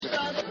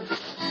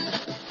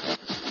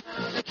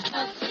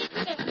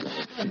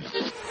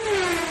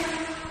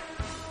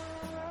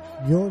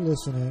You're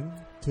listening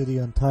to the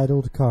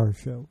Untitled Car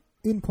Show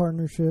in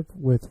partnership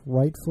with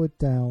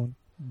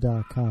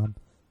RightFootDown.com.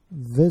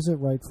 Visit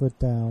Right Foot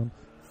Down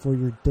for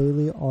your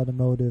daily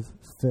automotive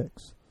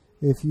fix.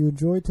 If you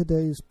enjoyed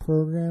today's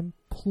program,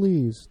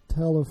 please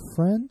tell a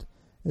friend.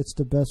 It's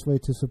the best way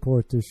to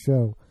support this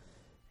show.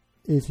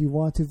 If you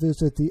want to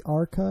visit the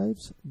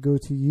archives, go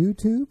to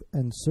YouTube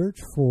and search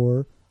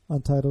for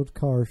Untitled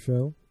Car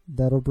Show.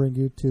 That'll bring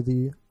you to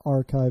the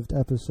archived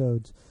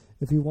episodes.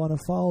 If you want to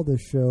follow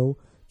this show,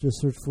 just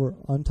search for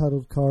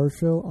Untitled Car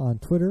Show on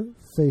Twitter,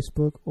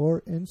 Facebook,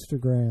 or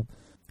Instagram.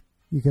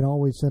 You can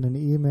always send an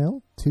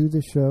email to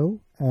the show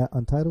at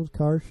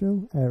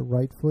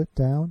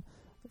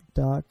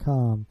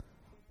untitledcarshow@rightfootdown.com.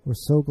 We're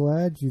so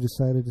glad you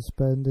decided to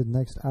spend the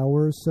next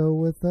hour or so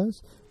with us.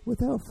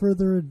 Without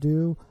further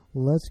ado,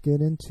 let's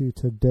get into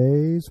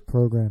today's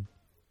program.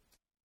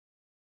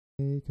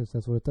 Because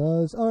that's what it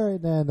does. All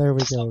right, and there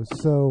we go.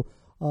 So,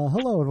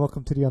 hello and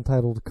welcome to the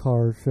Untitled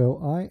Car Show.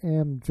 I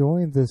am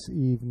joined this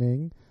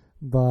evening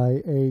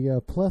by a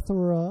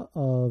plethora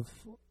of,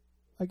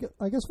 I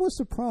guess what's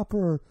the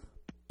proper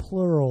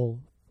plural,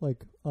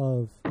 like,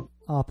 of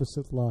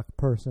opposite lock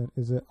person?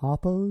 Is it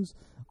oppos?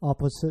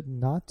 Opposite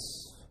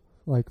nuts?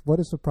 Like, what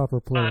is the proper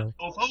plural?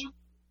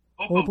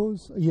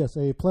 Opos? Yes,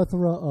 a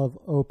plethora of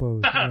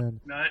opos.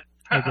 And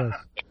I guess.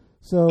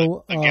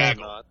 So, a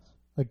gaggle.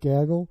 A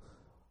gaggle?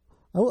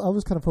 I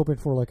was kind of hoping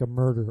for like a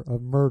murder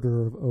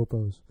of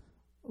opos.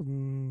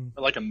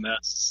 Like a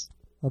mess.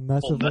 A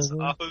mess of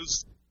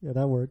oppos? Yeah,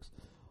 that works.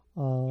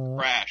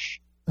 Crash.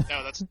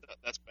 No, that's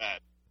bad.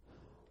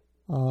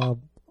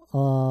 An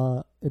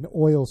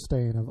oil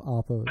stain of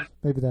oppos.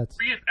 Maybe that's...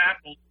 Free as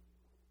apples.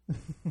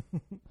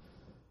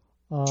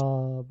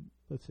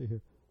 Let's see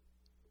here.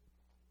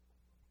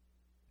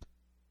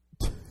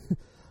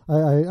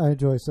 I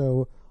enjoy,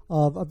 so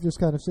I'm just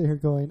kind of sitting here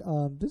going,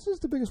 this is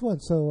the biggest one.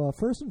 So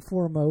first and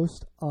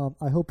foremost,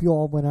 I hope you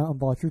all went out and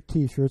bought your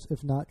T-shirts.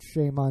 If not,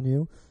 shame on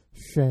you.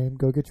 Shame.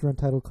 Go get your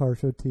Untitled Car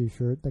Show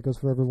T-shirt. That goes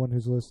for everyone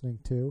who's listening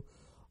too.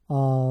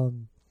 So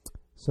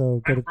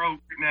go I'm broke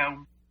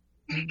now.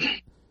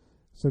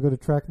 So go to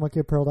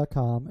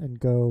trackmonkeyapparel.com and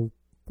go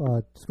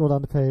scroll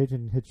down the page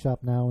and hit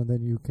shop now, and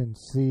then you can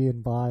see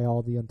and buy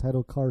all the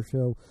Untitled Car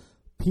Show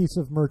piece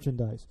of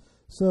merchandise.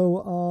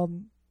 So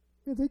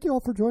yeah, thank you all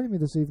for joining me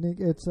this evening.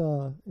 It's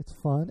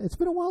fun. It's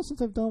been a while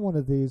since I've done one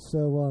of these.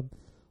 So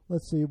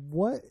let's see,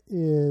 what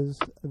is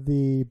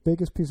the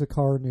biggest piece of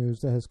car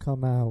news that has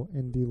come out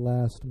in the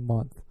last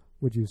month?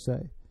 Would you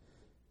say?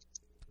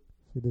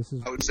 I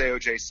would say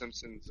O.J.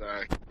 Simpson's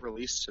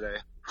release today.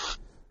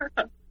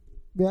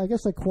 Yeah, I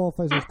guess that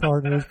qualifies as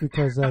car news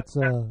because that's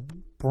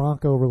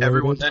Bronco related.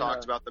 Everyone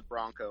talked about the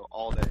Bronco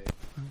all day.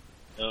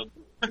 I'll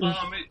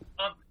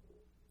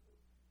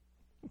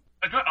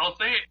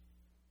say it.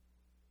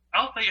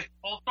 I'll say it's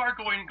Polestar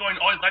going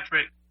all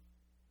electric.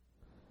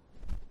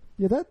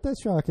 Yeah,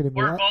 that's shocking to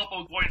me. Or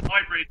Volvo going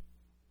hybrid.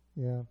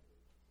 Yeah.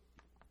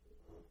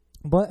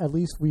 But at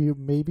least we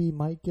maybe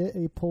might get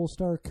a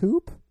Polestar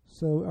coupe.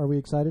 So are we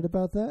excited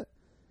about that?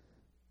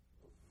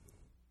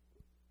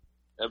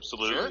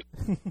 Absolutely.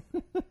 Sure.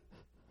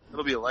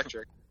 It'll be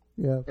electric.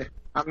 Yeah.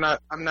 I'm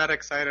not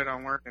excited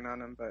on working on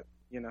them, but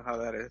you know how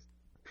that is.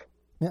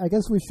 Yeah, I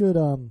guess we should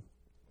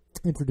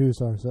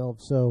introduce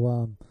ourselves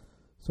so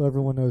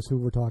everyone knows who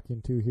we're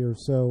talking to here.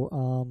 So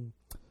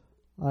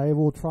I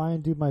will try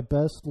and do my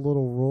best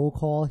little roll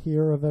call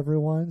here of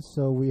everyone.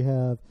 So we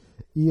have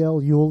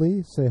E.L.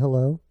 Yuli. Say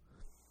hello.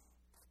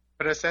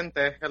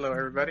 Presente. Hello,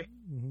 everybody.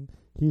 Mm-hmm.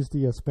 He's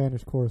the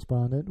Spanish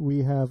correspondent.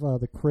 We have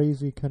the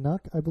Crazy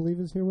Canuck, I believe,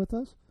 is here with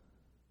us.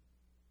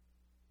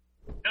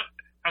 Yep.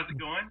 How's it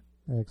going?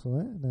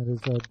 Excellent. That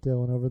is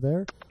Dylan over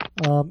there.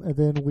 And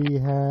then we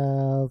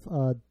have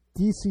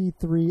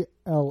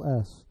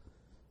DC3LS,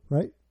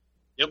 right?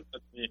 Yep,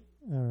 that's me.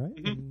 All right.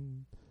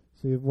 Mm-hmm.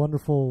 See,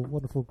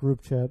 wonderful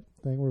group chat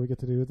thing where we get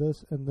to do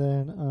this. And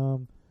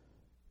then,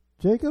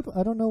 Jacob,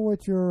 I don't know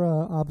what your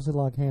opposite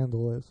log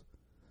handle is.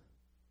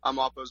 I'm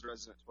Oppo's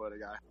resident Toyota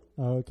guy.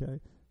 Oh, okay.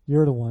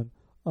 You're the one.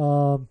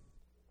 I'm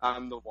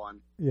the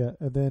one. Yeah,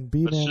 and then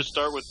B-Man... Let's just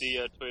start with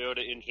the Toyota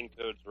engine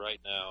codes right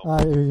now.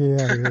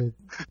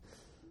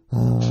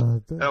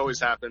 That always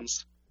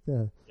happens.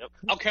 Yeah. Yep.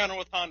 I'll counter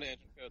with Honda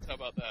engine codes. How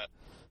about that?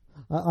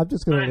 I'm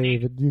just going to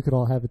leave it. You can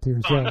all have it to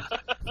yourself.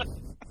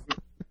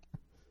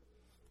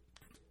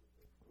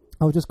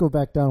 I'll just go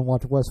back down and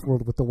watch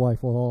Westworld with the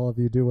wife while all of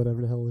you do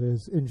whatever the hell it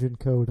is. Engine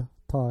code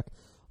talk.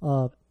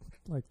 I'm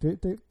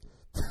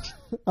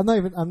not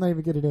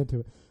even getting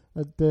into it.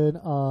 And then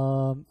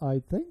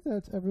I think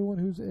that's everyone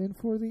who's in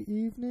for the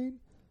evening.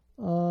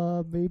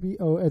 Maybe.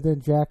 Oh, and then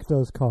Jack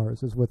Does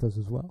Cars is with us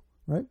as well,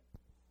 right?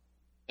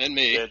 And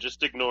me. Yeah,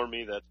 just ignore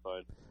me. That's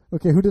fine.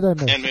 Okay, who did I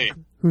miss? And me.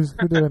 Who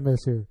did I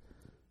miss here?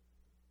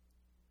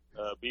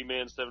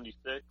 B-Man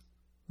 76.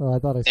 Oh, I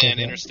thought I said and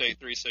that. Interstate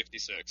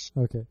 366.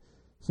 Okay.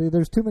 See,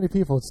 there's too many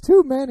people. It's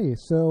too many.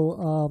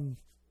 So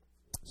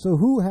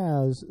who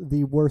has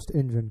the worst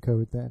engine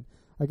code then?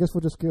 I guess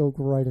we'll just go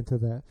right into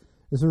that.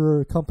 Is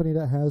there a company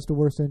that has the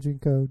worst engine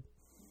code?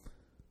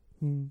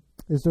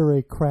 is there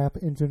a crap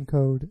engine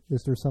code?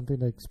 Is there something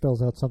that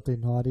spells out something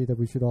naughty that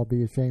we should all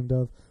be ashamed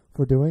of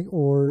for doing?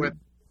 Or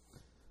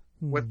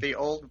with the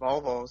old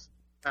Volvos,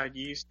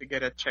 you used to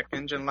get a check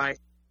engine light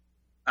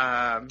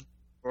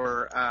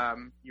for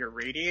your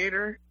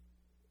radiator,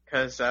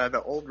 because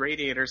the old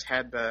radiators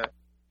had the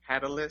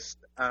catalyst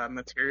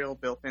material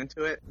built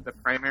into it, the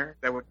primer,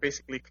 that would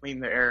basically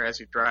clean the air as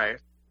you drive.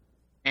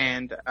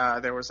 And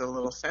there was a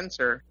little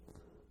sensor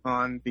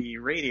on the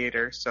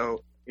radiator,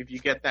 so if you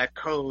get that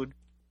code,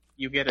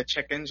 you get a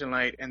check engine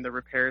light and the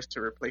repairs to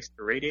replace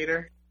the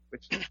radiator,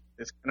 which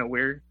is kind of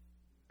weird.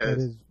 That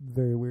is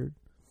very weird.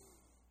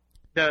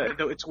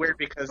 It's weird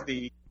because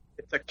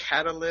it's a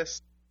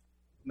catalyst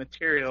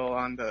material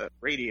on the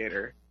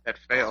radiator that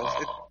fails.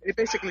 It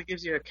basically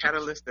gives you a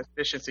catalyst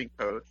efficiency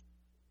code,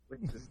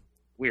 which is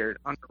weird,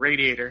 on the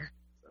radiator.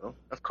 So,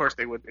 of course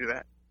they would do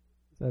that.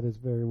 That is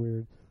very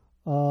weird.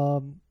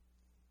 Everyone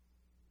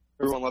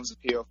loves a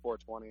PO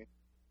 420.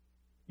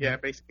 Yeah,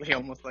 basically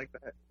almost like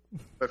that,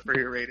 but for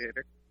your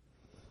radiator.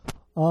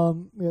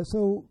 Yeah.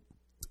 So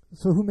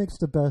who makes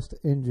the best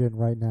engine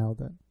right now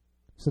then?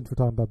 Since we're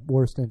talking about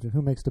worst engine,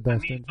 who makes the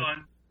best engine?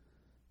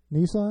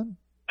 Nissan.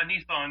 A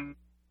Nissan.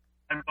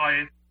 I'm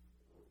biased.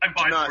 I'm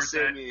biased towards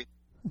that.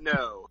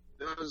 No.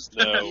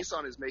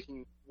 Nissan is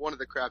making one of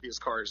the crappiest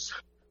cars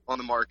on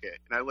the market,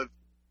 and I live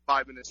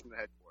 5 minutes from the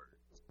headquarters.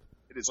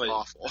 It is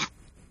awful.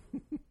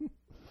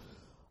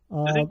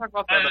 Did they talk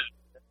about that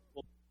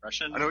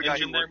Russian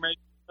engine there, mate?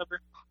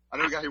 I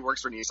know a guy who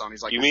works for Nissan.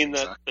 He's like, you mean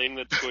that thing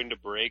that's going to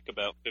break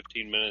about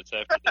 15 minutes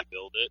after they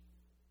build it?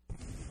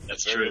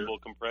 That variable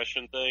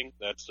compression thing?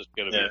 That's just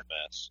going to be a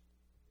mess.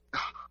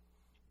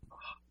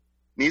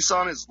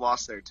 Nissan has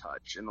lost their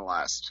touch in the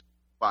last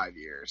 5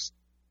 years.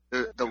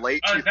 The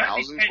late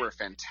 2000s were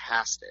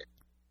fantastic.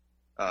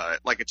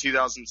 Like a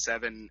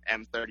 2007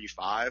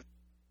 M35,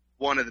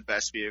 one of the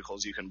best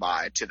vehicles you can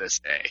buy to this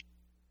day.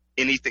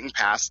 Anything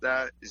past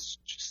that is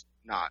just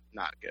not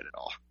good at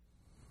all.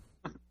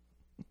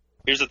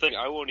 Here's the thing,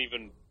 I won't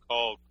even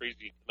call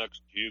Crazy Canucks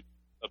Juke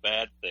a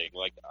bad thing.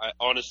 Like,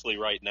 honestly,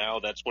 right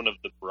now, that's one of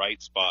the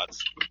bright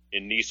spots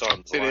in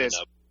Nissan's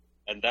lineup.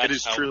 And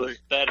that's how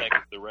pathetic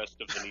the rest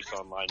of the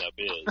Nissan lineup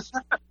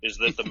is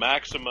that the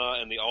Maxima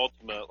and the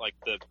Altima, like,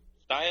 the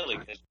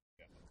styling has...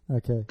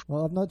 Okay,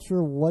 well, I'm not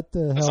sure what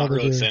the hell that's not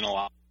really doing. saying a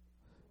lot.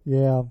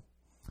 Yeah.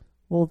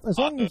 Well, as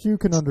long as you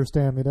can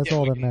understand me, that's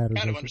all that matters. I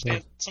kind of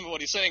understand some of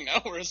what he's saying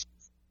now, whereas...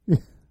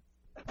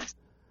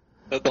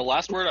 The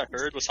last word I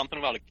heard was something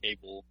about a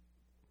cable.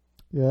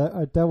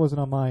 Yeah, that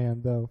wasn't on my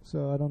end, though,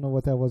 so I don't know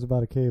what that was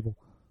about a cable.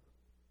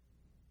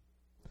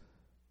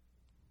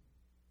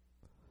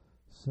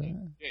 So.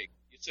 Jake,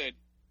 you said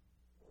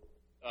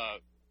you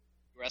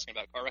were asking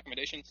about car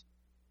recommendations?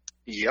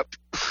 Yep.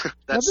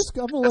 I'm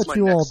going to let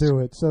you all do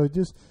it, so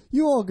just,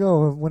 you all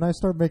go. When I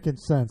start making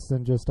sense,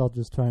 then I'll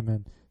just chime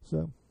in.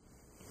 So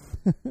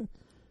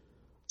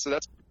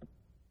that's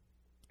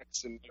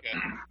next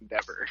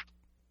endeavor.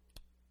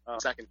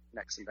 Second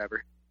next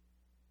endeavor.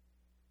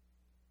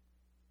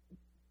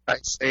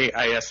 I'd say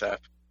ISF. All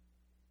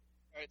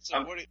right.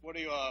 So what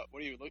are you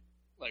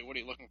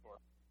looking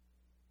for?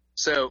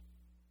 So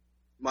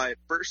my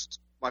first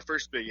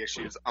big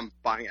issue is I'm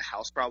buying a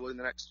house probably in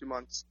the next 2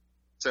 months.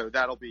 So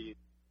that'll be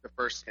the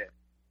first hit.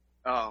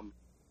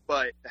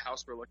 But the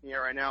house we're looking at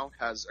right now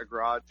has a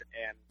garage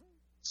and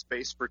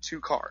space for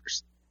 2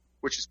 cars,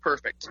 which is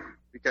perfect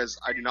because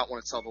I do not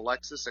want to sell the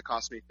Lexus. It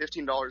costs me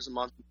 $15 a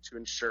month to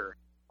insure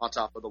on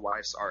top of the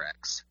wife's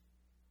RX.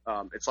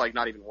 It's like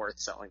not even worth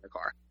selling the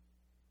car.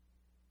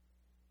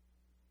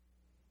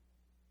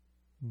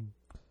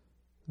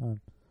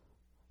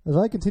 As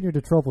I continue to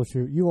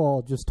troubleshoot, you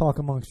all just talk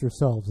amongst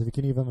yourselves if you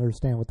can even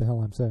understand what the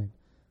hell I'm saying.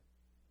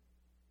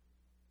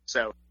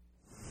 So,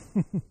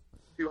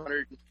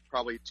 200,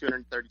 probably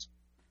 230.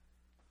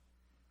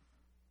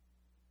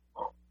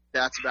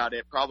 That's about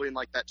it. Probably in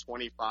like that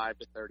 25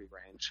 to 30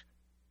 range.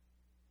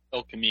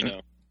 El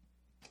Camino.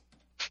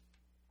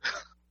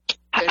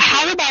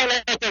 How about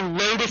like a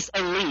Lotus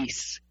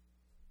Elise?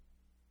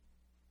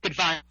 Could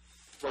find.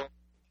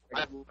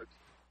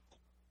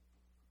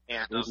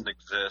 Yeah, it doesn't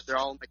exist. They're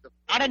all like the.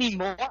 Not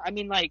anymore. I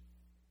mean, like.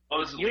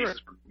 Lotus Elise is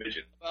for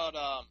midget.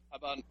 How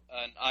about an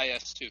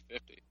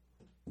IS250?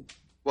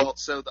 Well,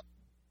 so the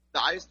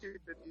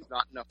IS250 is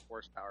not enough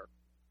horsepower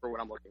for what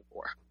I'm looking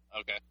for.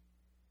 Okay.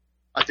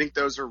 I think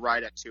those are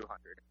right at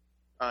 200.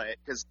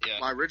 Because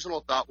my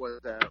original thought was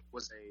a.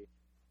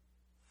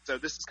 So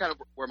this is kind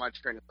of where my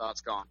train of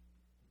thought's gone.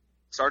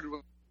 Started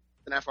with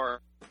an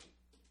FRS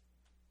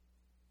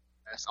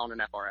on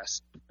an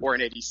FRS or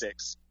an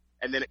 86,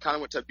 and then it kind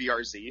of went to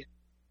BRZ,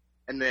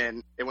 and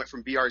then it went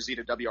from BRZ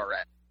to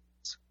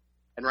WRX,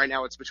 and right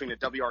now it's between a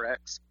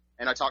WRX.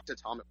 And I talked to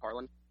Tom at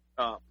Parlin.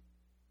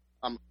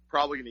 I'm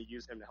probably going to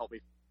use him to help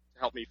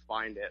me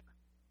find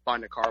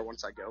a car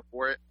once I go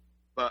for it.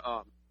 But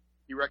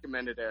he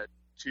recommended a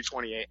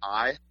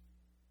 228i.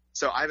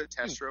 So I have a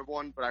test drove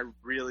one, but I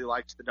really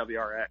liked the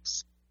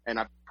WRX, and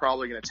I'm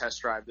probably going to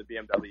test drive the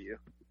BMW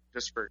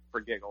just for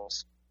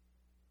giggles.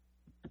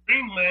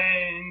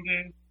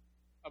 Greenland.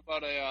 How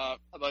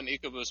about an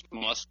EcoBoost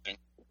Mustang?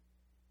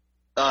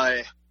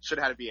 Should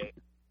have had a V8.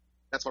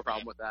 That's my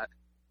problem with that.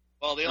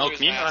 Well, the only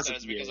reason I asked that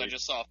is because I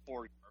just saw a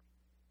Ford car.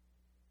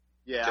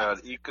 Yeah.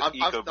 God,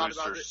 I've thought EcoBoosts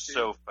about are it too.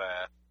 so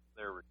fast.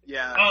 They're ridiculous.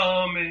 Yeah.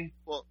 Oh man.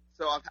 Well,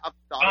 so I've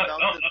thought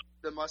about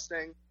the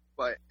Mustang,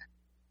 but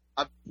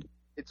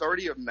it's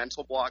already a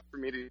mental block for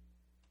me to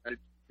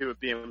do a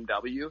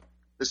BMW.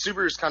 The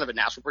Subaru is kind of a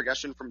natural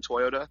progression from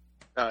Toyota.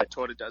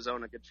 Toyota does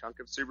own a good chunk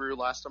of Subaru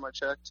last time I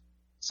checked,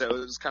 so it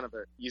was kind of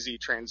an easy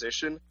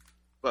transition.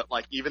 But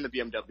like even the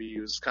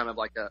BMW is kind of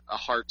like a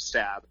heart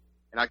stab,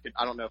 and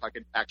I don't know if I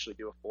could actually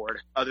do a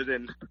Ford. Other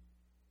than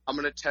I'm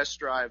gonna test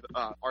drive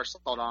our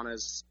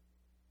Saldana's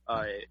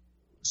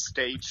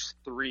Stage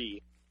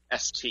 3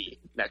 ST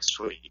next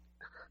week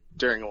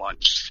during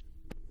lunch.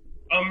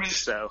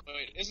 So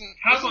Wait, isn't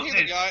How he about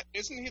the guy?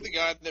 Isn't he the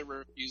guy that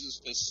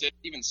refuses to sit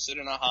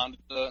in a Honda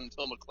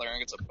until McLaren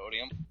gets a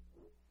podium?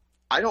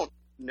 I don't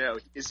know.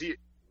 Is he?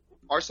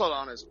 Our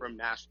Saldana is from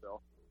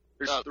Nashville.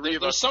 There's three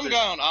of us. There's some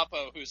guy on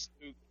Oppo who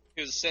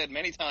has said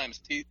many times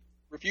he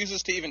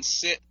refuses to even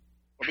sit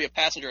or be a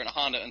passenger in a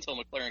Honda until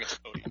McLaren gets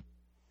a podium.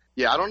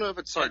 Yeah, I don't know if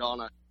it's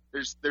Saldana.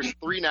 There's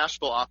 3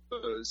 Nashville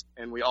Oppos,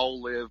 and we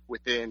all live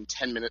within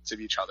 10 minutes of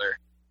each other.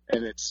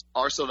 And it's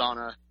our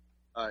Saldana,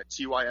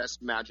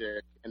 TYS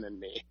Magic, and then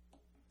me.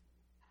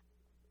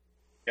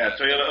 Yeah,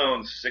 Toyota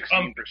owns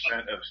 16%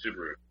 of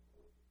Subaru.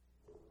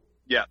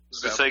 Yeah.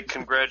 To say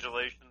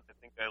congratulations, I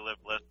think I live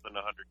less than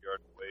 100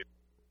 yards away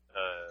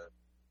from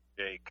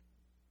Jake.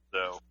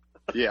 So.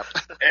 Yeah.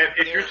 And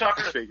if you're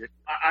talking, figure.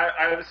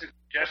 I have a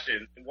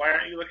suggestion. Why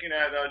aren't you looking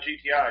at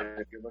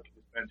GTI if you're looking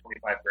to spend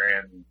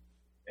 $25,000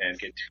 and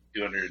get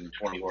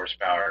 220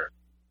 horsepower?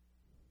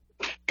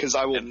 Because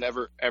I will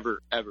never,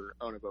 ever, ever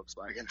own a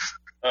Volkswagen.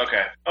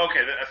 Okay,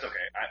 that's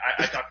okay.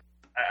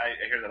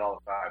 I hear that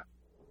all the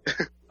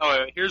time.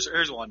 Oh,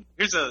 here's one.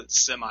 Here's a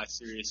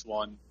semi-serious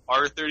one.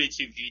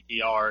 R32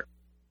 GTR.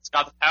 It's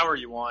got the power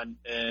you want,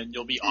 and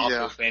you'll be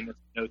Oppo famous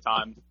in no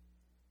time.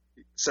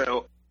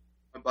 So,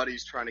 my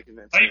buddy's trying to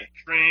convince Hype me.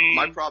 train.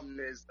 My problem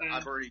is that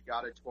I've already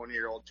got a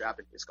 20-year-old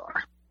Japanese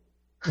car.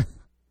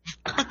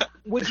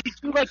 Would you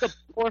do like a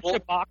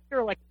Porsche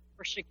Boxer, like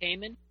a Porsche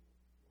Cayman?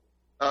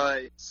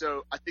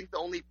 So I think the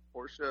only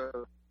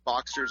Porsche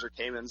Boxsters or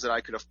Caymans that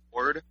I could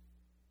afford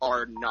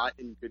are not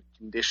in good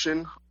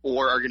condition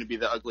or are going to be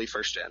the ugly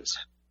first gens.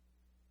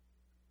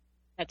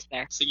 That's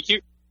fair. So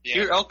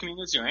your El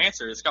Camino is your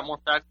answer. It's got more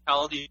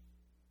practicality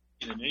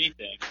than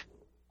anything.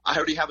 I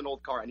already have an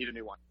old car. I need a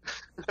new one.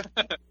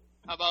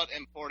 How about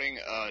importing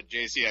a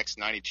JCX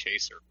 90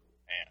 Chaser?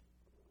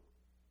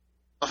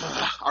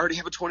 I already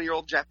have a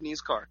 20-year-old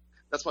Japanese car.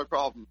 That's my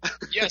problem.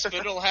 Yes, but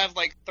it'll have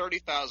like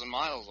 30,000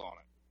 miles on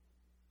it.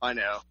 I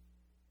know.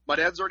 My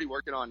dad's already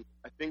working on,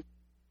 I think,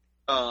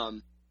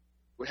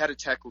 we had a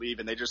tech leave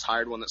and they just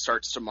hired one that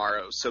starts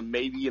tomorrow. So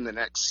maybe in the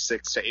next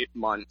 6 to 8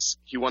 months,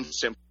 he wants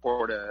to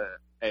import a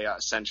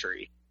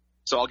Century.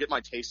 So I'll get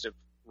my taste of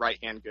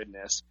right-hand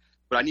goodness.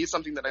 But I need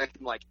something that I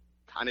can, like,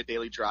 kind of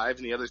daily drive.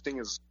 And the other thing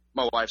is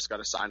my wife's got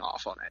to sign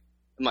off on it.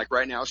 And, like,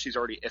 right now she's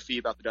already iffy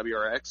about the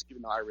WRX,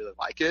 even though I really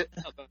like it.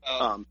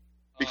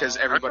 Because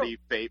everybody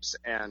vapes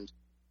and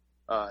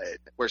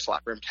wears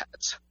flat rim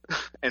hats.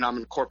 And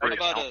I'm a corporate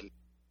accountant.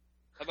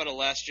 How about a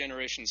last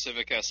generation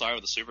Civic Si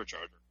with a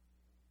supercharger?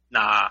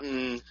 Nah.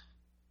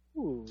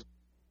 Ooh.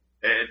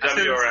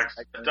 WRX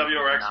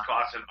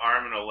costs an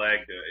arm and a leg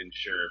to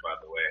insure, by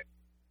the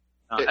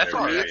way.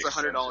 For me, it's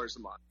 $100 a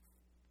month.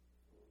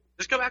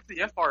 Just go back to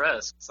the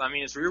FRS. So, I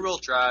mean, it's rear-wheel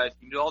drive.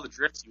 You can do all the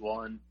drifts you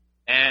want.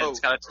 And it's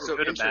got a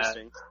good and bad.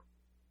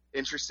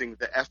 Interesting.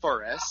 The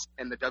FRS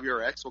and the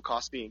WRX will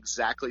cost me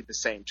exactly the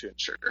same to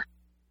insure.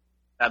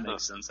 That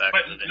makes sense,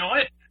 actually. But you know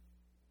what?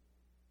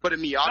 But a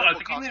Miata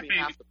will cost me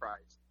half the price.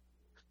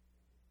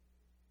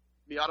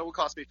 Miata will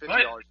cost me $50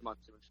 a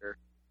month to insure.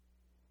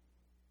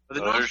 But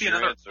there won't be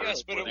another.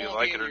 Yes, but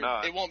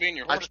it won't be in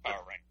your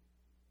horsepower range.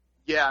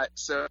 Yeah,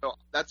 so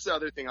that's the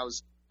other thing I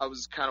was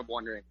kind of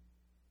wondering.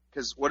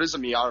 Because what does a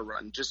Miata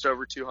run? Just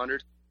over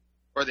 200?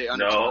 Or are they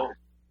under 200?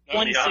 A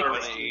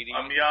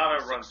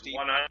Miata runs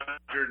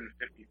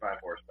 155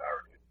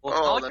 horsepower.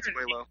 Well, that's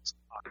way low.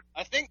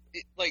 I think,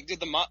 did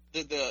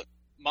the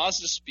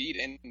Mazda Speed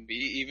NB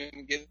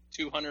even get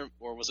 200,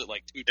 or was it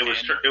like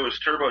 210? It was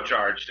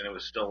turbocharged, and it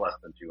was still less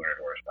than 200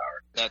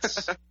 horsepower.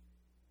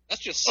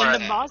 That's just And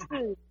sad. the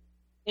Mazda,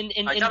 in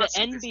the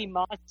NB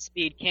Mazda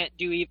Speed can't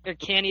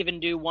even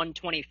do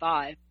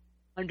 125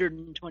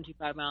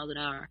 miles an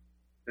hour.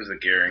 There's a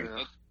gearing.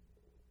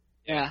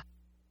 Yeah.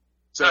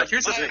 So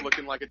here's the thing,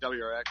 looking like a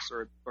WRX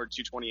or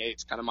 228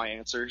 is kind of my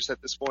answers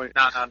at this point.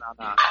 No.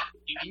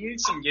 You need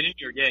some yin in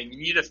your yang. You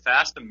need a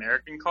fast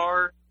American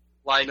car,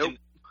 like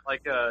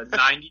like a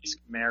 90s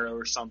Camaro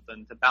or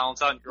something, to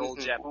balance out your old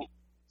Japanese.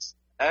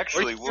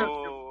 Actually,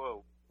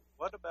 whoa.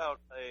 What about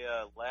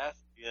a last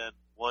gen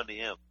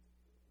 1M?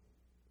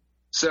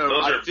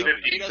 So I think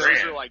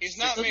those are like he's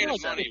not made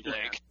of money,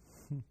 Blake.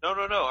 No.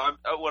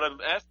 What I'm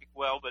asking,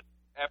 but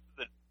after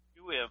the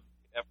 2M,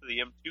 after the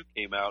M2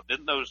 came out,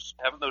 haven't those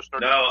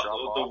started to drop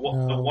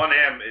off? The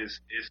 1M is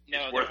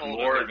worth holding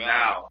more their value.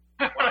 now.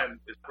 1M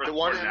is worth The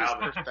more 1M now is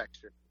than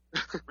perfection.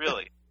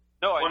 Really?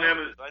 No, I 1M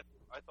know, is- 'cause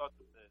I thought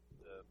that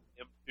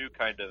the M2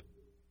 kind of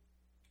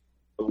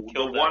the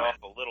killed that 1. off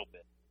a little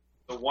bit.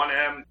 The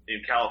 1M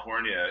in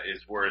California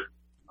is worth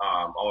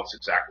almost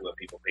exactly what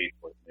people paid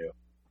for it new.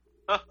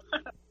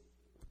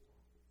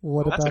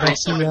 What That's about a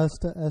awesome.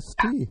 Fiesta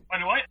ST?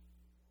 On what?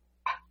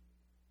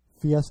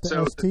 Fiesta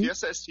So ST? the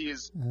Fiesta ST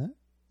is. Huh?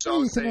 So I you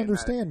was can saying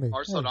understand that me.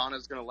 Our Hey. Saldana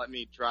is going to let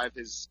me drive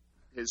his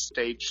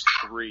stage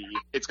 3.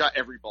 It's got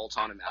every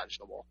bolt-on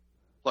imaginable,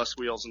 plus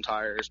wheels and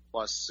tires,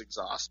 plus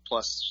exhaust,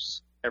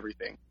 plus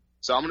everything.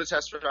 So I'm going to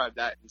test drive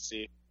that and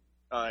see.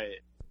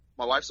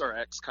 My wife's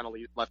RX kind of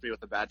left me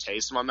with a bad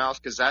taste in my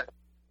mouth because that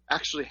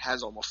actually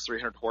has almost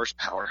 300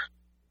 horsepower.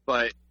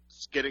 But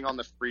getting on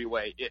the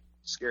freeway, it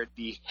scared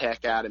the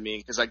heck out of me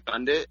because I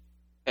gunned it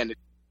and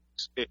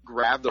it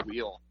grabbed the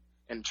wheel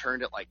and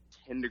turned it like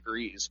 10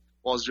 degrees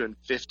while I was doing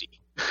 50.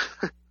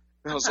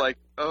 And I was like,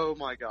 oh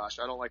my gosh,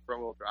 I don't like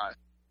front wheel drive.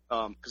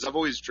 Cause I've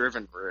always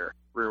driven rear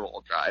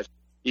wheel drive.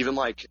 Even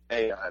like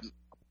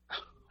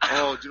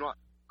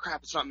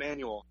crap, it's not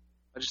manual.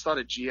 I just thought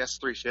a GS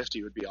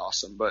 350 would be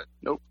awesome, but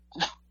nope.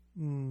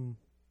 Mm.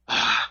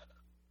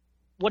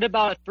 What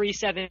about a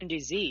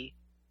 370Z?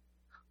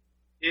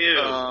 Ew.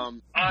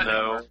 No.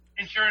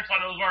 Insurance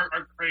on those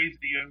are crazy.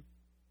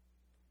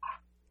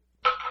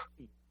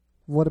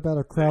 What about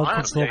a crowd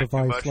Honestly,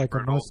 control too device much like for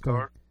a an old Mustang?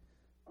 car.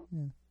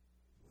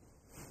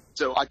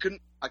 So I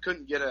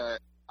couldn't get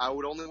I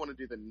would only want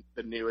to do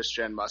the newest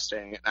gen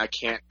Mustang, and I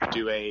can't get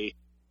a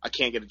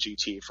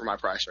GT for my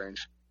price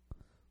range.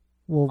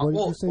 Well, what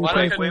did you say your why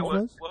price not- range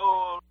wait, was?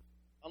 Whoa,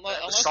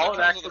 Unless Solid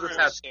it comes with Axle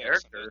a has real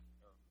character.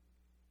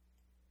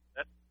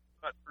 that's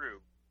not true.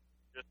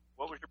 Just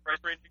what was your price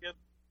range again?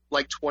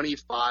 Like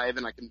 25,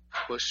 and I can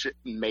push it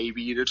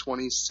maybe to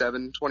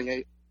 27,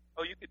 28.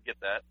 Oh, you could get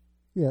that.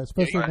 Yeah,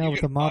 especially you now can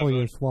with get the model 5.0.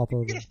 year swap You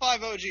over. can get a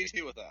 5.0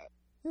 GT with that.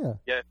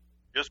 Yeah.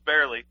 Just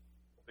barely,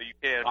 but you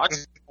can.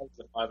 Ox has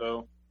a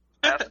 5.0.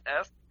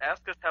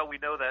 Ask us how we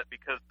know that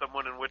because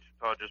someone in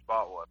Wichita just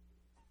bought one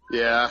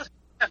Yeah.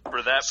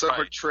 for that Someone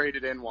price.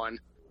 traded in one.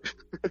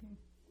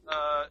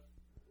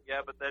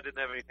 Yeah, but that didn't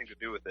have anything to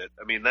do with it.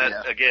 I mean, that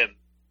Yeah. again,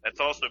 that's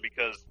also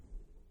because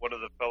one of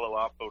the fellow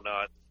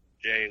Opponauts,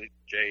 Jay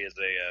is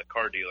a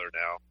car dealer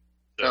now,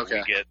 so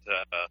Okay.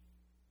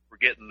 we're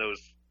getting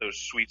those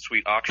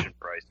sweet auction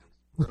prices.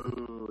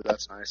 Ooh,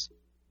 that's nice.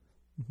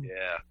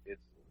 Yeah, it's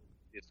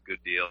a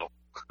good deal.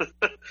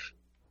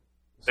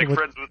 So Make what-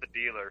 friends with the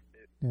dealer.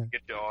 Yeah.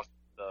 Get you awesome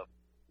stuff.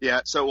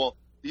 Yeah, so,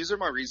 these are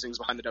my reasonings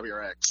behind the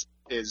WRX,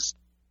 is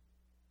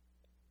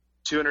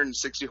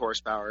 260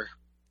 horsepower,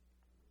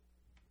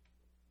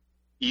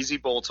 easy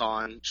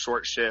bolt-on,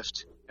 short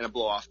shift, and a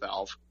blow-off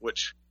valve,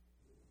 which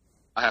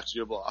I have to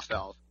do a blow-off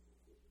valve.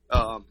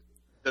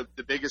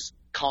 The biggest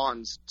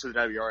cons to the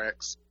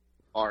WRX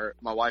are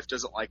my wife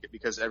doesn't like it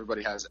because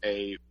everybody has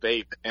a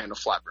vape and a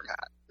flat brim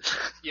hat.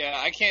 Yeah,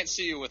 I can't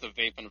see you with a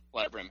vape and a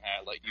flat brim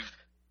hat.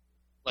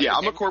 Yeah,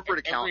 I'm a corporate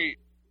accountant.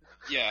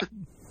 Yeah.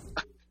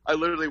 I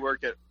literally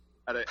work at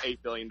an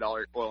 $8 billion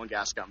oil and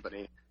gas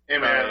company. Hey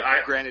man,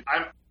 Granted,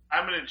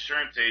 I'm an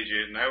insurance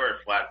agent and I wear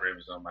flat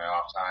brims on my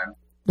off time.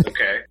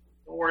 Okay,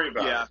 don't worry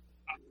about yeah. it.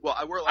 Well,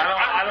 I wear like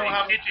I don't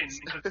have kitchen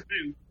because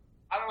food.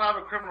 I don't have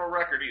a criminal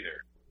record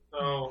either,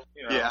 so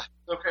Yeah.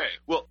 it's okay.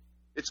 Well,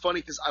 it's funny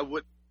because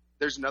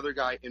there's another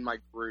guy in my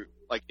group,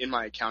 like in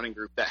my accounting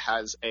group, that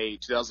has a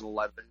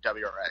 2011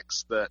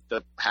 WRX,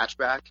 the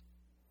hatchback,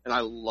 and I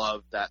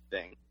love that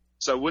thing.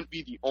 So I wouldn't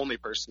be the only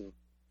person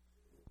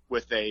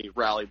with a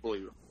Rally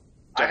Blue.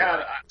 I had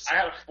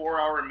WRX. a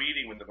 4-hour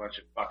meeting with a bunch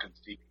of fucking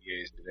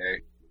CPAs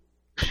today.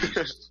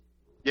 Jesus.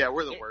 Yeah,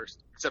 we're the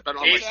worst. Except I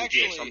don't have my CPA,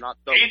 Actually, so I'm not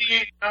the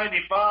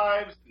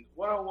 8895s and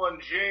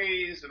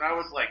 101Js, and I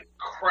was like,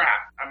 crap.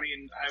 I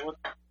mean,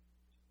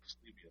 just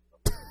leave me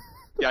alone.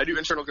 Yeah, I do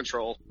internal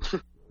control. A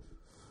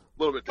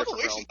little bit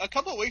different realm. A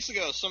couple of weeks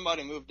ago,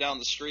 somebody moved down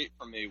the street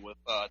from me with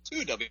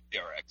 2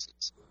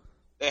 WRXs.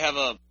 They have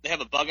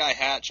a bug-eye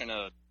hatch and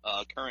a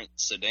current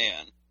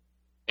sedan.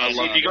 I And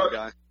love if you that go-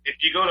 guy. If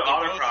you go to They're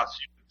Autocross,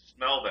 you can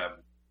smell them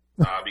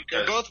they're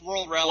because both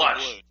World Rally Clutch.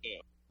 Blue too.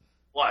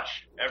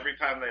 clutch every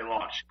time they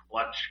launch.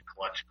 Clutch.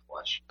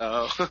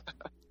 Oh.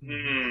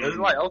 This is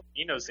why El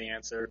Camino's the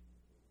answer.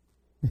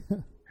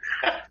 Do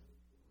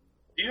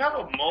you have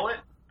a mullet?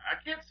 I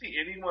can't see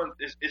anyone.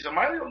 Am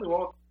I the only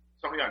one with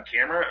somebody on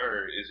camera,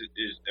 or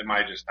am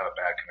I just have a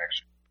bad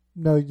connection?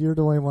 No, you're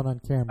the only one on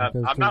camera.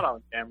 I'm not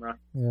on camera.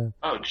 Yeah.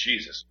 Oh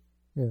Jesus!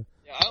 Yeah,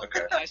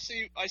 Okay.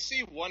 I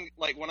see one,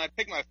 like when I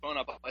pick my phone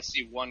up, I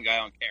see one guy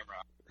on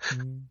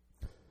camera. Mm.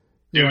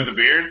 Dude Yeah. with a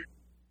beard?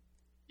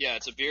 Yeah,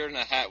 it's a beard and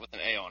a hat with an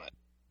A on it.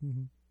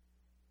 Mhm.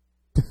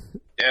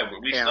 Yeah,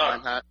 but we Anaheim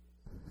suck. hat.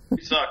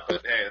 We suck,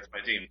 but hey, that's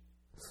my team.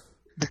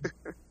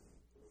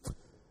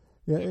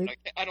 Yeah,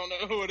 I don't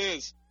know who it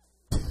is.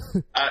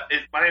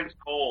 My name's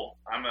Cole.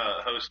 I'm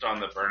a host on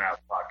the Burnout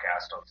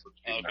podcast on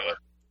Slipstream Okay. Network.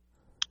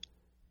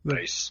 Yeah.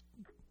 Nice.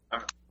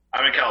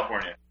 I'm in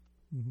California.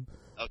 mhm.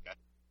 Okay.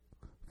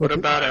 What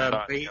about I'm a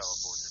not in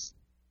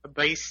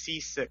base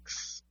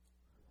C6?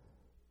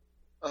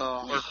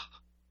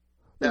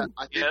 Yeah,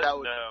 I think Yeah, that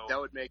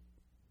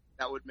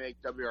would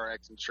make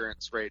WRX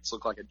insurance rates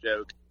look like a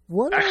joke.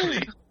 What?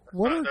 Actually,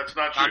 What? that's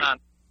not true. Yeah.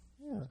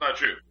 It's not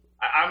true.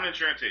 I'm an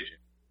insurance agent.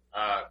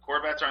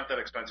 Corvettes aren't that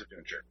expensive to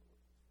insure.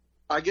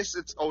 I guess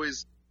it's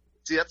always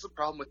that's the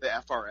problem with the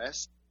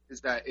FRS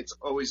is that it's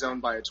always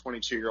owned by a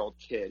 22-year-old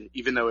kid,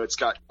 even though it's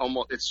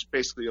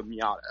basically a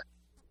Miata.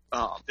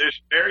 There's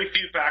very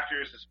few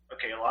factors.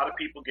 Okay, a lot of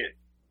people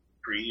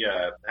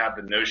have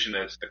the notion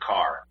that it's the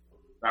car.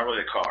 It's not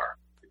really a car.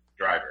 It's the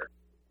driver.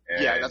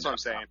 And, yeah, that's what I'm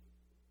saying.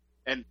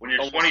 And when you're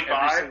almost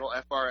 25, every single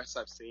FRS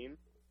I've seen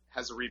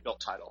has a rebuilt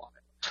title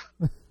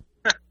on it.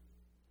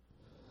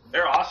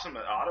 they're awesome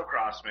at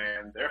autocross,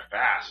 man. They're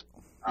fast.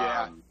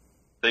 Yeah.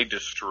 They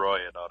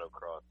destroy an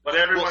autocross. But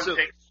everyone Well,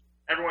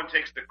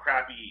 takes the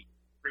crappy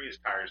Prius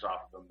tires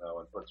off of them though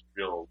and puts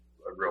real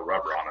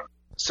rubber on them.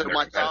 So They're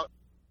my competitive.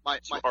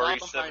 thought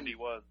behind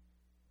RE71.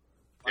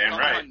 Damn right.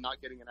 behind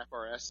not getting an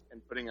FRS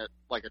and putting a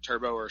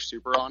turbo or a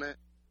super on it,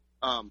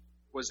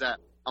 was that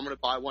I'm gonna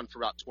buy one for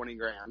about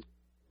 $20,000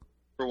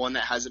 for one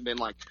that hasn't been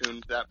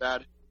tuned that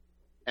bad,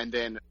 and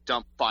then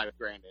dump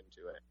 $5,000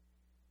 into it,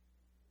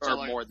 So or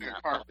like more than a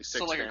that, car- probably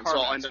so like a $6,000. car So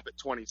I'll rental. end up at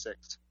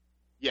 26.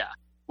 Yeah.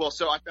 Well,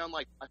 so I found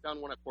one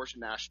at Porsche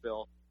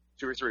Nashville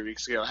 2 or 3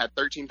 weeks ago. It had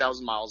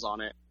 13,000 miles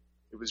on it.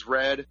 It was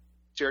red,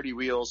 TRD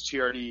wheels,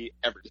 TRD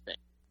everything,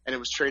 and it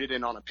was traded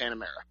in on a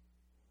Panamera.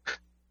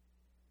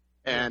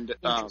 And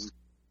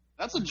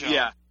That's a joke.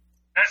 yeah.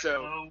 That's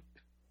So- low.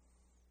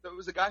 So it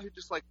was a guy who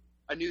just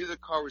I knew the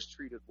car was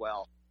treated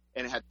well,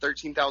 and it had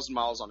 13,000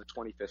 miles on a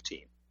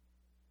 2015.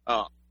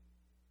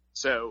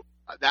 So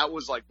that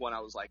was one I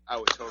was I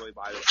would totally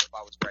buy this if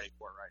I was ready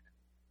for it right now.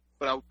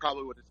 But I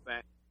probably would have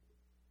spent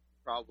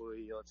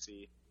let's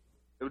see,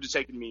 it would have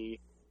taken me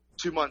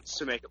 2 months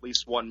to make at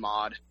least one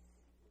mod,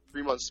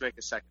 3 months to make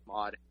a second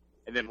mod,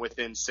 and then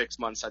within 6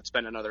 months I'd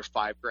spend another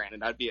 $5,000,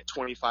 and I'd be at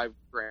 $25,000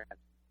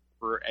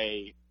 for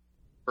a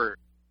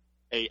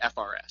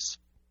FRS.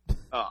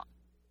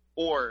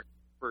 Or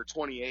for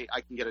 28,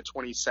 I can get a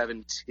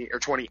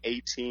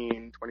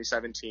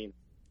 2017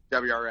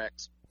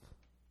 WRX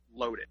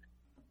loaded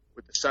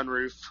with the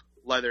sunroof,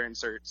 leather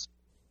inserts,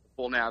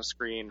 full nav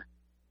screen,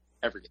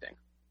 everything.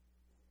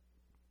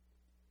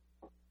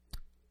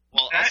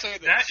 Well, I'll say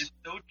this. That is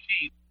so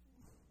cheap.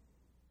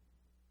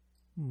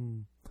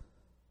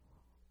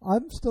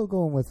 I'm still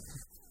going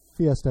with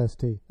Fiesta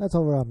ST. That's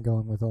where I'm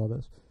going with all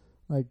this.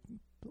 Well,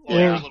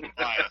 you're a little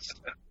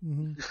biased.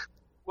 Mhm.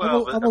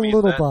 Well, I'm a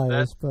little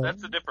biased, but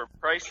that's a different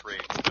price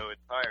range, though,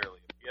 entirely.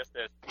 A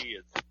Fiesta ST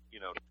is,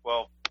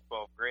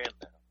 $12,000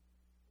 now.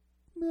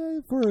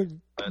 for a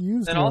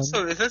used And one.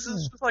 also, if this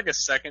is just like a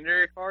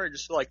secondary car,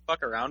 just to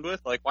fuck around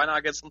with, why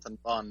not get something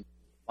fun?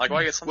 Why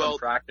get something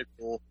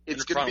practical?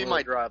 It's going to be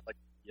my drive,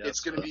 it's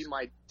going to be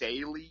my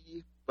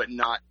daily, but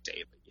not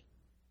daily.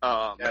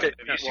 Okay, Have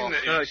you seen the-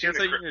 here's have you what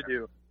seen you're the gonna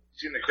do.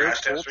 Seen the There's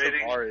crash test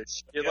rating?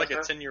 Ultramaris. Get a Yeah.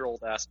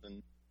 10-year-old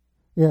Aspen.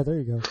 Yeah, there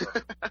you go.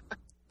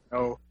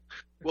 Oh.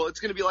 Well, it's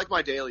going to be like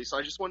my daily, so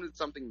I just wanted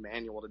something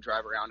manual to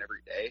drive around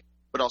every day,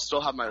 but I'll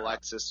still have my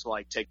Lexus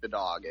to take the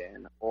dog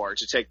in or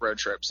to take road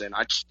trips in.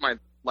 My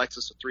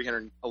Lexus with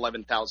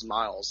 311,000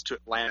 miles to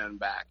Atlanta and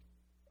back,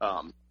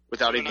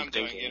 without What even I'm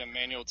doing, thinking. get a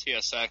manual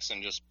TSX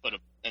and just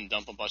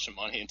dump a bunch of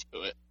money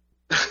into it.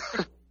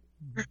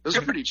 Those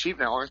are pretty cheap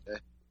now, aren't they?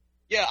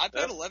 Yeah, I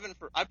paid 11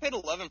 for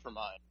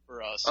mine for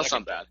That's second.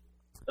 not bad.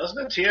 Doesn't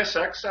the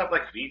TSX have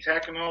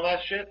VTEC and all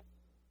that shit?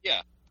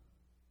 Yeah.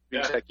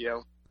 Yeah. VTEC,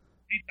 yo.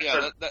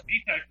 Yeah, that,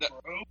 VTEC,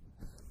 bro.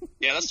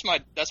 yeah, that's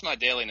my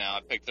daily now.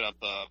 I picked it up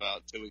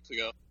about 2 weeks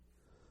ago.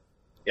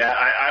 Yeah,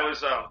 I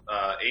was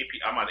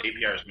I'm on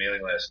APR's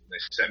mailing list. They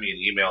sent me an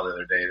email the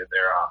other day that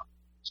their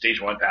stage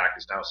 1 pack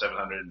is now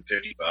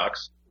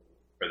 $750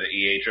 for the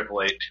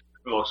EA888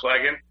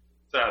 Volkswagen.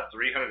 It's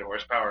 300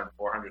 horsepower and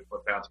 400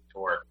 foot-pounds of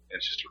torque.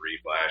 It's just a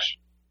reflash.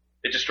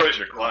 It destroys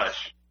your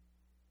clutch,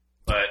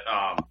 but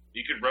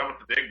you can run with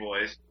the big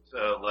boys. It's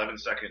a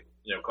 11-second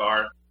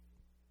car.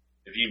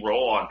 If you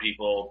roll on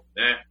people,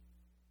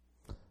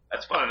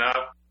 that's fun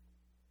enough.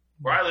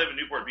 Where I live in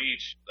Newport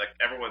Beach,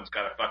 everyone's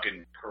got a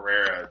fucking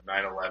Carrera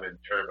 911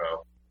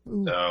 turbo.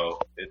 Ooh. So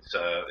it's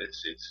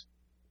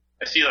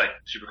I see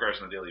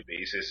supercars on a daily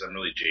basis. I'm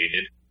really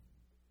jaded.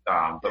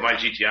 But my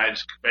GTI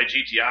just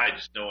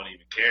no one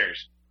even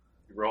cares.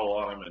 You roll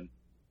on them and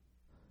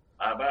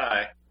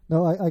bye.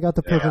 No, I got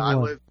the perfect I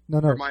one. live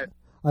No, for my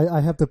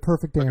I have the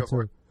perfect I'll go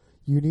for answer. it.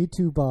 You need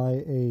to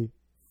buy a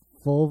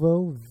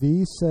Volvo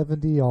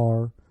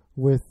V70R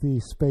with the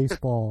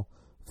Spaceball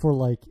for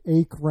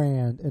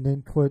 $8,000, and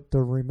then put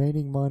the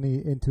remaining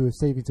money into a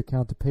savings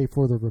account to pay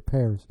for the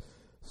repairs.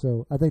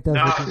 So I think that's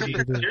No, what you see,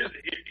 need to do.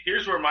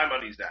 here's where my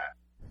money's at.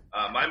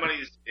 My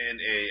money's in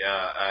a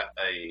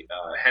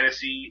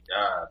Hennessy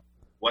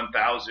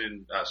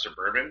 1000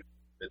 Suburban,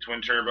 the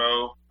twin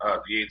turbo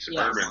V8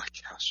 Suburban. Oh my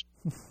gosh.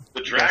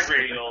 The drag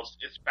radials,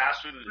 it's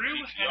faster than the Drew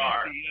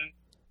GTR. Hennessy,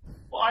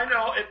 Well, I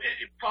know it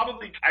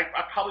probably.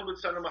 I probably would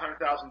send them $100,000,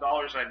 and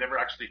I'd never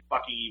actually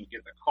fucking even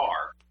get the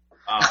car.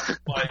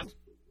 But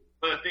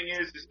the thing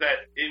is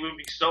that it would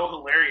be so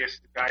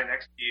hilarious. The guy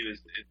next to you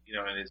is,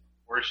 in his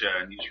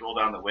Porsche, and you just roll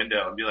down the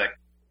window and be like,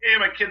 "Hey,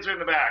 my kids are in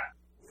the back.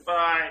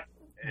 Bye."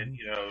 And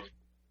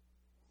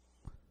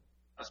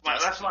that's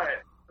my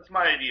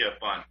idea of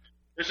fun.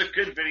 There's a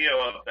good video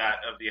of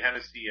the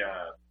Hennessy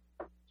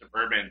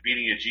Suburban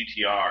beating a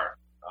GTR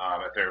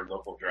at their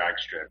local drag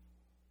strip.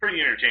 Pretty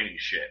entertaining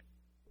shit.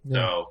 Yeah.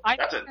 So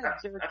that's a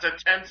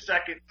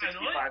 10-second,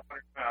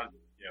 6,500-pound,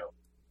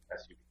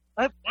 SUV.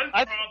 One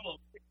problem.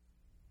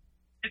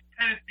 It's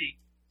Hennessy.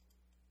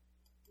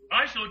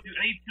 I don't do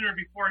any tuner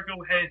before I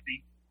go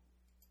Hennessy.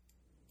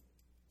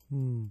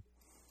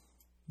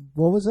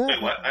 What was that?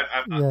 Wait, what?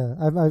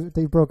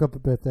 They broke up a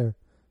bit there.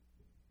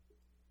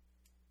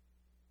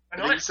 I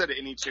think you said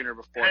any tuner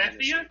before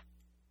Hennessy.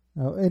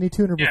 Oh, any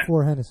tuner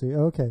before Hennessy.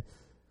 Okay.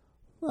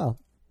 Well,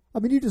 I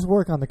mean, you just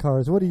work on the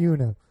cars. What do you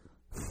know?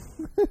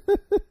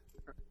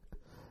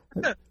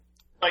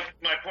 Like,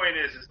 my point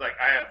is like,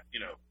 I have,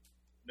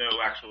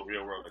 no actual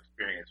real world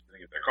experience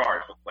with their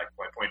cars. But like,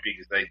 my point being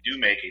is they do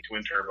make a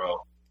twin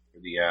turbo for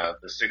the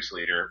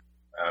 6-liter,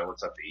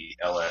 what's up, the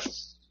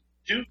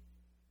LS2,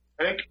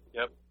 I think?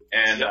 Yep.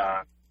 And,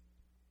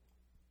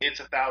 it's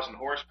 1,000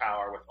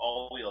 horsepower with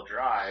all-wheel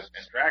drive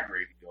and drag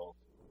radials,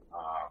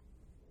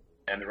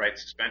 and the right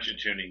suspension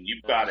tuning.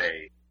 You've got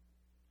a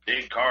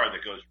big car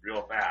that goes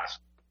real fast.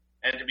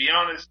 And to be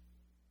honest,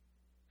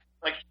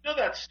 like,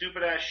 that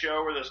stupid-ass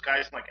show where those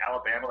guys in, like,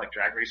 Alabama, like,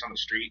 drag race on the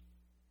street?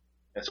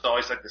 It's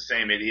always, like, the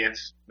same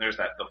idiots. There's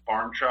the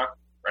farm truck,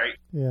 right?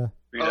 Yeah.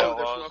 They're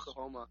from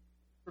Oklahoma.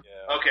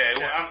 Yeah. Okay,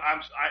 well,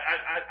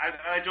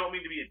 I don't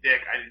mean to be a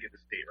dick. I didn't get the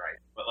state right.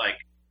 But,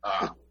 like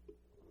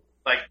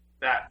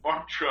that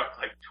farm truck,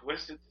 like,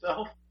 twists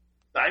itself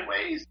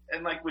sideways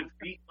and, like, would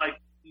beat, like,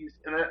 these,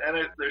 and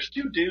there's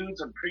two dudes.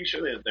 I'm pretty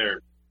sure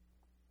they're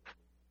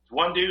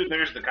one dude.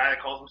 There's the guy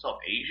that calls himself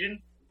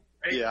Asian,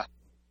 right? Yeah.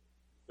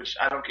 Which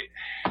I don't get.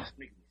 It doesn't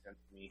make any sense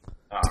to me.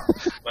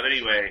 But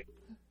anyway,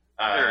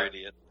 they're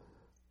idiots.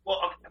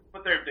 Well,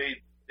 but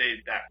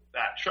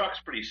that truck's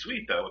pretty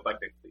sweet though, with like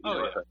the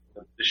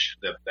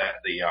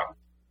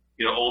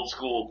old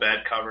school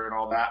bed cover and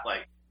all that.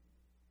 Like,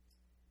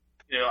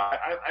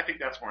 I think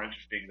that's more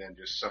interesting than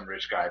just some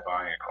rich guy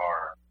buying a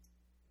car,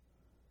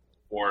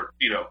 or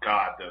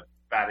God, the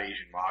fat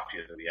Asian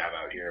mafia that we have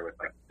out here with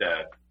like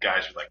the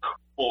guys with like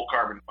full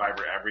carbon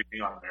fiber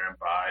everything on their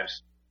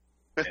M5s.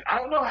 And I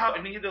don't know how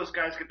any of those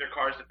guys get their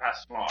cars to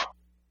pass smog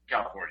in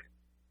California,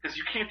 because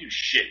you can't do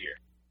shit here.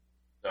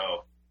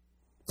 So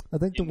I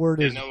think the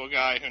word is know a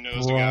guy who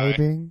knows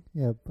bribing. a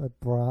guy. Yeah, a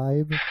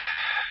bribe.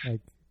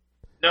 Like,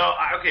 no,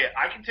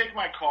 I can take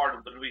my car to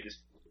literally the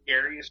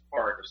scariest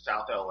part of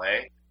South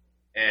LA,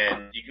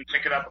 and you can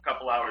pick it up a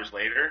couple hours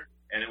later,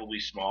 and it will be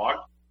smog.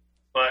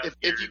 But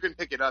if you can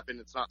pick it up and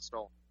it's not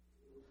stolen.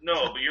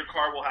 No, but your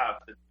car will have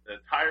the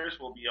tires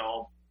will be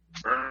all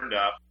burned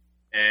up,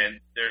 and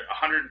there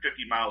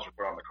 150 miles are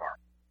put on the car.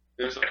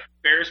 There's like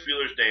Ferris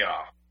Bueller's Day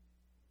Off,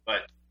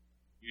 but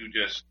you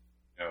just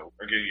are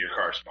getting your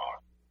car smog.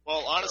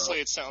 Well, honestly,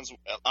 that sounds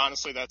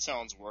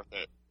worth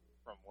it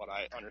from what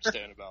I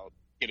understand about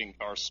getting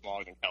cars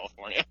smogged in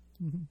California.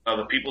 Oh,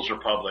 the People's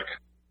Republic.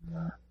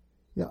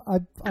 Yeah,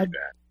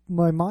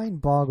 my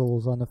mind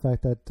boggles on the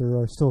fact that there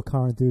are still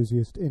car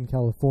enthusiasts in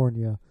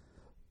California.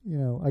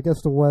 I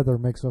guess the weather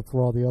makes up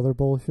for all the other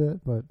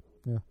bullshit, but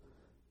yeah,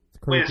 it's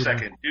crazy. Wait a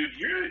second, dude.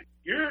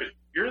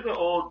 You're the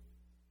old.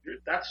 You're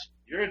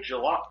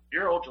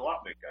old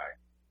jalopnik guy.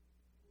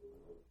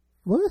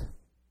 What?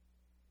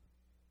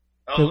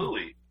 Oh,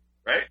 Louie,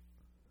 right?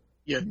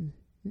 Yeah. I'm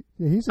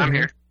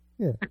here.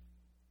 Yeah.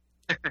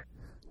 Okay.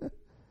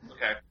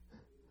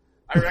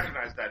 I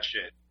recognize that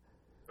shit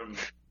from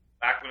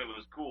back when it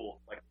was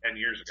cool, like 10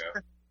 years ago.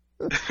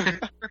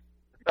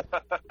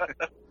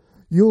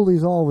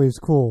 Yuli's always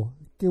cool.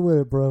 Get with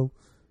it, bro.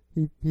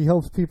 He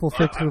helps people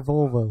fix their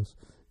Volvos.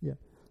 Yeah.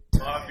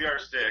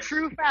 VR6.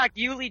 True fact,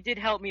 Yuli did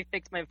help me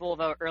fix my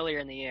Volvo earlier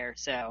in the year,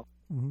 so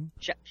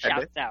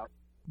shouts out.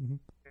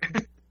 Mm-hmm.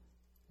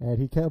 And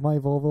he kept my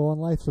Volvo on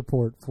life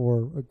support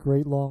for a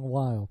great long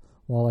while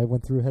I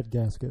went through head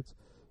gaskets.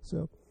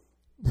 So.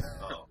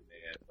 Oh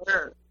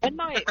man. When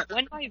my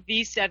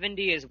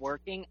V70 is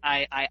working,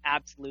 I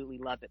absolutely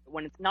love it. But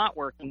when it's not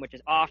working, which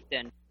is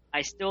often,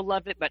 I still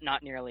love it, but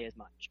not nearly as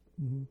much.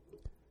 Mm-hmm.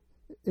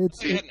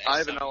 I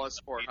have an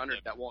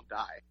LS400 that won't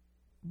die.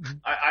 Mm-hmm.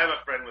 I have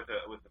a friend with an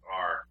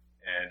R,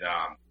 and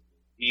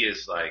he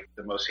is like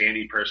the most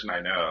handy person I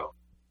know,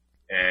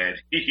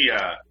 and he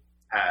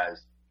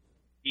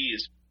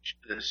is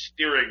the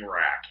steering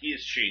rack. He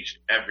has changed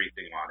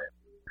everything on it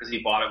because he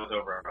bought it with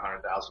over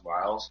 100,000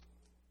 miles,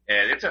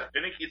 and it's a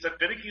finicky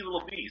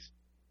little beast.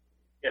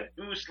 He had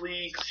boost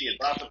leaks. He had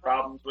lots of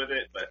problems with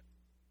it, but it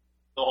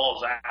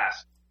hauls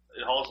ass.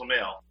 It hauls the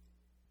mail.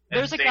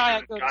 There's a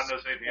guy God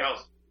knows anything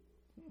else.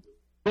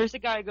 There's a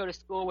guy I go to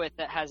school with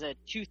that has a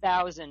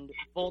 2000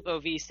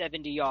 Volvo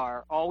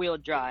V70R all-wheel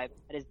drive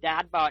that his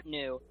dad bought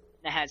new,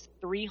 and it has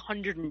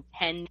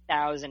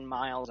 310,000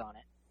 miles on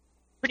it.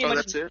 Pretty much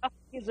that's it?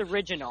 nothing is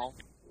original,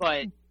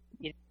 but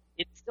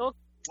it's still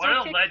What a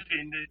kicking.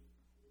 legend.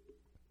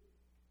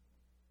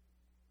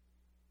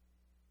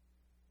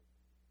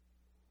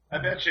 I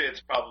bet you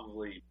it's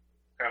probably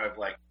kind of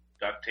like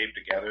duct taped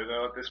together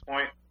though at this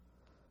point.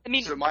 I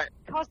mean, So my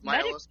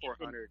cosmetic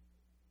LS400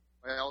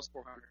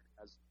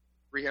 has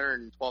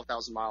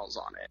 312,000 miles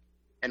on it,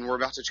 and we're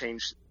about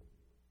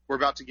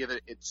to give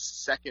it its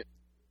second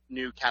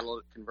new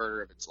catalytic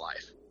converter of its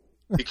life,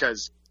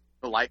 because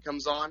the light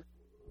comes on,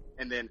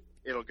 and then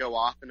it'll go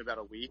off in about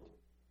a week.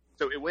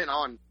 So it went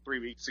on 3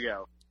 weeks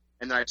ago,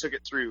 and then we had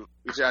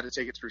to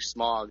take it through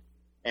smog,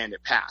 and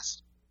it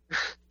passed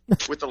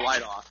with the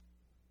light off,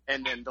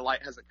 and then the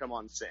light hasn't come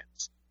on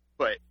since.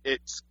 But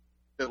it's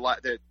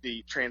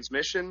the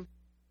transmission,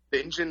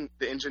 the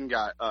engine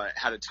got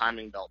had a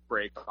timing belt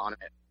break on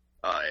it,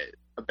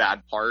 a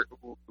bad part,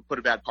 put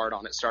a bad part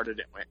on it, started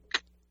it went.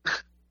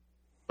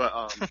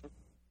 But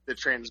the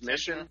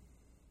transmission,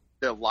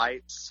 the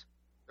lights,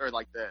 or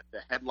like the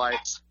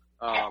headlights,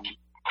 well,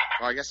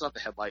 I guess not the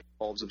headlight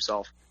bulbs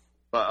themselves,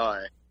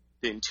 but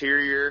the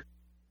interior,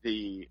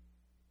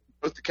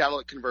 both the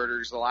catalytic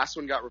converters. The last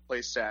one got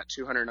replaced at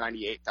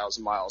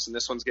 298,000 miles, and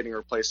this one's getting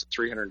replaced at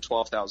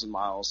 312,000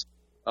 miles.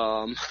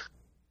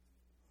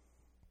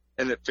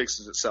 And it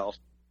fixes itself.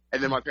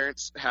 And then my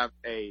parents have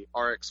a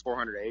RX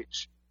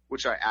 400H,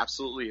 which I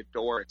absolutely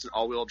adore. It's an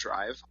all-wheel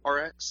drive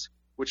RX,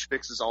 which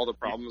fixes all the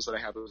problems that I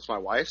had with my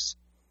wife's.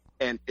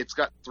 And it's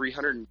got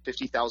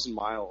 350,000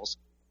 miles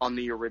on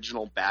the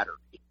original battery.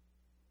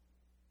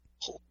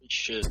 Holy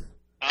shit.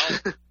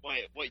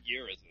 Wait, what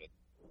year is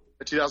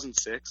it?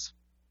 2006.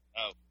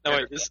 Oh. No,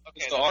 wait, is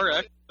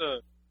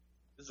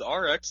the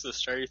RX the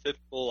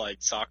stereotypical, like,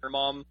 soccer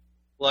mom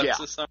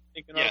Lexus I'm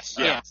thinking of? Yes.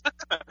 Yeah.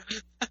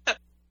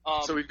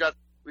 Um, So we've got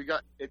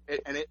it,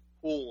 and it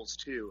pulls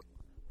too.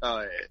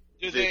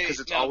 Because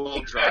it's now-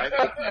 all-wheel drive,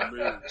 it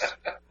moves.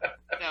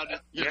 Now, did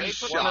You'd they be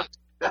put shocked.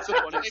 That's the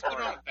did they funniest put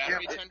on part.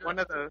 battery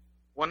tender?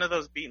 One of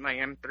those beat my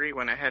M3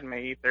 when I had my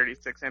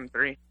E36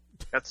 M3.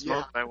 Got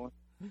smoked by one.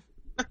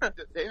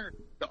 The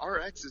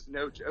RX is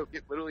no joke.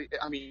 It literally,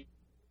 I mean,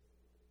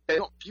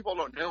 people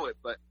don't know it,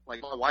 but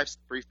like my wife's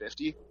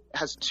 350 it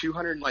has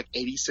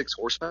 286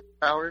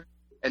 horsepower,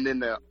 and then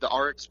the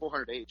RX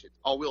 400H, it's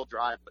all-wheel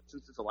drive, but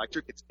since it's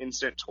electric, it's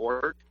instant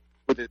torque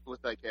with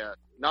like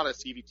not a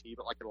CVT,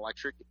 but like an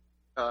electric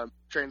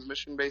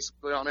transmission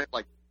basically on it,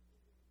 like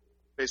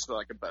basically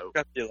like a boat.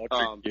 Got the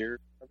electric gear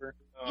cover.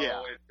 Oh,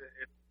 Yeah.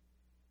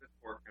 It's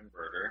a torque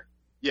converter.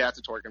 Yeah, it's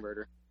a torque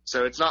converter,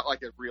 so it's not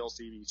like a real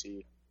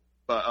CVT,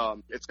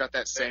 but it's got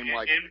that same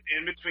like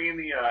in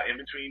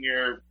between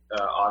your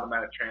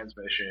automatic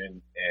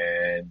transmission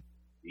and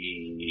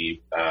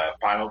the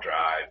final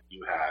drive,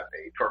 you have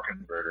a torque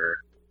converter,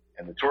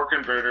 and the torque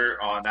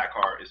converter on that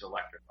car is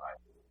electrified.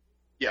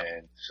 Yeah.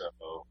 And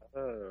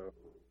so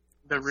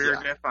The rear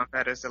Yeah. diff on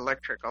that is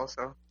electric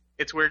also.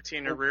 It's weird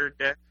seeing a rear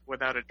diff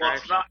without a well, drive.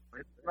 it's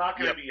not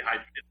going to be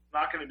it's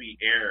not going to be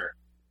air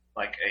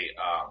like a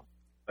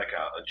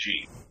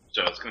Jeep.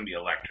 So it's going to be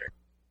electric.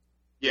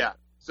 Yeah.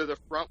 So the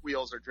front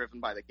wheels are driven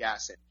by the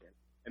gas engine,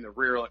 and the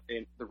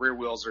rear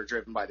wheels are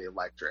driven by the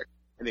electric.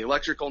 And the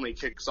electric only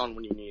kicks on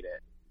when you need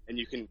it. And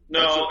you can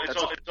No, it's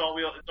all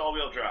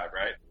wheel drive,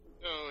 right?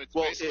 No, it's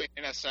Well, basically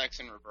NSX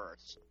in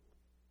reverse.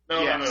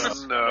 No,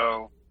 Yes.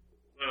 no.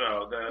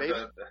 Maybe?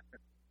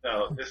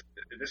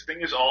 This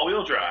thing is all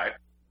wheel drive,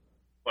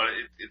 but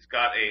it's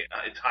got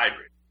it's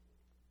hybrid,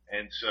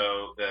 and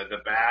so the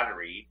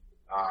battery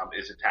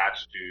is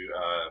attached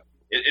to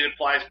it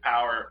applies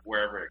power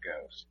wherever it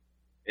goes.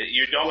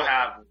 You don't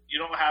have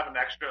an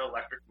extra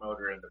electric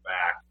motor in the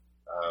back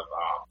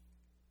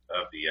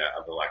of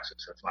the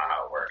Lexus. That's not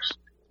how it works.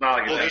 It's not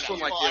like Well, it's this one,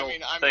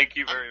 like, Thank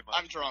you very much.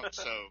 I'm drunk,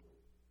 so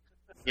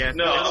Yeah,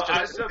 no, it's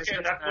just, it's okay. it's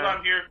just, That's what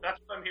I'm here. That's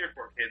what I'm here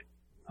for, kid.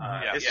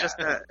 It's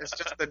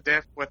just a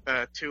diff with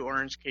two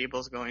orange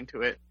cables going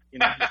to it. You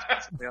know,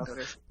 that's basically all it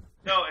is.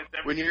 No,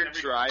 it's when you're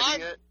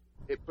driving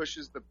it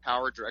pushes the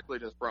power directly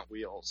to the front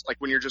wheels. Like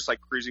when you're just like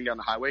cruising down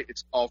the highway,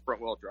 it's all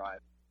front wheel drive.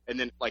 And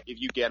then like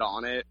if you get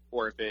on it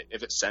or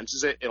if it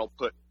senses it, it'll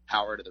put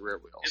power to the rear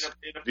wheels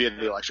via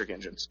the electric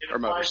engines or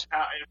motors.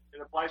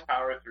 It applies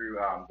power through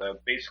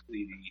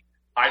basically the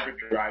hybrid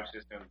drive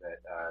system that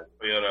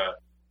Toyota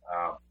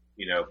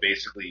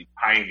basically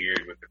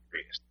pioneered with the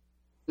Prius.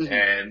 Mm-hmm.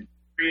 And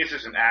Prius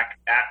is an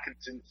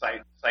Atkinson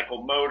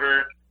cycle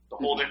motor. It's a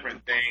whole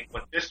different thing.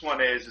 What this one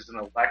is an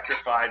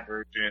electrified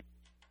version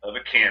of a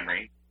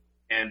Camry,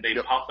 and they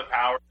pump the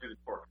power through the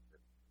torque.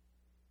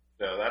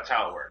 So that's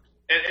how it works.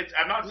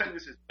 I'm not saying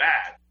this is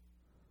bad.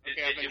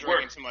 okay, I've been it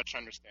drinking works. too much to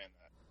understand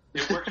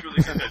that. It works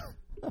really good.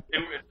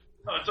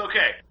 It's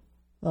okay.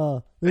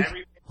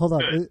 Hold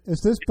on.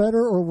 Is this better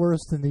or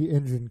worse than the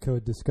engine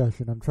code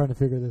discussion? I'm trying to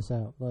figure this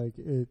out. Like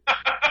it.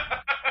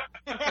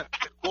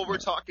 Well, we're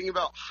talking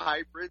about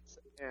hybrids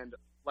and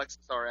Lexus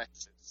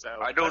RXs. So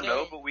I don't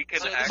know, but we can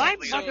So My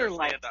actually mother understand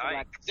likes I.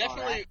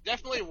 Lexus RX.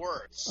 Definitely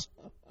worse.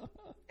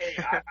 Hey,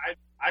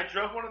 I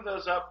drove one of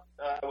those up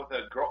with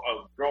a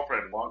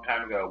girlfriend a long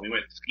time ago. We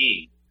went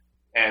skiing,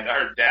 and it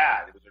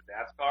was her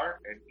dad's car,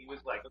 and he was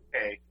like,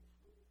 okay,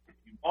 if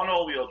you want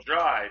all-wheel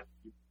drive,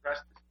 you press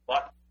this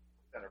button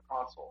center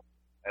console.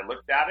 I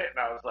looked at it, and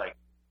I was like,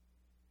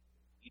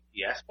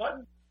 ETS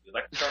button? The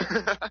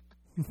electric car?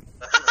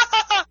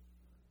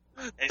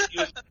 And he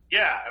was,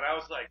 yeah, and I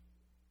was like,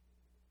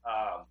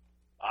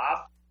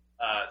 Bob,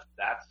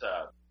 that's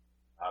not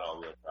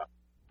all-wheel drive.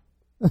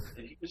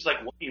 And he was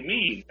like, what do you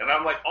mean? And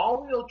I'm like,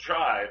 all-wheel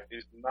drive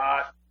is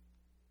not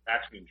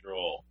traction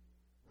control,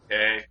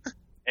 okay?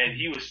 And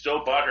he was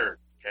so buttered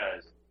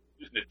because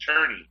he was an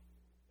attorney,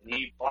 and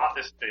he bought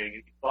this thing,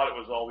 and he thought it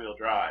was all-wheel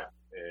drive.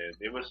 And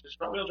it was just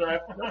front-wheel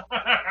drive.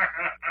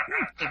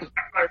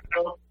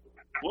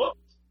 Whoops.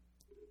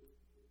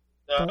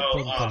 So,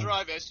 all-wheel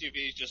drive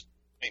SUVs just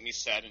make me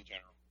sad in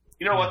general.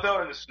 You know what,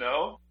 though? In the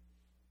snow,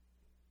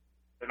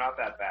 they're not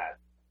that bad.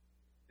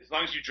 As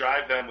long as you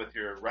drive them with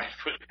your right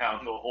foot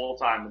down the whole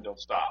time and don't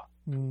stop.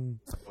 Don't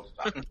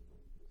stop.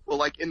 Well,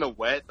 like in the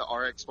wet, the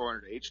RX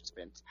 400H is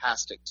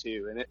fantastic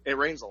too, and it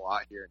rains a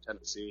lot here in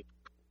Tennessee.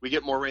 We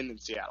get more rain than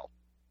Seattle,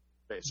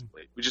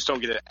 basically. We just don't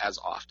get it as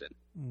often.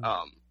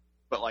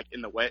 But like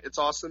in the wet, it's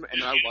awesome,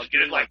 and I love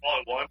getting like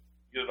all at once.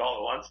 You get it all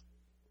at once.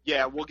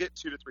 Yeah, we'll get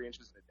 2 to 3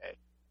 inches in a day.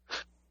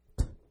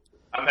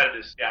 I'm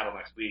headed to Seattle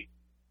next week.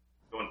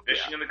 Going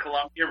fishing in the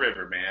Columbia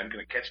River, man.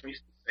 Gonna catch me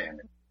some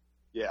salmon.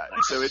 Yeah,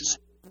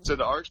 so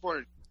the RX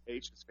 400H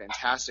is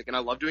fantastic, and I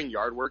love doing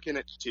yard work in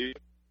it too,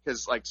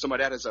 because like, so my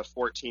dad has a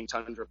 14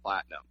 Tundra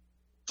Platinum.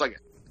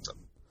 It's a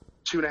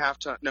 2.5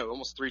 ton, no,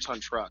 almost 3 ton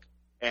truck,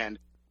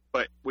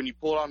 but when you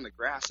pull it on the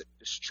grass, it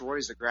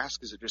destroys the grass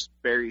because it just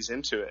buries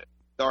into it.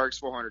 The RX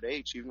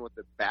 400H, even with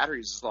the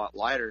batteries, is a lot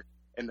lighter,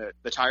 and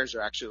the tires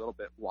are actually a little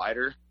bit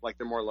wider, like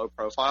they're more low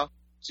profile.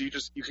 So you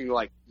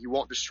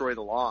won't destroy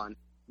the lawn,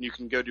 and you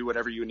can go do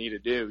whatever you need to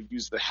do.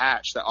 Use the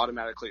hatch that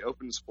automatically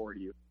opens for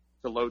you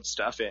to load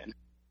stuff in.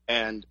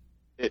 And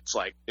it's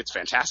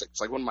fantastic.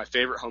 It's like one of my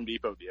favorite Home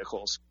Depot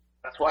vehicles.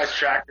 That's why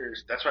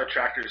tractors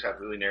have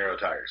really narrow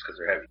tires, because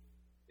they're heavy.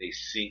 They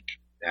sink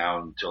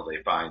down until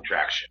they find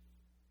traction.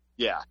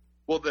 Yeah.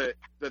 Well,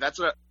 that's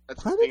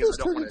how did this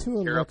turn into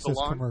a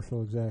Lexus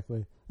commercial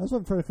exactly? That's what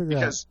I'm trying to figure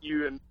out.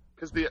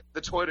 Because the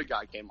Toyota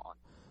guy came on.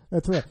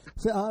 That's right.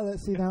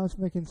 See, now it's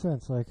making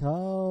sense. Like,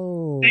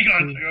 oh,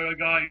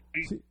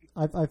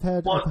 I've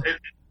had. Well,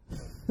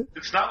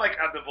 it's not like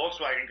the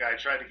Volkswagen guy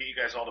tried to get you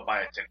guys all to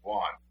buy a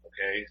Tiguan.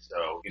 Okay,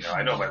 so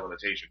I know my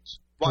limitations.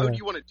 Why would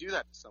you want to do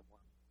that to someone?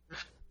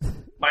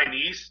 My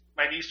niece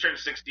turned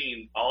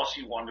 16. All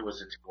she wanted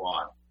was a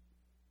Tiguan,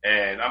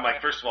 and I'm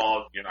like, first of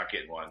all, you're not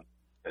getting one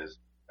because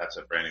that's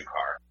a brand new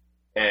car.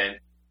 And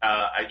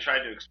I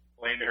tried to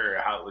explain to her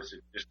how it was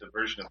just a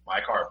version of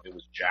my car, but it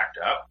was jacked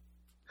up.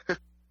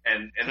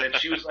 And then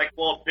she was like,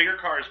 well, bigger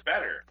car is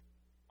better.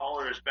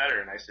 Taller is better.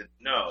 And I said,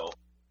 no,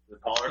 the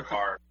taller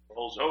car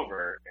rolls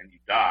over and you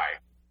die.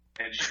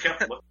 And she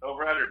kept looking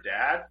over at her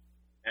dad,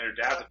 and her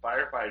dad's a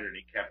firefighter, and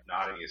he kept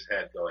nodding his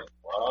head going,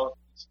 well,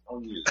 he's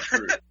telling you the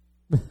truth.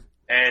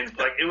 And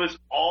like, it was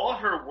all of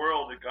her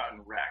world had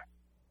gotten wrecked.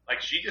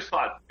 Like, she just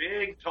thought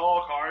big,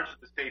 tall cars are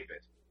the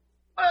safest.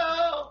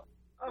 Well,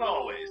 not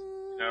always,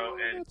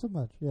 and not so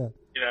much, yeah.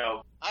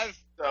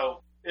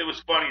 So it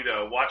was funny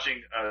though,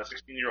 watching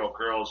 16-year-old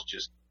girls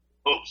just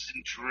hopes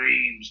and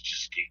dreams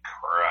just get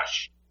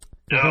crushed.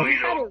 No, you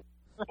don't.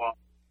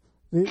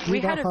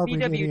 We not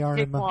harboring any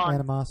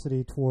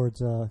animosity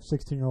towards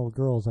 16-year-old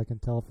girls. I can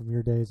tell from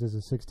your days as a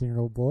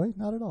 16-year-old boy.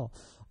 Not at all.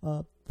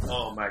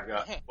 Oh my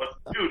god,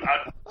 dude!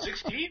 At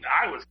 16,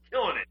 I was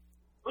killing it.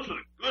 Those were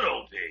the good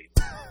old days.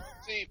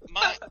 See,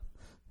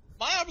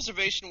 my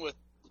observation with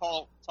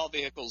tall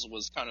vehicles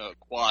was kind of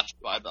quashed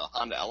by the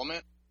Honda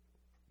Element.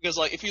 Because,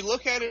 like, if you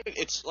look at it,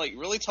 it's, like,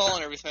 really tall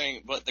and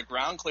everything, but the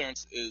ground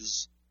clearance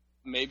is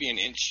maybe an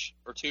inch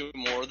or two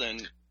more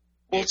than...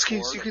 Well, it's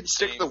because you could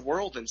stick the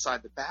world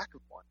inside the back of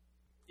one.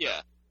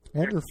 Yeah.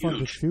 And they're fun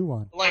to chew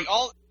on. Like,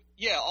 all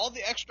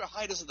the extra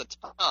height is at the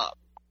top.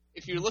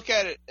 If you look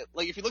at it,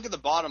 like, if you look at the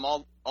bottom,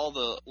 all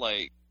the,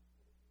 like,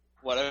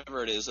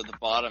 whatever it is at the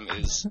bottom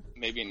is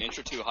maybe an inch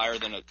or two higher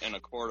than an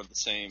Accord of the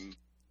same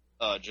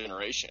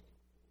generation.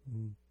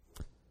 I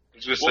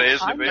was going to say,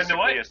 isn't it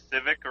basically a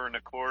Civic or an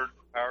Accord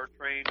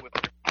powertrain with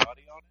a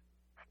body on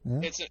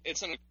it? Yeah.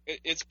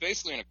 It's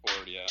basically an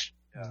Accord,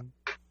 yeah.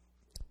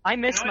 I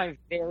miss my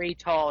very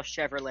tall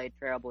Chevrolet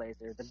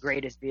Trailblazer, the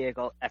greatest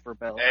vehicle ever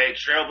built. Hey,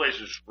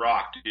 Trailblazers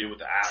rock, dude, with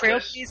the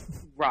Atlas.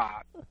 Trailblazers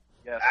rock.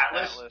 Yes,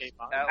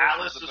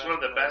 Atlas is one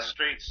of the best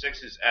straight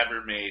sixes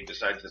ever made,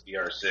 besides the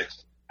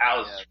DR6.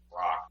 Atlas is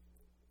rock.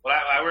 Well,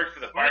 I worked for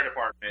the fire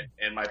department,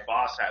 and my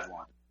boss had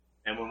one.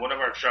 And when one of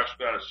our trucks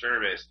got out of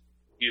service,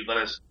 he would let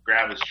us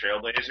grab his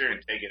Trailblazer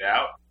and take it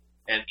out.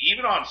 And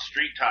even on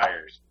street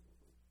tires,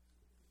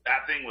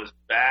 that thing was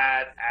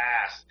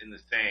badass in the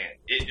sand.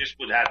 It just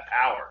would have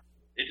power.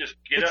 It just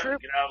get up and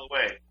get out of the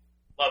way.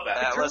 Love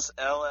that. Atlas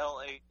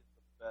LL8 is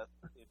the best.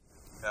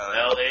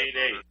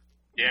 L88.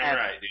 Damn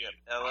right, dude.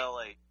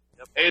 LL8.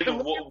 Yep. Hey, the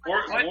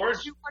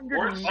Ward's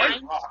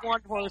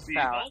 291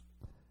 horsepower.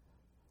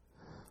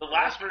 The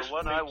last version. The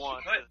one I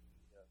want is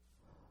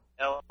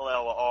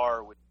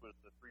LLR, which was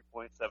the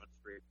 3.7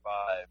 straight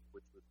 5,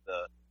 which was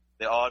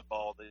the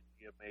oddball that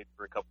GM made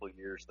for a couple of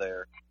years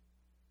there.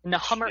 And the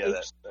Hummer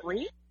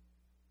H3?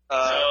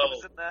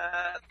 Wasn't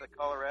that the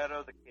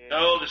Colorado, the Canyon?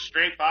 No, the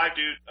straight 5,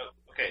 dude.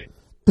 Okay.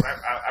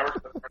 I worked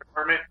at the fire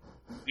department.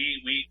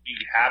 We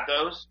had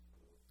those,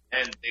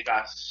 and they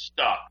got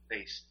stuck.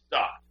 They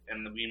sucked,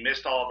 and we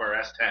missed all of our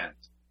S10s.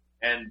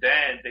 And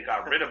then they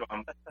got rid of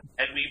them,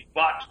 and we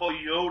bought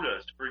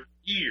Toyotas for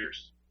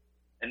years.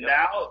 And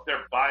now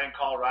they're buying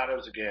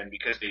Colorados again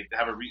because they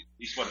have a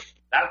least one.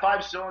 That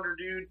 5-cylinder,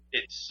 dude,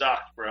 it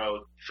sucked,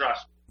 bro.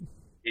 Trust me.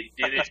 It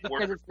didn't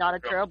work. Because it's not a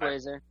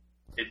Trailblazer.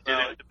 It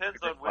didn't. It depends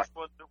on which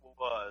one it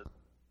was.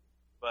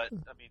 But,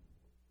 I mean,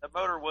 the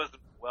motor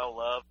wasn't well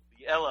loved.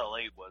 The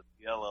LL8 was.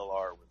 The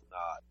LLR was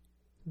not.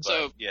 But,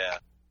 So, yeah,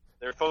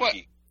 they're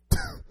funky.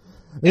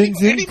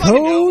 Engine anybody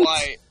know codes?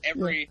 why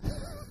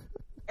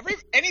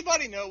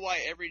anybody know why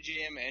every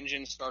GM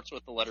engine starts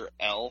with the letter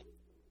L?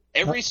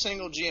 Every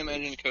single GM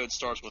engine code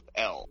starts with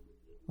L.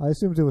 I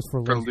assumed it was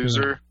for lesbian.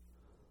 loser.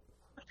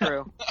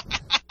 True.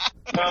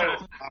 No,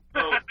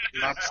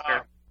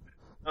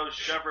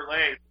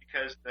 Chevrolet,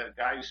 because the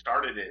guy who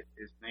started it,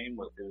 his name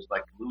was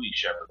like Louis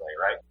Chevrolet,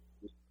 right?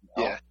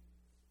 Yeah.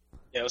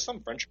 Yeah, it was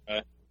some French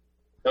guy.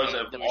 Those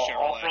are Louis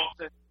all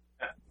Chevrolet.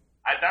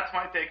 that's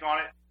my take on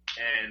it,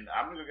 and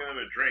I'm gonna go get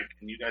a drink,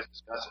 and you guys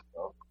discuss it,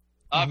 bro.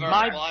 I've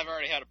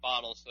already had a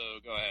bottle, so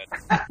go ahead.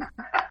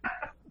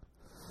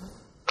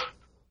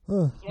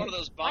 It's one of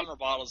those bomber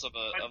bottles of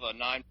a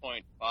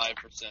 9.5%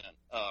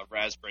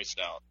 raspberry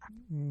stout.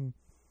 And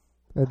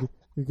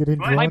you're getting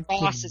drunk. My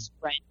boss is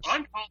French.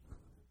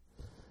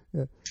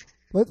 Yeah.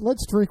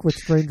 Let's drink with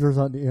strangers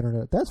on the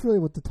internet. That's really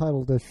what the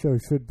title of this show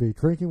should be: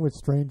 drinking with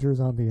strangers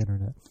on the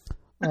internet.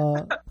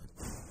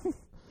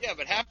 Yeah,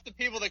 but half the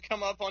people that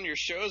come up on your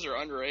shows are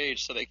underage,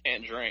 so they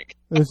can't drink.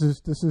 This is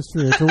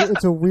true.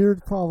 It's a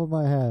weird problem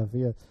I have.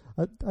 Yeah,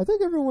 I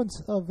think everyone's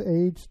of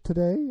age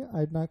today.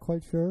 I'm not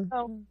quite sure.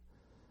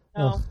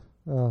 No.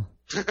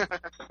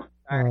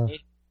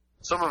 Sorry.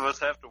 Some of us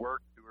have to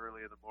work too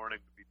early in the morning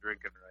to be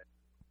drinking,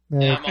 right?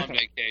 Yeah, Yeah, I'm on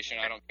vacation.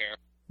 I don't care.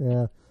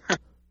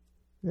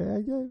 yeah,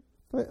 yeah.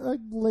 But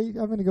I'm late.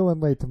 I'm going to go in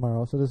late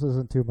tomorrow, so this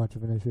isn't too much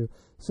of an issue.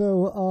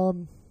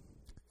 So,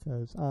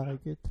 because I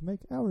get to make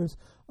hours.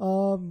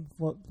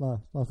 Lost my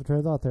train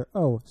of thought there.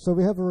 Oh, so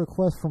we have a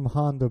request from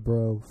Honda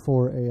Bro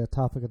for a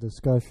topic of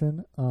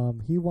discussion.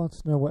 He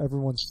wants to know what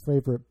everyone's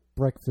favorite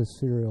breakfast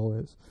cereal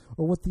is,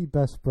 or what the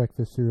best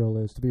breakfast cereal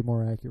is, to be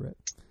more accurate.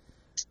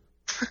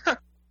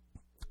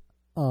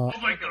 Oh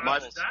my god,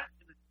 that is a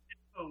shit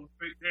post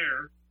right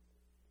there.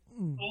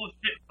 Full of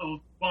shit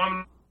post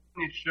bombing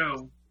his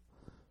show.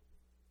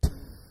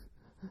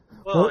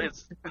 Well,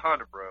 it's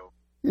Honda Bro.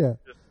 Yeah.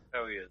 Just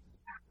how he is.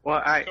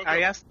 Well,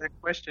 I asked that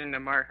question to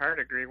Mark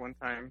Hardigree one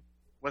time.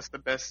 What's the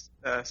best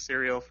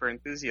cereal for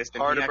enthusiasts?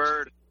 And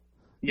Harderbird.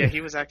 Yeah,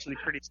 he was actually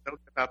pretty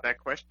stoked about that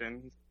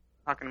question. He's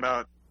talking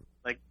about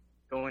like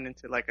going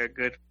into like a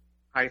good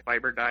high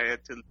fiber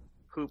diet to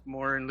poop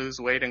more and lose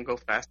weight and go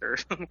faster or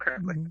some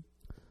crap like that.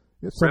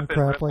 Yeah, some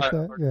crap like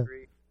that. Yeah.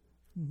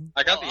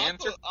 I got the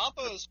answer.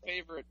 Appo's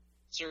favorite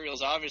cereal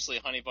is obviously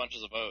Honey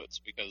Bunches of Oats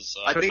because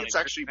I think it's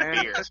actually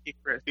And beer. Cookie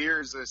Crisp. Beer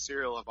is a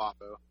cereal of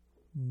Oppo.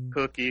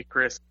 Cookie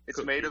Crisp.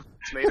 It's made of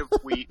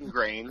wheat and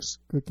grains.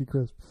 Cookie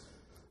Crisp.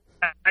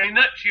 Hey,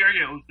 Nut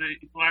Cheerios,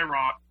 it's what I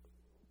rock.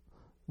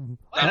 My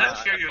Nut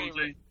favorite-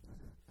 Cheerios,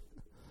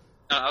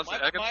 I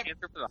got the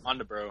answer for the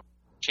Honda Bro.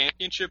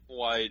 Championship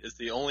White is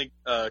the only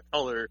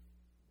color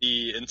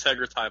the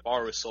Integra Type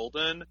R was sold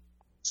in.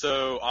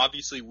 So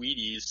obviously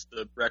Wheaties,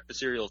 the breakfast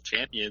cereal of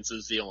champions,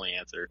 is the only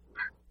answer.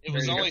 It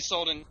was only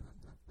sold in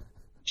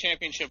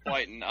Championship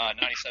White in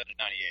 97 and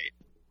 98.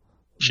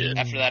 Shit.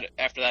 After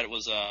that, it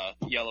was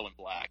yellow and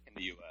black in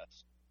the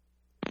U.S.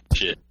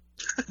 Shit.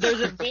 There's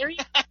a very,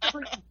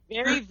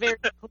 very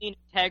clean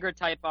Integra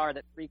Type R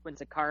that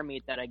frequents a car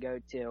meet that I go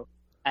to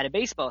at a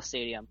baseball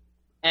stadium.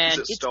 And Is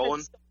it it's stolen?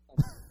 been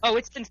stolen. Oh,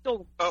 it's been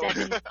stolen Oh.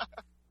 7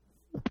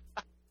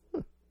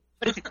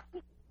 But it's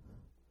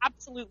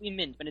absolutely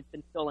mint, but it's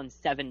been stolen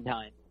 7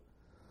 times.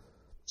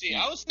 See,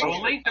 I was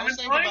thinking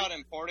about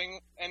importing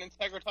an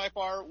Integra Type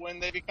R when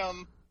they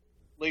become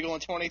legal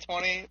in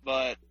 2020,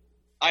 but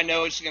I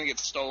know it's going to get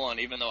stolen,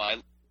 even though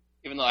I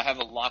have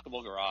a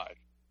lockable garage.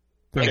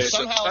 Okay, Like, so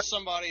somehow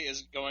somebody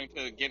is going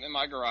to get in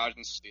my garage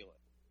and steal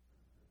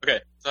it. Okay,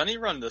 so I need to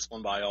run this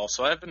one by y'all.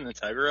 So I have an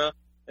Integra,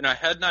 and I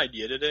had an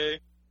idea today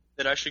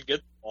that I should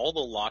get all the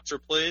locks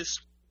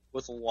replaced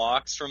with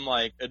locks from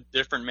like a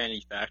different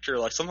manufacturer,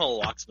 like some of the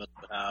locksmiths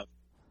would have.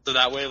 So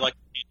that way, like,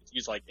 you can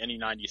use like any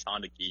 90s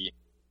Honda key.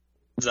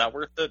 Is that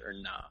worth it or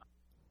nah?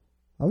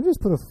 I would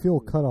just put a fuel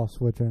cutoff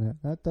switch in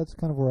it. That's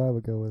kind of where I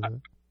would go with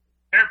it.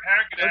 I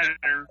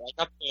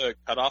got the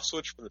cutoff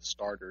switch for the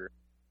starter.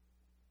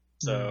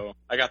 So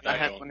I got that I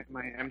had going. one in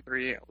my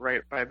M3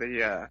 right by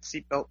the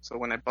seatbelt, so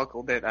when I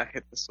buckled it, I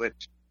hit the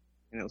switch,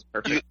 and it was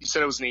perfect. You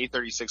said it was an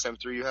E36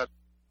 M3 you had?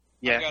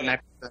 Yeah, I've got, and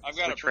I've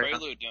got a switch right on.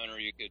 Prelude donor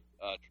you could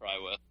try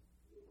with.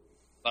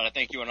 But I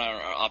think you and I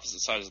are on opposite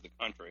sides of the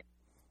country.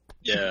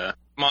 Yeah,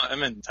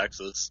 I'm in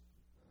Texas.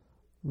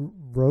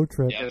 Road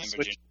trip. Yeah, I'm in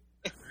Virginia.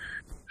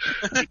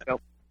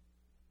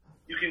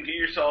 You can get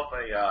yourself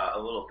a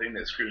little thing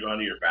that screws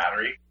onto your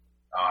battery.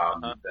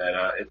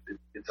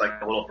 It's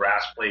like a little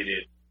brass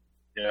plated,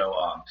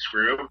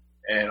 screw,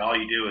 and all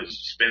you do is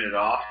spin it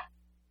off,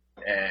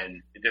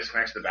 and it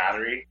disconnects the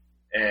battery.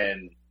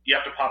 And you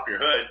have to pop your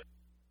hood,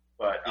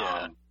 but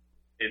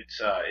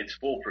it's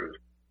foolproof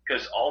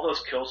because all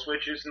those kill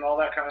switches and all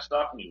that kind of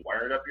stuff, and you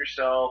wire it up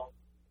yourself,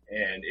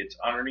 and it's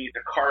underneath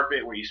the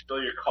carpet where you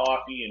spill your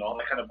coffee and all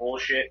that kind of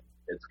bullshit.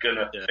 It's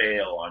gonna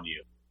fail on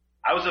you.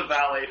 I was a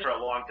valet for a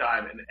long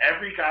time, and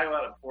every guy who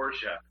had a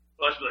Porsche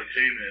was like,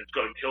 "Hey man, it's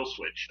got a kill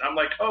switch." And I'm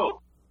like, "Oh,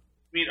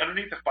 I mean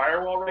underneath the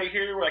firewall right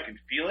here where I can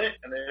feel it?"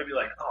 And they'd be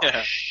like,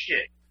 "Oh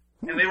shit!"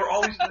 And they were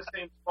always in the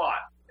same spot,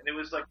 and it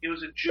was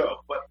a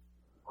joke. But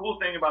the cool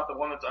thing about the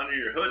one that's under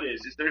your hood is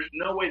there's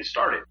no way to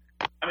start it.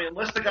 I mean,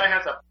 unless the guy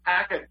has a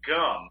pack of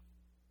gum,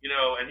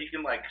 and he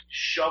can like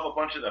shove a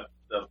bunch of the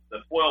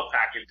foil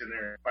packets in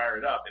there and fire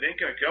it up, it ain't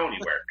gonna go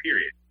anywhere.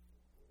 Period.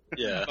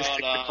 Yeah.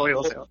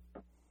 Coils out.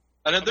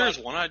 I know there's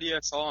one idea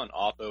I saw on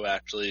Oppo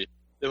actually.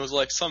 There was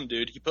like some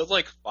dude, he put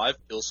like 5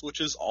 kill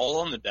switches all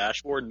on the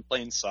dashboard in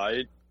plain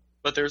sight,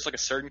 but there's like a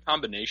certain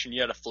combination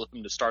you had to flip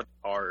them to start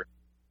the car.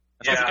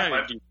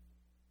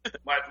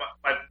 My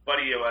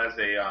buddy who has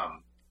a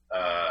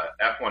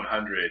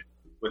F100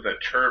 with a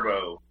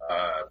turbo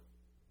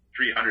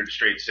 300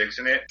 straight 6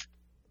 in it.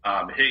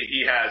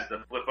 He has the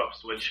flip up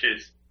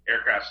switches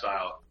aircraft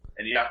style,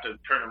 and you have to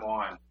turn them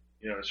on,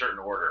 in a certain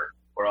order,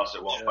 or else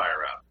it won't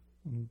fire up.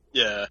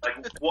 Yeah.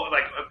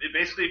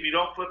 Basically, if you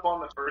don't flip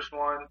on the first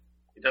one,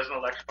 it doesn't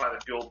electrify the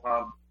fuel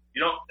pump.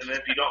 And then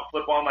if you don't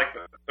flip on like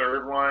the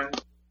third one,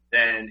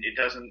 then it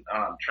doesn't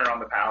turn on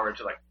the power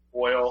to like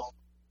foil.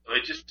 So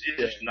it's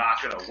just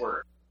not going to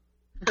work.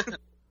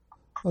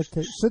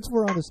 Okay, since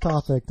we're on this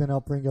topic, then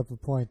I'll bring up a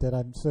point that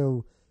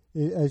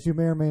as you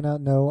may or may not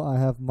know, I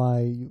have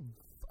my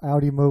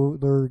Audi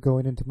motor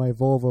going into my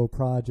Volvo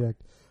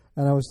project,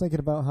 and I was thinking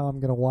about how I'm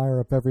going to wire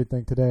up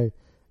everything today.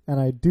 And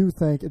I do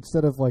think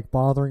instead of like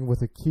bothering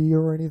with a key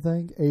or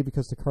anything, A,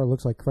 because the car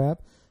looks like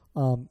crap,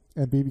 and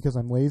B, because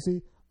I'm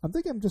lazy, I'm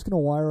thinking I'm just going to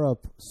wire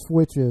up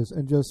switches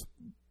and just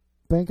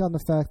bank on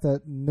the fact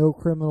that no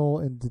criminal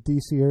in the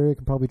D.C. area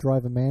can probably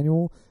drive a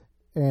manual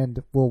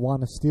and will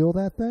want to steal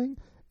that thing,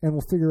 and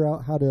we'll figure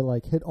out how to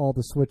like hit all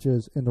the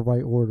switches in the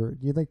right order.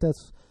 Do you think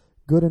that's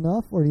good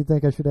enough, or do you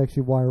think I should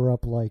actually wire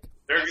up like...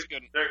 That's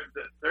good.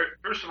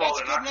 First of all,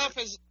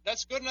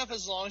 that's good enough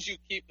as long as you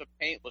keep the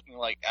paint looking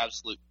like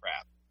absolute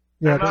crap.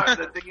 Yeah,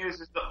 the thing is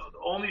the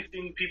only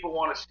thing people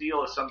want to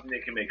steal is something they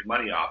can make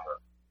money off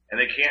of. And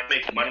they can't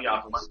make money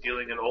off of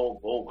stealing an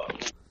old Volvo.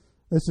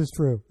 This is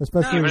true.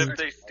 Especially even if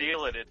they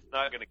steal it, it's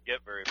not going to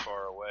get very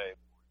far away.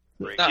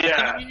 I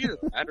think you need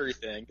a battery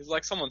thing, because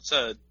like someone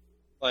said,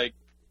 like,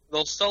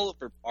 they'll sell it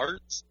for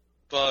parts,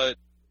 but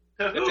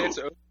if they have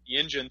to open the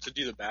engine to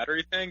do the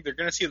battery thing, they're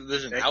going to see that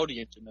there's an Audi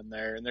engine in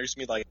there, and they're just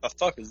going to be like, the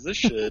fuck is this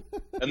shit?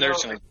 And they're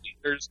just going to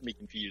be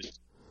confused.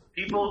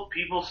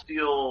 People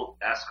steal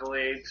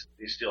Escalades.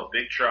 They steal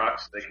big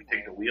trucks. They can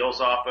take the wheels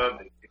off of.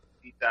 They can take the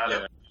seats out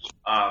of.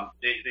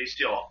 They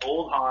steal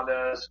old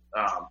Hondas.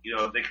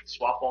 They can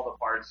swap all the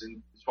parts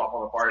and swap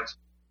all the parts.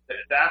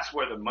 That's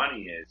where the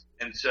money is.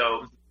 And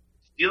so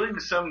stealing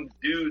some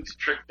dude's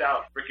tricked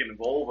out freaking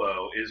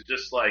Volvo is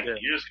just like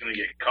you're just gonna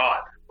get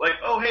caught. Like,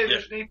 oh hey,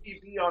 there's an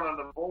ATV on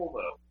the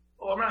Volvo.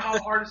 Oh, I mean, how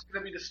hard is it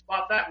going to be to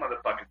spot that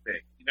motherfucking thing?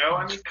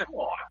 I mean, come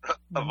on.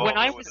 When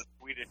I was a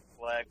Swedish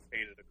flag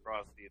painted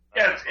across the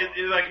entire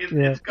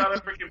it's got a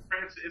freaking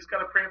it's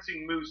got a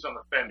prancing moose on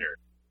the fender.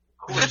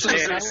 That's what I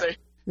was going to say.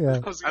 Yeah.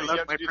 I love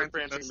my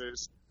prancing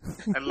moose.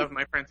 I love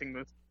my prancing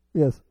moose.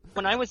 Yes.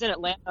 When I was in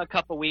Atlanta a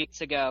couple weeks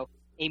ago,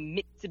 a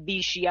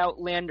Mitsubishi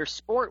Outlander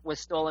Sport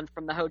was stolen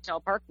from the hotel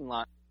parking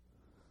lot.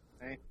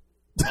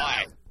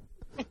 Why?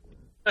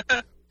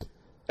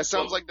 It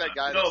sounds like that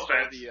guy. No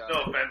offense, the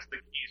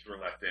keys were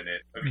left in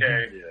it.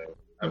 Okay,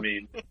 I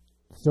mean,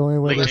 it's the only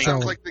way it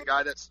sounds like the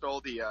guy that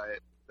stole the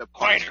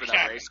parts for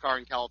that race car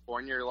in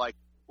California. You're like,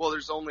 well,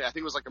 there's only, I think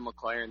it was like a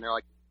McLaren. They're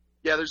like,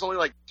 yeah, there's only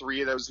like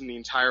 3 of those in the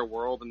entire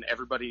world, and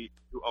everybody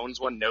who owns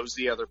one knows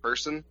the other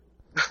person.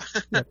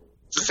 It's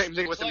the same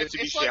thing with the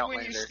Mitsubishi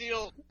Outlander. When you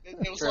steal,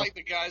 it was like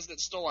the guys that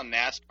stole a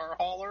NASCAR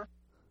hauler.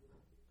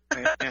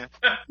 From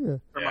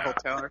a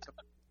hotel or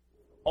something.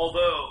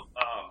 Although,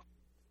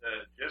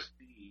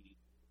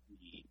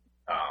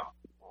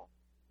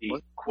 the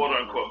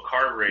quote-unquote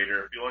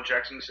carburetor fuel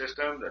injection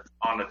system that's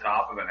on the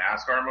top of a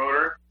NASCAR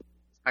motor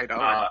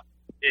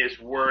is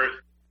worth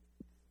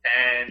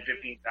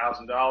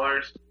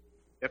 $10,000-$15,000.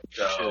 Yep.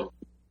 So,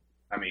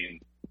 I mean,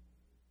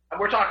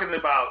 we're talking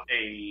about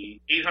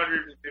a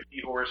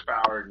 850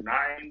 horsepower,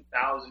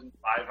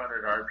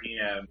 9,500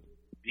 RPM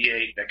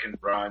V8 that can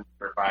run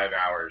for 5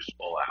 hours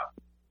full out.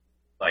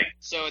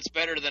 So it's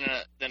better than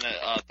a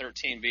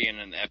 13B and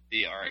an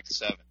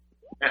FD-RX-7.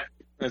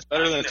 It's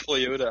better than a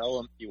Toyota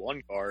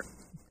LMP1 car.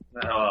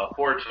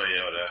 Poor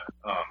Toyota.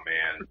 Oh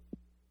man,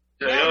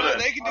 No,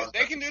 they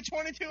can do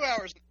 22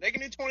 hours. They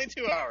can do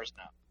 22 hours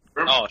now.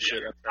 Oh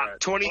shit, that's right.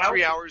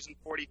 23 hours and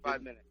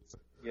 45 minutes.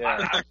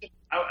 Yeah.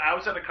 I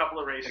was at a couple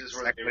of races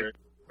where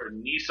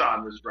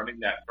Nissan was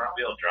running that front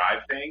wheel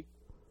drive thing,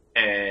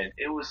 and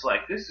it was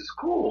like, this is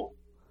cool.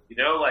 You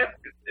know, like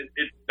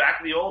it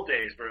back in the old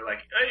days where like,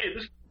 hey,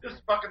 this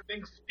fucking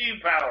thing's steam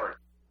powered.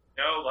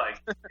 You know,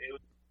 like it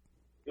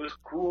was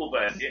cool,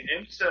 but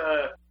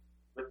IMSA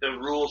with the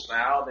rules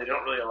now, they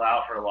don't really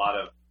allow for a lot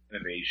of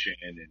innovation,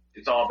 and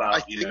it's all about. I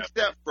think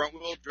that front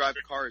wheel drive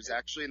car is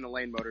actually in the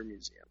Lane Motor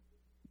Museum.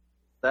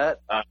 That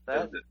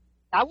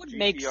would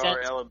make GTR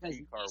sense LMP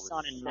because car was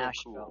Nissan in so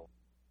Nashville. cool.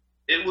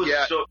 It was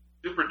so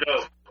super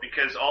dope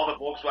because all the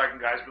Volkswagen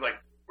guys were like,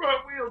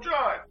 front wheel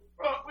drive.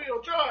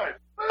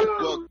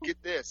 Well,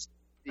 get this: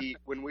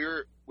 when we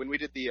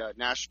did the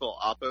Nashville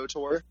Oppo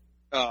tour,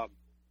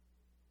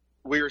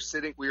 we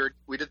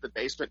did the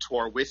basement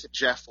tour with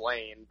Jeff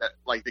Lane, that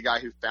like the guy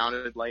who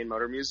founded Lane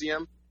Motor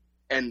Museum,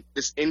 and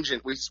this engine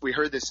we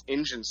heard this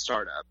engine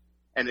start up,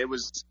 and it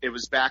was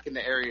back in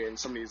the area, and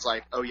somebody's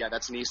like, oh yeah,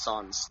 that's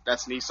Nissan's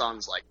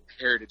like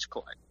heritage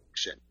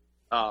collection.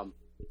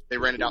 They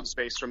rented out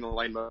space from the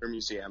Lane Motor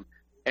Museum,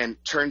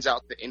 and turns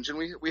out the engine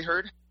we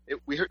heard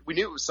we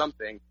knew it was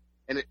something.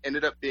 And it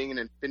ended up being an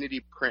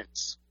Infinity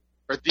Prince,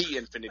 or the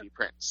Infinity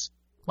Prince,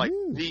 like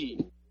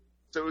So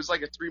it was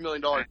like a $3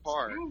 million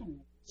car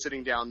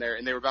sitting down there,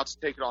 and they were about to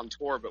take it on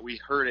tour, but we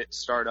heard it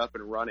start up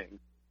and running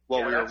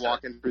while we were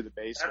walking through the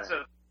basement.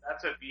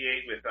 That's a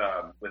V8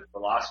 with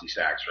velocity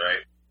stacks,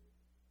 right?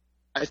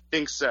 I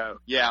think so.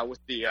 Yeah, with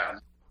the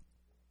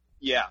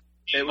It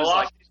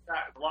was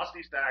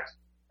velocity stacks.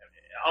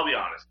 I'll be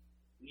honest.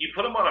 You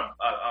put them on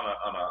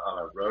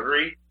a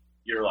rotary,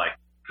 you're like,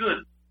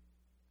 good.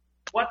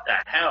 What the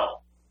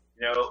hell?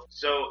 You know,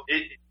 so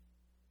the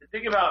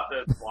thing about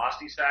the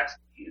velocity stacks,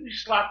 you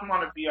slap them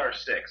on a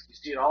VR6. You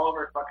see it all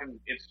over fucking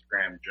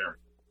Instagram in Germany.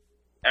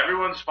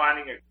 Everyone's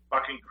finding a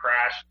fucking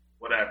crash,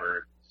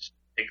 whatever,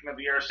 taking the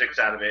VR6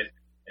 out of it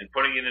and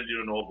putting it into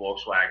an old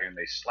Volkswagen.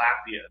 They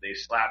slap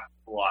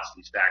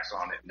velocity stacks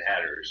on it in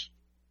headers.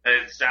 And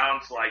it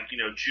sounds like, you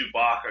know,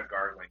 Chewbacca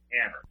gargling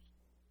hammers.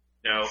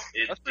 You know,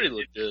 that's pretty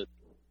legit.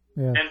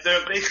 Yeah. And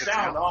they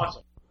sound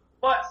awesome.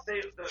 But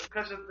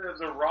because of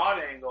the rod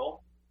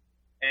angle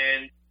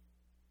and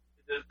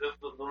the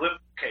lip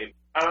cape,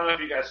 I don't know if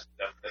you guys,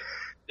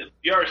 the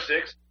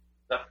VR6,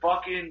 the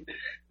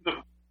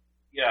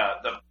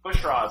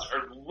push rods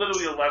are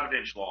literally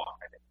 11-inch long,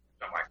 I think,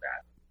 something like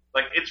that.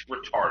 Like, it's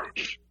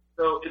retarded.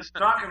 So it's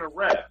not going to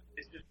rev.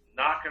 It's just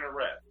not going to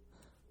rev.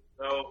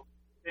 So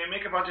they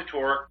make a bunch of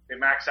torque. They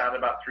max out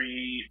about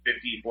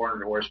 350,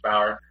 400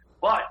 horsepower.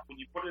 But when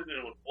you put it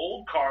into an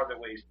old car that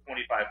weighs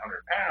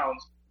 2,500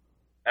 pounds,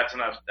 that's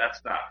enough.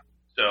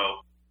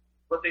 So,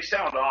 but they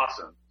sound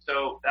awesome.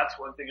 So that's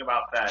one thing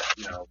about that,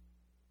 you know,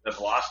 the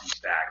velocity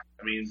stack.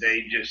 I mean,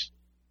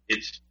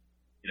 it's,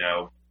 you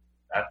know,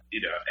 that,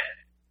 you know,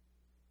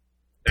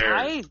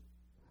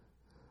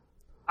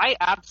 I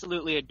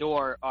absolutely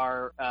adore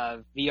our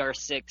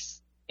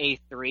VR6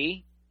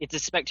 A3. It's a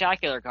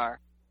spectacular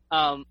car.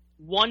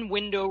 One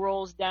window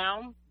rolls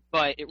down,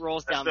 but it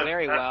rolls down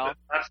very well.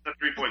 That's the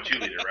 3.2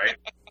 liter, right?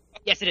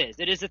 Yes, it is.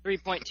 It is a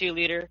 3.2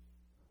 liter.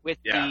 With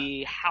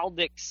the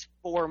Haldex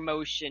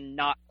 4Motion,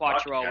 not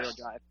Quattro all-wheel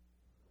drive.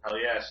 Oh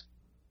yes,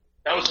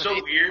 that was so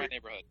weird.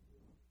 That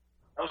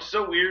was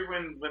so weird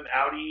when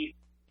Audi.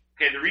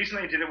 Okay, the reason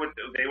they did it they went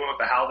with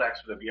the Haldex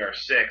for the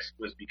VR6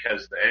 was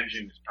because the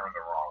engine is turned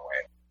the wrong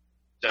way.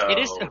 So it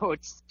is. So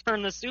it's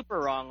turned the super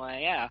wrong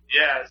way. Yeah.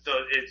 Yeah,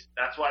 so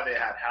that's why they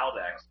had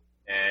Haldex.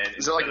 And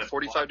is it like a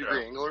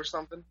 45-degree angle or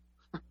something?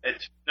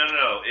 It's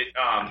no.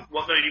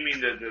 Well, no, you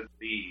mean the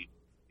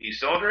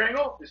cylinder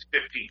angle is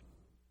 15.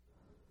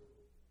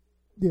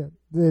 Yeah,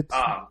 it's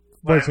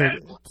was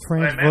it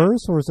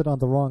transverse or is it on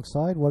the wrong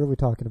side? What are we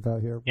talking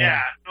about here?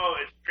 Yeah, no,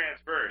 it's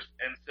transverse,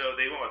 and so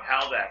they went with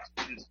Haldex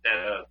instead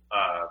of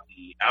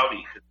the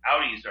Audi because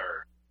Audis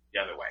are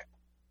the other way.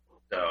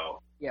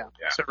 So yeah,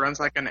 so it runs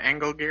like an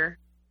angle gear.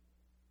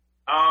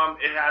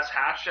 It has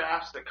half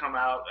shafts that come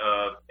out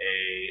of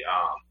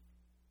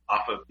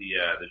off of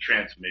the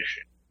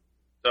transmission.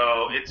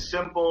 So it's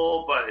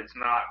simple, but it's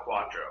not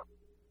Quattro.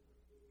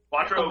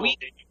 Quattro.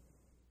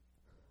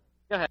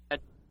 Go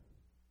ahead.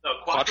 No,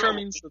 Quattro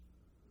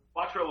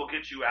will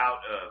get you out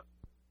of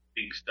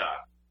being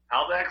stuck.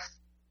 Haldex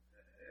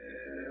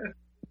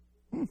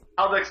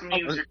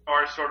means your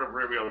car sort of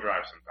rear-wheel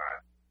drive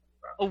sometimes.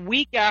 A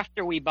week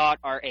after we bought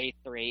our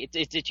A3,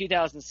 it's a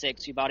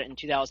 2006. We bought it in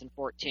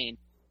 2014.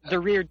 The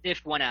rear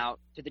diff went out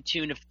to the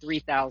tune of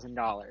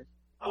 $3,000,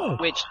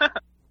 which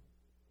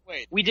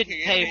we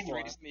didn't pay for.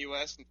 In the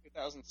U.S. in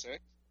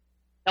 2006.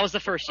 That was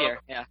the first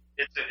year. Yeah.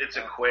 It's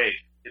a Quave.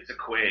 It's a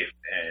Quave,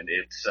 and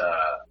it's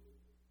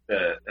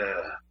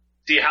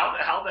see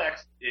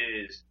Haldex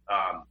is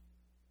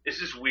this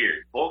is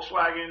weird.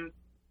 Volkswagen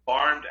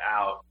farmed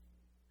out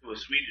to a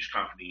Swedish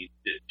company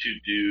to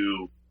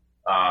do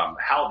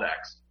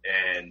Haldex,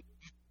 and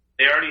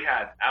they already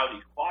had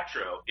Audi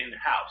Quattro in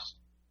house.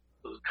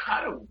 So it was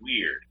kind of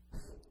weird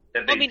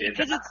that they did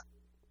that.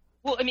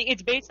 Well, I mean,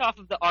 it's based off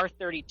of the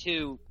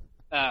R32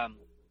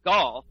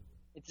 Golf.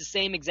 It's the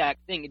same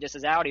exact thing. It just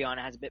has Audi on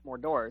it. Has a bit more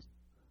doors.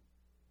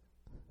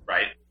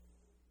 Right.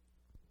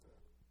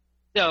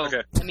 So,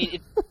 Okay. I mean,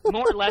 it's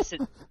more or less.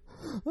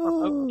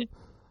 I'm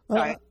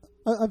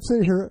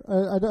sitting here.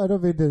 I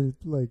don't mean to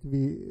like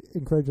be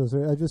incredulous.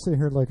 I'm just sitting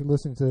here like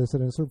listening to this,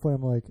 and at a certain point,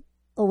 I'm like,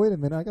 "Oh, wait a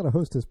minute! I got to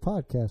host this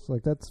podcast.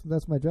 Like that's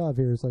my job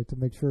here is like to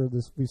make sure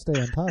we stay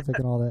on topic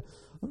and all that."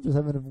 I'm just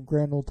having a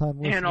grand old time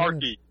listening.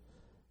 Anarchy.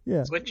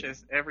 Yeah.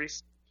 Switches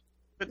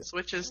put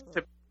switches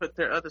to put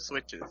their other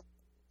switches.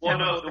 Well, Yeah,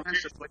 no, so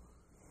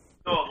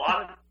a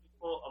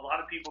lot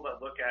of people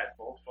that look at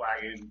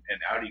Volkswagen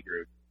and Audi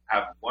Group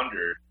have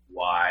wondered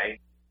why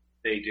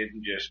they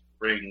didn't just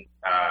bring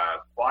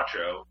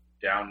Quattro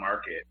down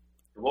market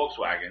to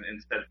Volkswagen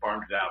instead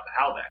farmed it out to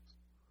Haldex.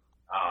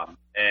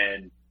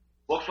 And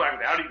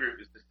Volkswagen Audi Group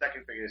is the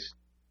second biggest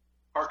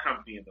car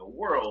company in the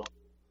world.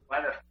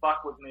 Why the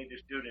fuck wouldn't they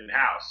just do it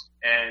in-house?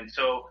 And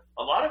so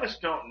a lot of us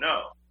don't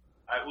know.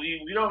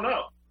 We don't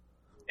know.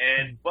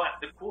 But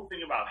the cool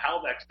thing about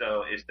Haldex,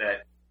 though, is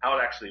that how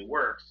it actually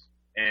works,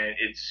 and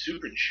it's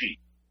super cheap.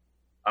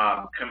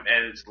 And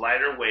it's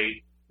lighter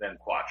weight than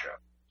Quattro.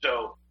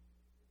 So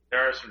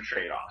there are some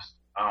trade-offs.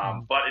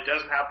 But it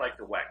doesn't have like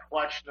the wet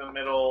clutch in the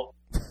middle.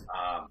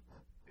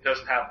 It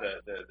doesn't have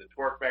the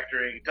torque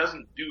vectoring. It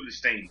doesn't do the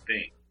same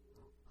thing.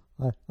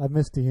 I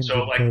missed the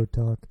engine code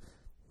talk.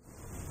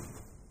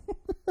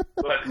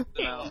 But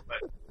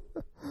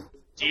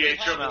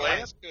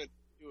DHAAS could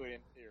do it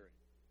in theory.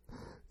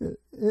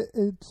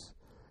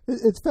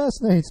 It's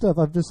fascinating stuff.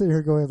 I'm just sitting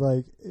here going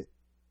like,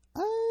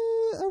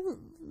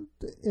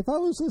 if I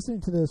was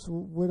listening to this,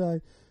 would I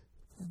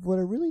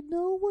really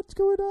know what's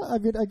going on? I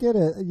mean, I get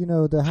it. You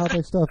know, the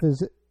Haldex stuff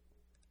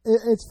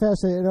it's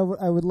fascinating.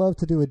 I would love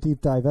to do a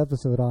deep dive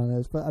episode on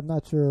this, but I'm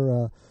not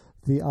sure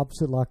the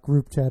Opposite Lock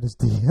group chat is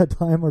the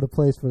time or the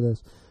place for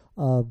this.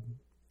 I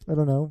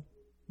don't know.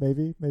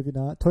 Maybe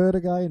not.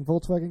 Toyota guy and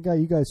Volkswagen guy,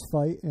 you guys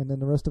fight, and then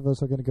the rest of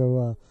us are going to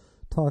go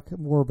talk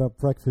more about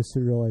breakfast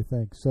cereal, I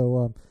think.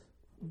 So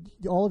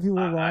all of you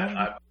were wrong.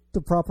 I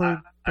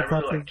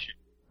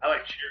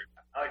like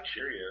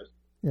Cheerios.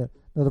 Yeah.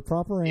 No, the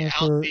proper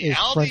answer is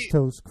French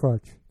Toast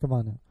Crunch. Come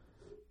on now.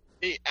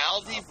 The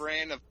Aldi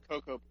brand of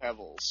Cocoa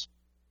Pebbles.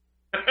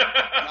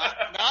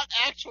 not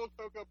actual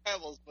Cocoa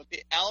Pebbles, but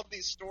the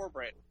Aldi store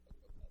brand.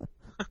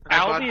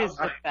 Aldi is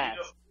the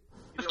best.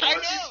 I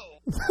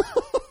know.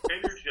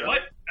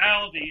 What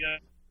Aldi?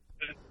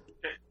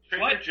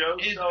 What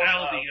Joe's is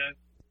Aldi?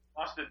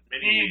 Austin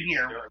in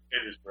here.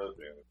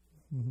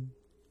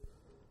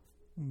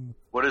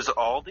 What is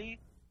Aldi?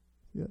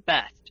 Yeah.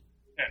 Best.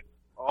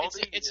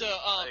 Aldi It's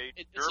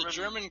a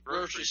German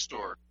grocery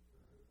store.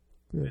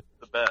 Yeah. It's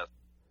the best.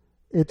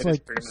 It's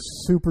like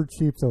super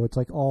cheap though. It's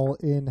like all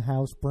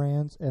in-house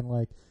brands, and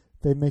like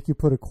they make you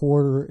put a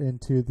quarter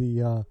into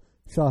the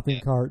shopping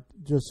cart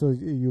just so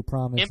you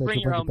promise and that bring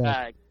you your bring own it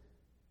back. bag.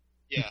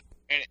 Yeah,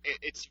 and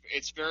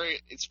it's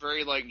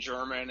very like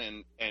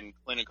German and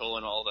clinical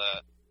and all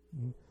that.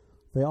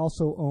 They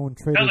also own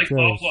Trader Not like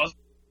Joe's. Loblaws.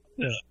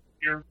 Yeah.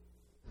 Here.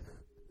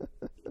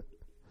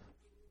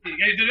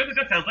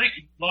 That sounds like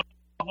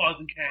Loblaws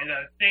in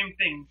Canada. Same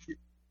thing.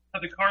 How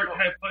the cart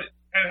had to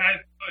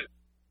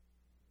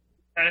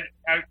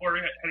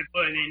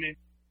put in it.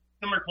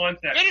 Similar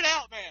concept. Get it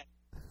out, man.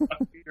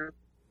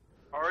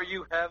 Are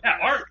you having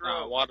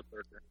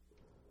Whataburger?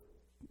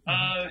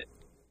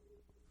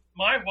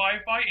 My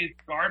Wi-Fi is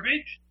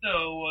garbage,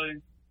 so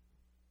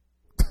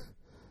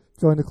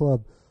Join the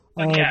club.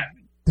 yeah.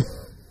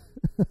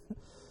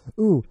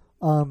 Ooh,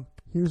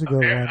 here's a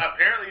good one.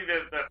 Apparently,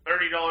 the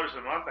 $30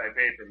 a month I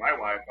paid for my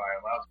Wi-Fi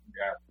allows me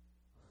to have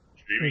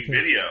streaming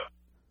video.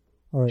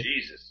 All right.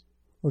 Jesus.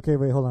 Okay,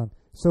 wait, hold on.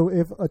 So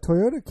if a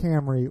Toyota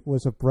Camry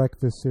was a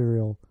breakfast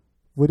cereal,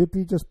 would it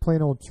be just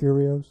plain old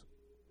Cheerios?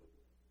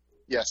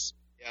 Yes.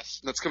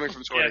 Yes. That's coming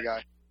from Toyota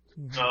guy.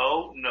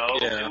 No.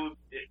 Yeah.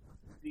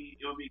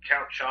 It would be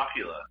Count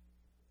Chocula.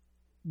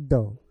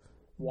 No.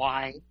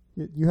 Why?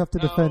 You have to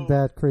defend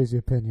that crazy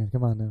opinion.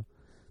 Come on now.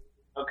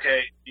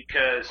 Okay,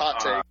 because Hot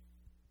take.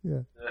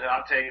 Yeah. the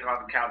hot take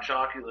on Count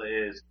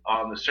Chocula is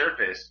on the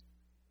surface,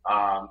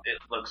 it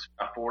looks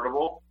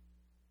affordable,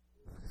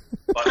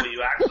 but what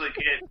you actually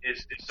get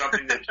is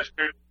something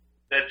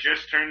that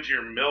just turns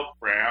your milk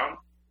brown,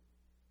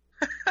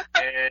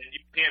 and you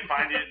can't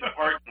find it in the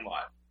parking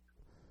lot.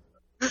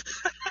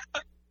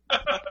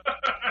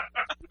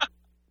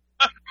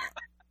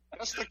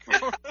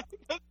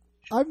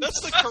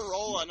 That's the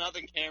Corolla, not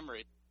the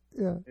Camry.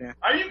 Yeah.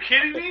 Are you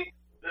kidding me?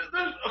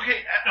 Okay,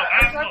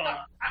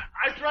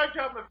 I drive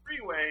down the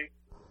freeway,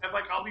 and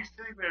like I'll be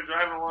sitting there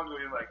driving along,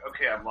 going like,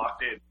 okay, I'm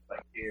locked in. It's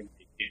like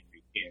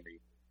Camry.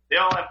 They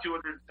all have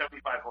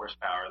 275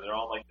 horsepower. They're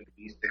all like the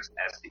V6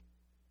 SE.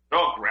 They're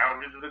all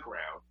grounded to the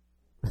ground.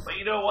 But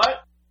you know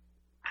what?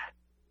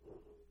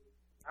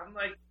 I'm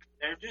like,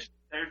 they're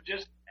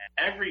just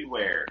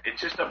everywhere. It's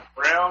just a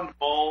brown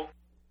bowl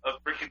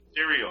of freaking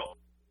cereal.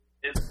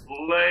 It's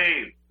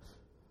lame.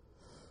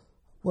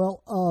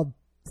 Well,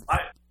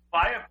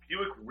 Buy a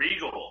Buick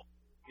Regal,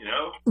 you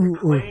know?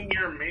 Playing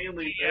your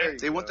mainly.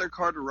 They want their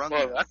car to run.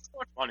 Well, that's so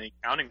much money.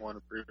 Counting won't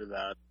approve of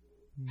that.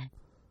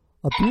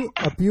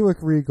 A Buick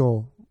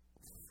Regal,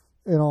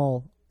 in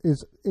all,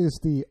 is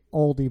the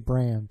Aldi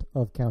brand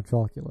of Count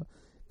Chocula.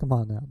 Come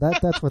on now,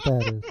 that's what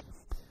that is.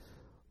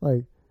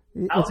 Like,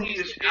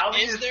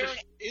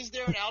 is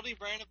there an Aldi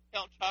brand of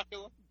Count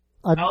Chocula?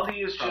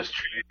 Aldi is just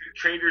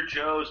Trader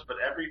Joe's, but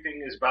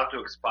everything is about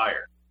to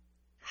expire.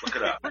 Look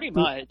it up. Pretty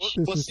much.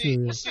 See,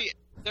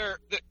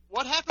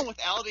 what happened with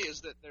Aldi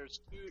is that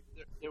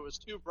there was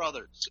two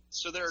brothers.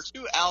 So there are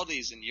two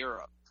Aldis in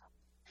Europe.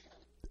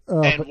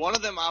 And one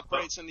of them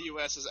operates in the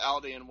U.S. as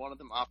Aldi, and one of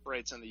them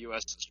operates in the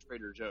U.S. as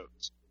Trader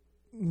Joe's.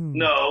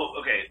 No,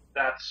 okay,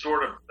 that's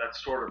sort of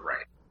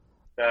right.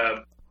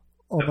 The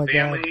my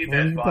God!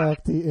 Bring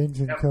back the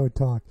engine code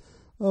talk.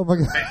 Oh my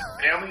God!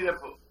 Family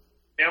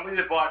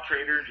that bought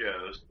Trader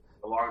Joe's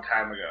a long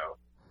time ago,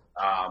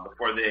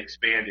 before they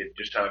expanded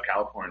just out of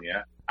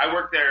California. I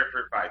worked there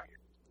for 5 years,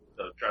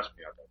 so trust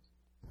me on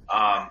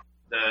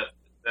this.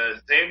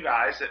 The same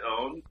guys that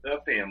own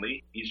the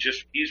family,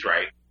 he's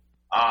right.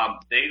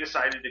 They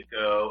decided to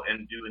go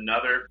and do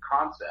another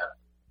concept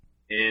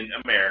in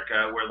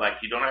America where, like,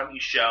 you don't have any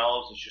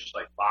shelves. It's just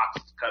like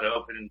boxes cut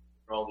open and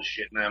throw all the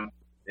shit in them.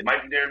 They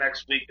might be there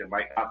next week. They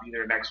might not be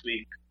there next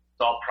week.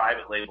 It's all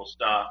private label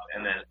stuff.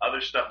 And then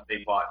other stuff that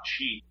they bought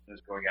cheap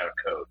is going out of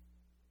code.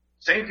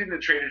 Same thing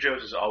that Trader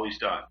Joe's has always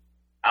done.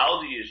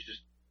 Aldi has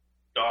just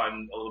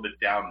gone a little bit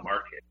down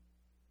market.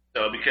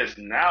 So because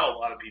now a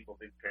lot of people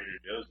think Trader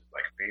Joe's is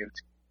like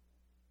fancy.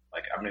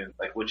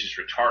 Which is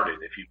retarded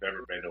if you've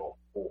ever been to a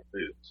Whole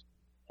Foods.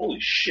 Holy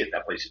shit,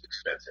 that place is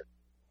expensive.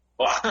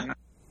 But,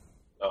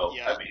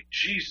 I mean,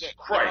 Jesus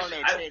Christ.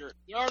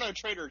 There are no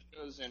Trader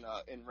Joe's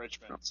in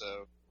Richmond,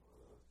 so.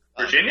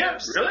 Virginia?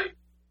 Really?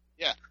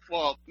 Yeah.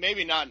 Well,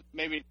 maybe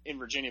in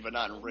Virginia, but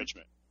not in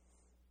Richmond.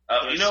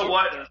 You know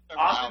what?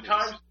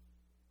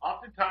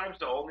 Oftentimes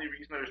the only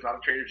reason there's not a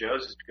Trader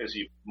Joe's is because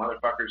you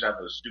motherfuckers have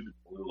those stupid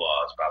blue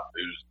laws about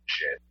booze and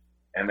shit.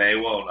 And they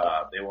won't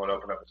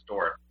open up a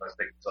store unless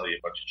they can sell you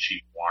a bunch of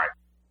cheap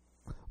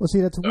wine. Well, see,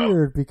 that's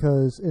weird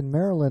because in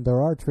Maryland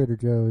there are Trader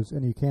Joe's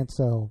and you can't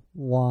sell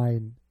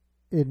wine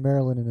in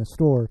Maryland in a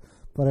store.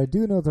 But I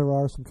do know there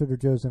are some Trader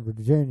Joe's in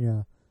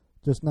Virginia,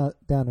 just not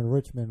down in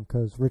Richmond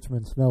because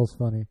Richmond smells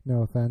funny.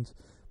 No offense,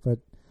 but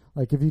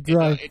like if you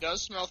drive, it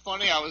does smell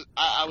funny.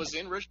 I was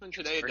in Richmond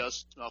today. It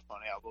does smell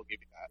funny. I will give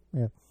you that.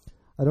 Yeah,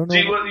 I don't know.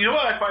 See, you know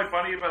what I find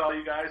funny about all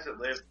you guys that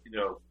live,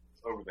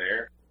 over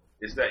there,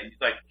 is that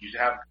you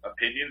have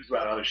opinions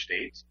about other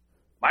states.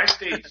 My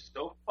state is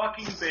so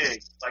fucking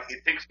big, like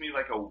it takes me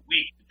like a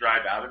week to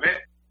drive out of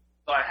it,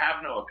 so I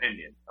have no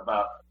opinion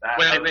about that.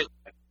 Wait.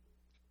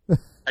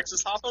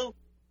 Texas, Hoppo?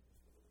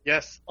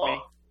 Yes. Oh,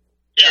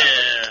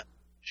 yeah.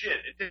 Shit,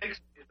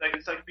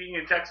 it's like being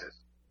in Texas.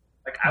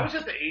 Like I was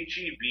at the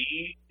HEB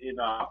in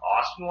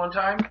Austin one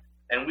time,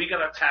 and we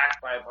got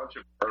attacked by a bunch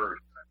of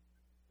birds,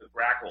 the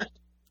grackles.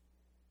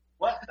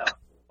 What the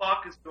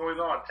fuck is going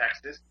on,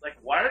 Texas? Like,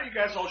 why are you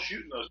guys all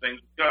shooting those things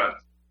with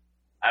guns?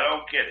 I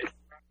don't get it.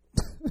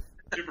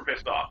 Super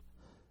pissed off.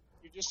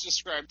 You just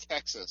described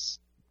Texas.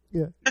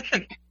 Yeah.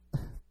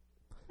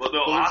 Well,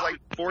 no, there's like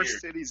Austin's 4 weird.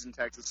 cities in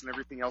Texas, and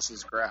everything else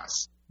is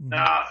grass.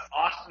 Nah,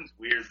 Austin's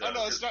weird though. Oh,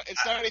 no,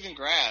 it's not even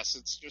grass.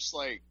 It's just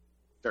like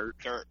dirt.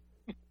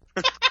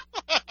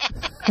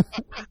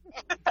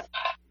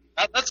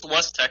 That's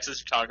West Texas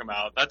you're talking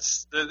about.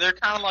 They're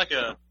kind of like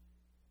a.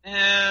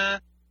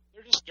 They're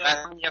just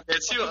dirt.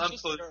 It's too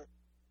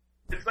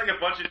It's like a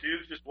bunch of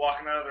dudes just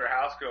walking out of their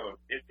house going,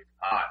 "It's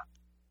hot,"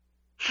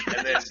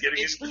 and then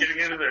getting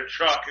into their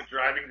truck and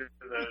driving to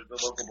the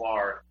local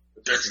bar.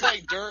 It's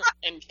like dirt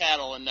and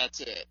cattle, and that's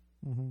it.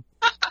 Mm-hmm.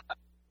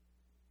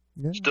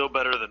 Yeah. Still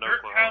better than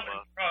Dirt,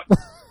 Oklahoma.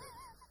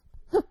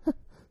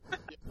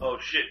 Oh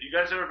shit! You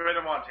guys ever been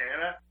to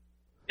Montana?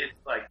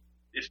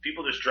 It's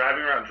people just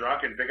driving around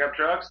drunk in pickup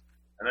trucks,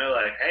 and they're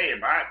like, "Hey,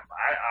 I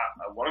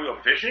want to go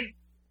fishing." And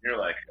you're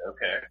like,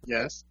 "Okay,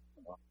 Yes.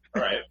 all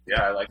right,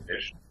 yeah, I like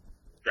fish.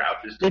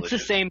 Trout is delicious."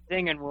 It's the same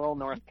thing in rural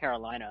North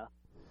Carolina.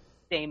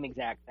 Same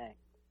exact thing.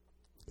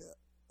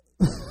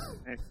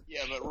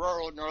 Yeah, but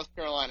rural North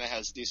Carolina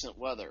has decent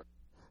weather.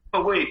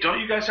 But wait, don't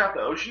you guys have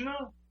the ocean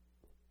though?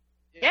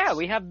 Yes. Yeah,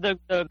 we have the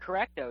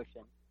correct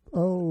ocean.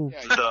 Oh.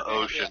 Yeah, The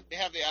ocean. They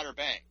have the Outer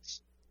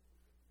Banks.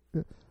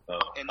 Oh.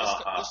 And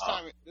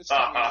this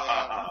time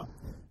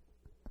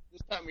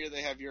of year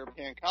they have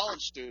European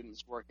college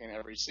students working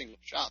every single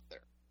shop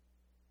there.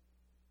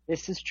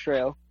 This is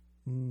true.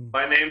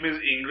 My name is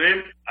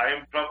Ingrid. I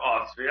am from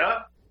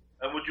Austria.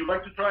 And would you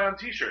like to try on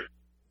t-shirt?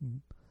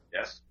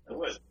 Yes, I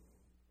would.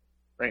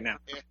 Right now.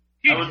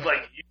 I was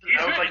like, you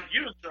try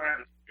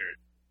on a t-shirt.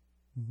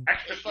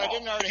 Extra If small. I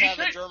didn't already have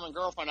a German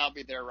girlfriend, I'll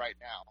be there right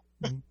now.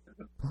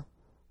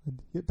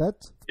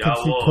 Can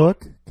she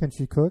cook? Can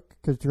she cook?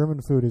 Because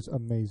German food is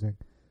amazing.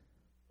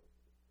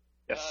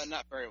 Yes.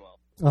 Not very well.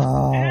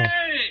 Oh.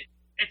 Hey,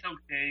 it's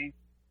okay.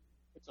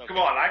 It's okay. Come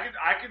on,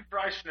 I can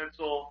fry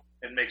schnitzel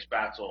and make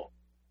spatzel.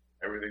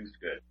 Everything's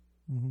good.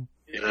 Mm-hmm.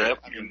 Yep,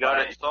 you got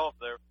it solved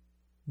there.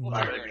 We'll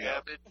Fire figure it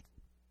out.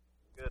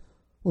 Good.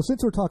 Well,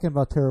 since we're talking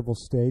about terrible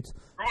states,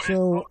 next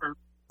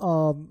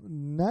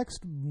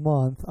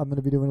month I'm going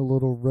to be doing a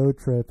little road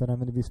trip, and I'm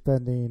going to be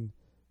spending,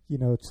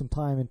 some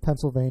time in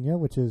Pennsylvania,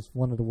 which is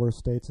one of the worst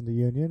states in the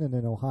union, and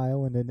in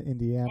Ohio, and in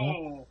Indiana.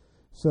 Oh.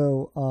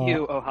 So,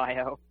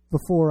 Ohio.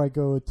 Before I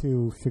go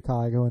to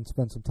Chicago and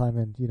spend some time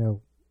in,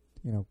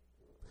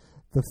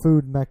 the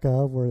food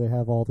mecca where they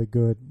have all the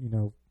good,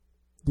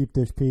 deep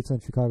dish pizza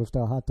and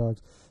Chicago-style hot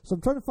dogs. So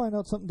I'm trying to find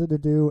out something to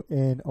do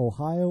in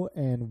Ohio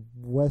and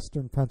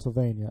western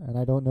Pennsylvania, and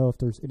I don't know if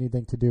there's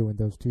anything to do in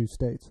those two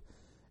states.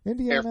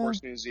 Indiana, Air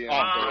Force Museum.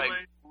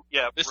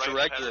 Yeah, Mr.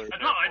 right Regular.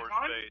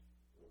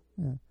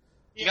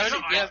 You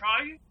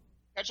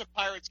catch a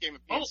Pirates game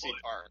at PNC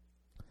Park.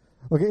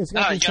 Okay, it's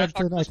got to be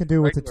something I can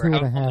do with a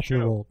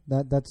 2.5-year-old.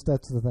 That's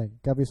the thing.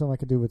 Got to be something I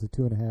can do with a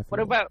 2.5-year-old.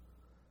 What about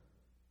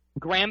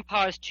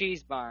Grandpa's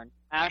Cheese Barn,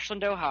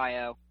 Ashland,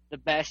 Ohio, the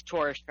best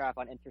tourist trap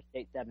on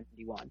Interstate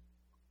 71?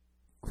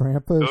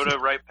 Grandpa's? Go to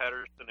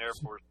Wright-Patterson Air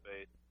Force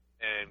Base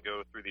and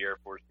go through the Air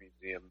Force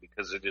Museum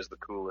because it is the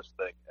coolest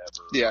thing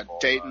ever. Yeah,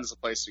 Dayton's the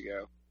place to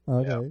go.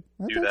 Okay.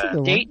 Yeah, do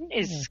that. Dayton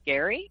is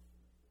scary?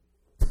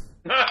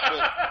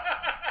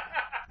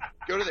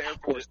 Go to the Air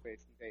Force Base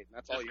in Dayton.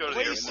 That's all you go to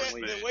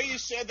the way you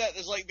said that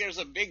is like there's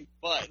a big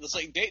but. It's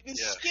like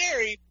Dayton's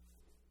scary,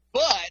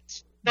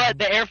 but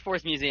the Air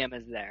Force Museum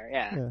is there.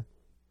 Yeah.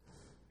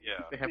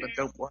 They have a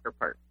dope water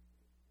park.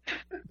 We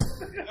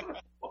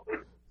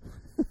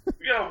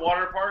got a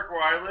water park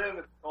where I live.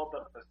 It's called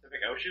the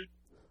Pacific Ocean,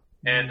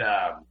 and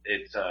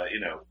it's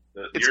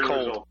it's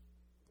cold.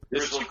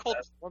 It's too cold.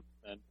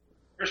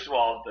 First of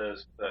all, the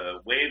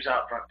waves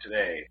out front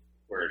today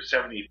were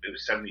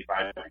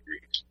 75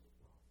 degrees.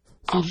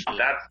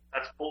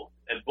 That's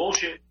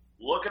bullshit.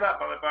 Look it up,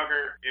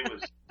 motherfucker. It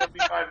was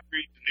 75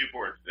 degrees in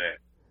Newport today.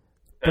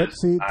 But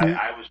see,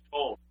 I was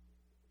told.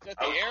 Is that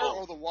the air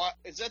or the water?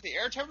 Is that the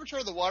air temperature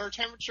or the water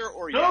temperature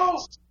or No,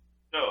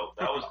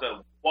 that was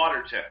the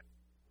water temp,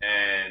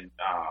 and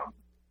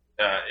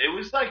it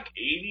was like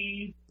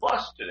 80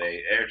 plus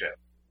today air temp.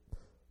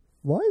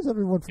 Why is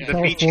everyone from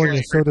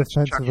California so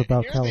defensive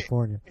about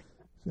California?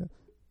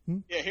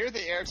 Yeah, here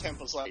the air temp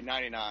was like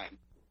 99.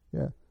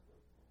 Yeah.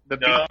 The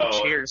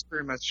beach here is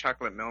pretty much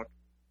chocolate milk.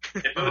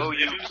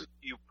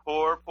 You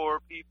poor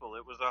people.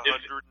 It was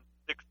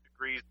 106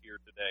 degrees here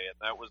today, and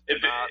that was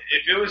if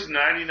it was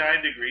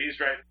 99 degrees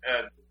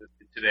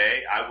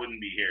today, I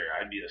wouldn't be here.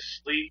 I'd be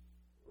asleep,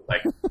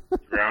 like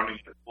drowning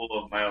in a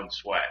pool of my own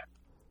sweat.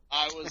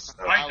 I was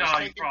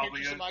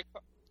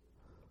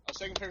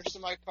taking pictures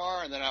of my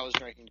car, and then I was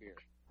drinking beer.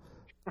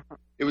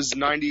 It was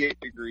 98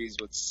 degrees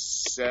with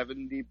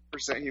 70%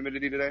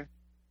 humidity today.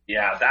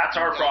 Yeah, that's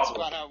our problem. That's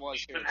about how it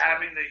was here.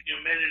 Having the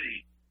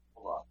humidity.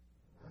 Hold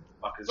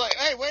on. It's like,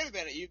 hey, wait a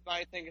minute. You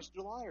might think it's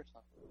July or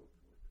something.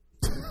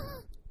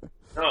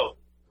 No.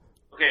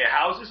 Okay,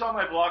 houses on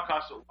my block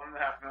cost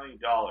 $1.5 million.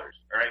 All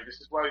right,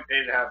 this is why we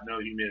pay to have no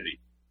humidity.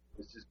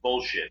 This is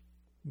bullshit.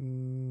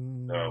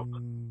 Yeah.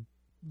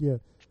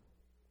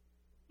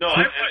 No,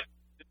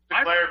 to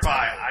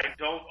clarify, I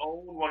don't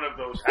own one of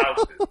those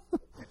houses.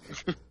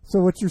 So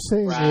what you're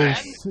saying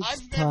is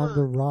it's time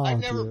to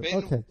rob you.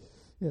 Okay.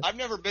 Yeah. I've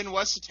never been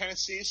west of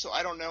Tennessee, so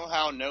I don't know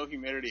how no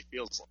humidity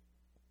feels like.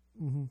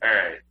 Mm-hmm. All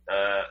right,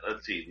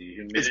 let's see. The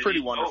humidity. It's pretty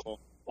wonderful.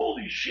 Oh,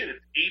 holy shit,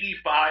 it's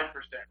 85%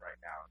 right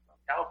now.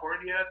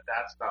 California,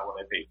 that's not what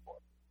I paid for.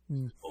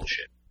 It's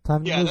bullshit.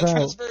 Time to move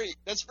out.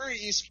 That's very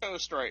East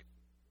Coast right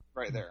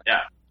there.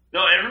 Yeah.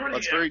 No, everybody.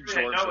 That's very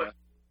Georgia.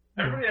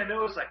 Everybody I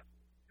know is like,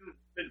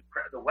 dude,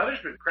 the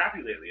weather's been crappy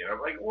lately. And I'm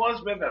like, well,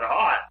 it's been that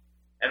hot.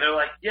 And they're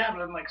like, yeah,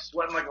 but I'm like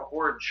sweating like a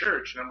whore in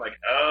church. And I'm like,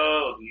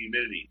 oh, the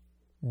humidity.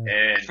 Yeah.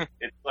 And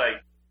it's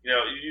like,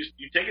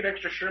 you take an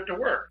extra shirt to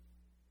work.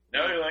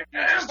 No, you're like,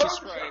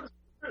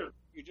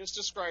 you just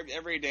described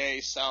every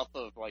day south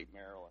of like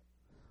Maryland.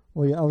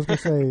 Well, yeah, I was gonna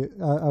say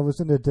I was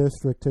in the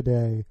district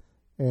today,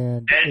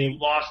 and you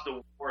lost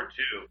the war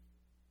too.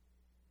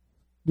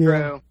 Yeah,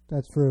 true.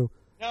 That's true.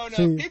 No,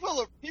 See,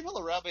 people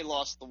around me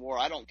lost the war.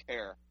 I don't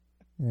care.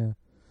 Yeah.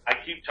 I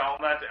keep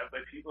telling that,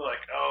 but people are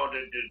like, oh,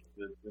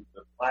 the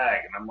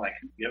flag, and I'm like,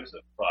 who gives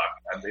a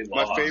fuck? And they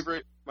lost.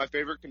 My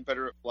favorite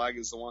Confederate flag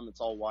is the one that's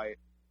all white.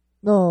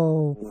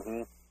 No.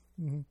 Mm-hmm.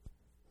 Mm-hmm.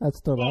 That's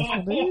the last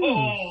one they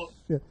use.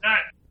 Yeah.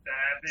 That's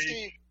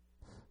See,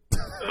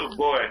 oh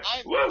boy!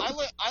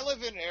 I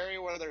live in an area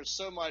where there's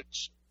so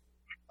much,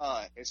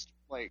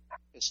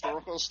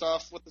 historical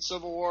stuff with the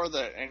Civil War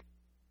that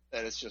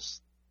it's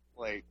just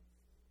like.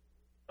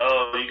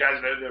 Oh, you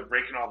guys know they're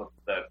breaking all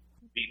the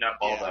beating up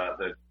all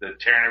the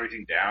tearing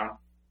everything down.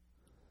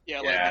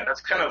 Yeah,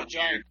 that's kind of the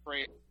giant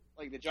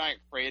the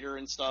giant crater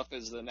and stuff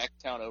is the next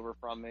town over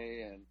from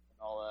me and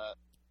all that.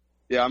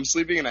 Yeah, I'm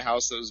sleeping in a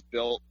house that was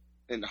built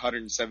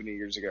 170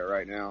 years ago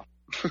right now.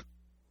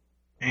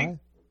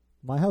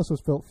 My house was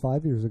built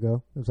 5 years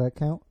ago. Does that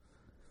count?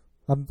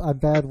 I'm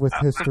bad with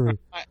history.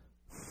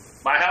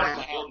 My house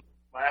was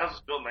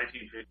built in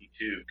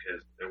 1952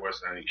 because there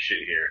wasn't any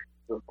shit here.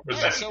 So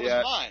was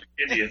mine.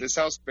 This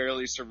house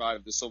barely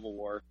survived the Civil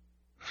War.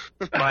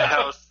 My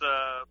house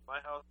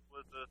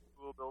was a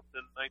school built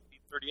in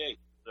 1938.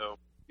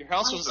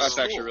 house was That's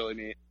cool. actually really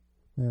neat.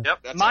 Yeah. Yep.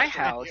 That's My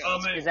actually- house yeah,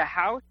 that's is a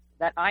house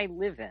that I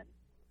live in.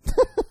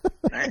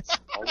 Nice.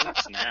 Oh,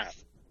 snap.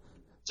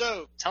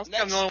 So, Sounds like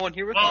I'm next, the only one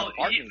here with Well, an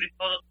apartment.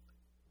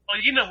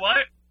 you know what?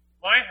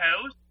 My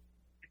house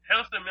is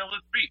house in the middle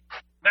of the street.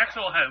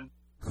 Maxwell House.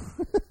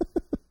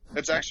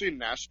 It's actually in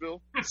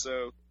Nashville,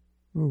 so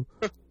Ooh,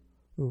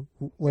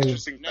 wait.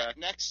 interesting fact.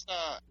 next,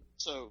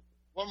 so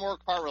one more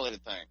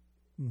car-related thing.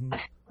 Mhm.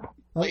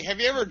 Like, have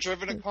you ever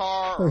driven a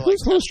car or Hey, like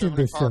who's test hosting driven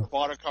a this car, show?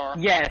 bought a car?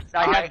 Yes,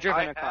 I have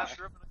driven a car. have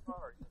driven a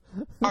car.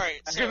 All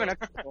right, I've so, driven a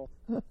car.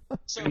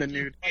 so In the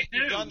nude.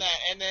 you've done that,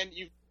 and then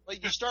you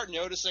start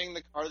noticing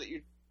the car that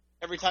you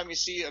every time you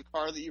see a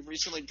car that you've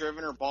recently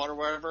driven or bought or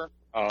whatever.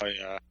 Oh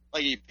yeah.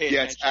 Like you pay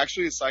Yeah, attention. it's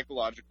actually a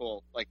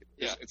psychological,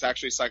 Yeah. it's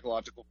actually a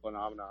psychological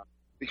phenomenon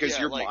because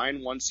Yeah, your like-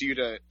 mind wants you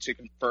to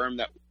confirm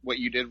that what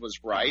you did was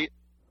right.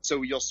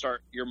 So you'll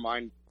start your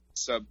mind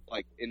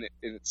in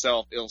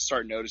itself, it'll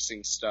start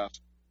noticing stuff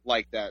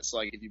like that. So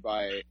like if you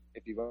buy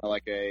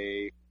like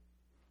a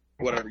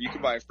whatever, you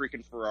can buy a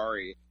freaking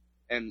Ferrari,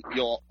 and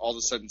you'll all of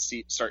a sudden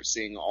start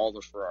seeing all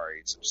the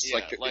Ferraris. It's Yeah,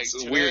 like like it's the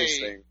today- weirdest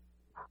thing.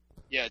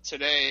 Yeah,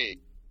 today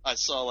I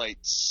saw like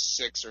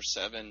 6 or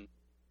 7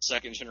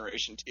 second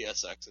generation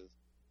TSXs.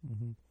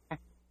 Mhm.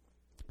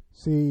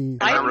 See,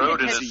 I I pay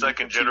rode in a attention-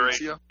 second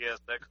generation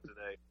TSX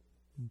today.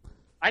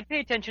 I pay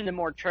attention to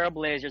more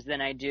Trailblazers than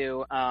I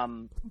do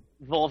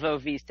Volvo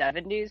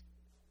V70s.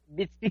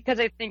 It's because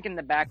I think in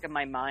the back of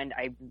my mind,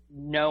 I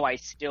know I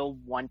still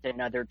want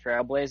another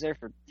Trailblazer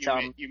for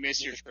some. You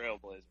miss your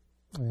Trailblazer.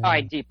 yeah. Oh,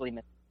 I deeply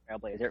miss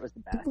Trailblazer. It was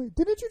the best. Wait,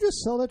 didn't you just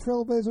sell that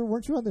Trailblazer?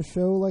 Weren't you on the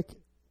show like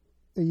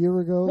a year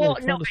ago? Well,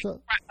 like, no, trying to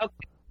sell-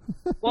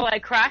 Okay. Well, I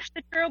crashed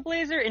the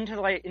Trailblazer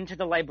into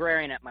the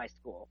librarian at my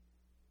school.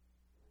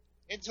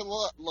 Into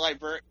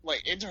library,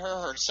 like into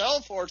her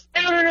herself, or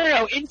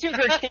No, into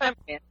her Camry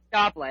at the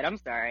stoplight. I'm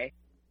sorry.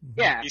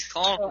 Yeah. He's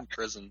calling from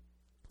prison.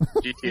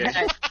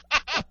 GTA.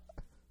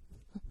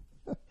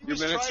 Your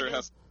minutes are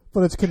up.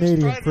 But it's Canadian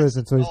trying to-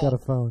 prison, so he's got a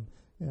phone.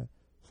 Yeah.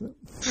 So,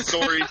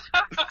 Sorry.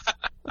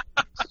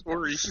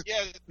 Sorry.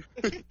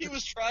 Yeah, he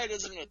was tried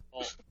as an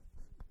adult.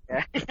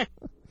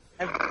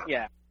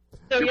 Yeah.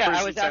 So Your yeah,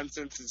 I prison was at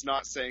sentence is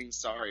not saying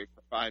sorry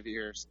for 5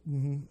 years.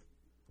 mhm.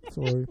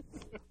 Sorry.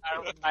 I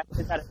was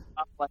at a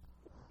stoplight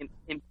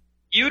in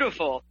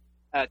beautiful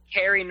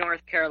Cary,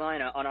 North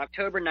Carolina on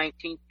October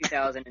 19th,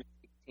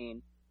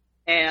 2016.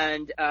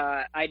 And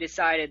I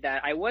decided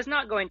that I was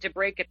not going to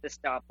brake at the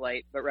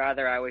stoplight, but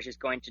rather I was just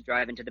going to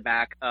drive into the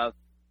back of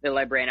the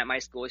librarian at my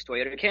school's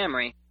Toyota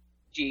Camry.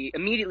 She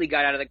immediately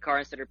got out of the car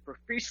and started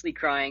profusely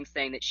crying,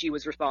 saying that she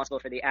was responsible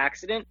for the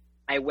accident.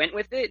 I went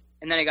with it,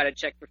 and then I got a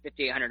check for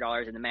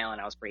 $5,800 in the mail, and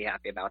I was pretty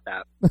happy about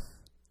that.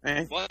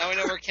 Well, now we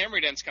know where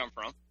Camry dents come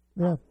from.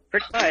 Yeah.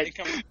 Pretty They much.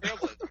 come from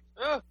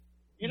Trailblazer.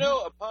 You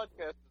know, a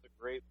podcast is a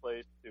great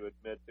place to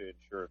admit to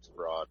insurance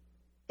fraud.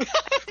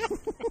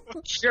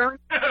 Sure.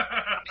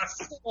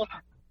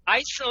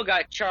 I still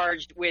got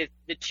charged with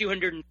the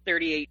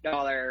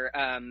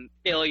 $238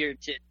 failure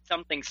to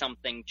something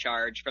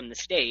charge from the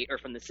state or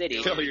from the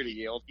city. Failure to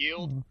yield.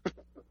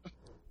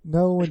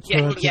 No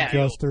insurance Yeah.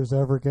 adjuster's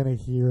ever going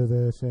to hear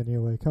this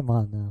anyway. Come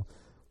on now.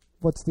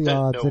 What's the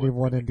No odds one's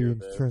anyone gonna in the hear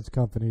this. insurance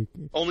company?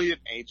 Only an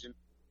agent.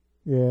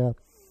 Yeah.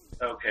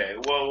 Okay,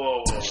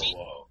 whoa.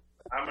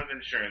 I'm an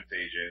insurance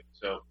agent,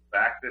 so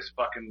back this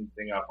fucking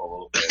thing up a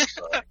little bit.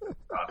 So I can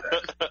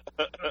contact.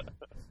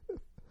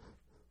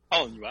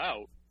 Calling you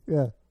out.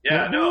 Yeah.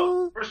 Yeah,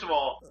 no. What? First of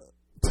all,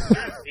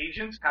 insurance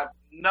agents have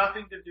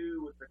nothing to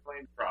do with the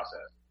claims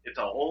process. It's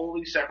a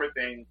wholly separate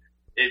thing.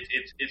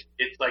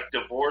 It's like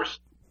divorce,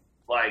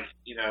 like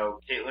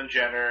Caitlyn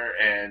Jenner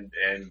and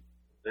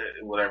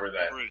whatever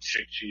that Bruce.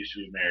 chick she used to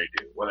be married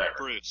to, whatever.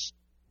 Bruce.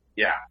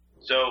 Yeah.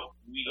 So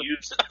you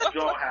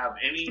don't have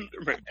any, and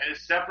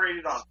it's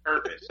separated on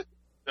purpose.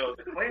 So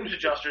the claims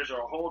adjusters are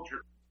a whole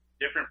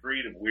different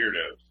breed of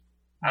weirdos.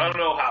 I don't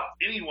know how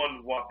anyone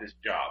would want this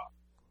job.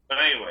 But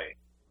anyway,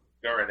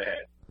 go right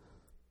ahead.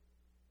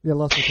 Yeah,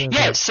 lots of times.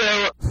 Yeah,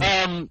 so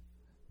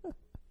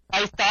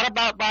I thought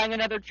about buying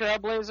another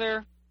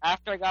Trailblazer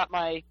after I got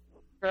my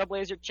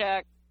Trailblazer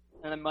check,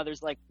 and then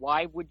Mother's like,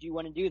 "Why would you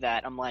want to do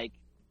that?" I'm like,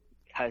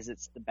 "Because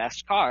it's the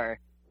best car."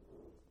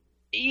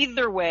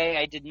 Either way,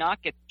 I did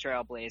not get the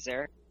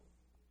Trailblazer,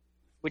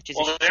 which is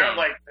Well, a they shame. aren't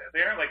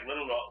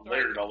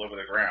littered all over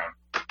the ground.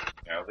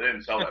 They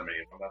didn't sell that many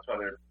of them. That's why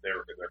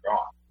they're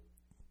gone.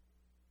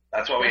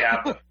 That's why we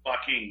have the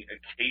fucking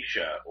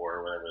Acacia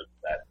or whatever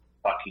that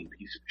fucking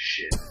piece of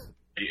shit.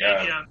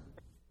 Yeah.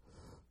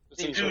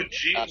 Dude,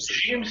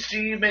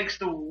 GMC makes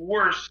the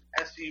worst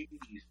SUVs,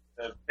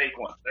 the fake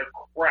ones. They're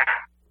crap.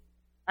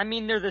 I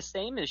mean, they're the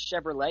same as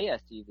Chevrolet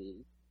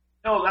SUVs.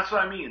 No, that's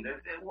what I mean.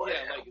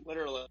 Yeah, like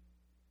literally.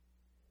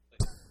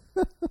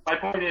 My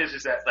point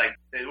is that like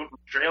they went from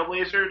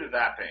Trailblazer to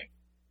that thing.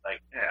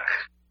 Like, yeah.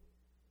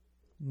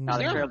 No, Is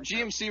the there a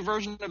Trail- GMC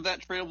version of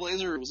that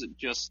Trailblazer, or was it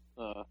just?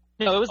 No,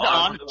 it was the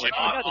Envoy.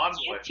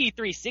 Envoy. The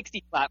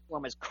GT360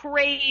 platform is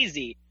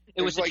crazy.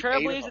 It was the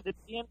Trailblazer, the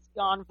GMC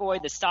Envoy,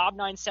 the Saab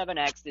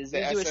 97X, the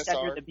Isuzu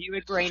Ascender, the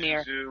Buick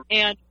Rainier,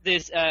 and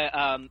this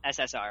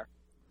SSR.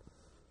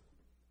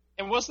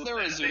 And wasn't there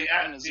a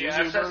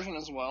Isuzu version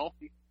as well?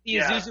 The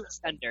Isuzu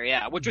Ascender,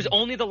 yeah, which was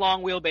only the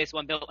long wheelbase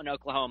one built in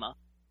Oklahoma.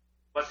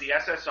 But the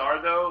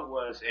SSR though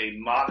was a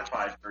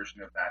modified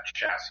version of that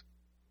chassis.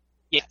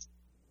 Yes.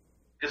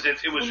 Because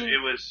it was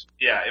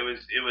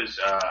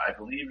I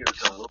believe it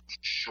was a little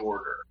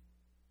shorter.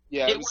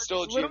 Yeah, it was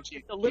still a GMT.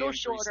 It's a little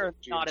shorter,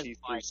 not as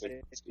wide,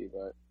 360,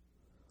 but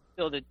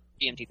still the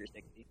GMT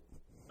 360.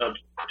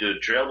 The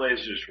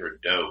Trailblazers were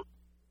dope.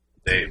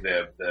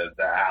 The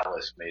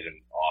Atlas made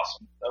them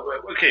awesome.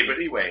 Okay, but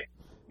anyway,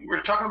 we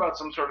were talking about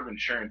some sort of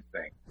insurance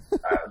thing.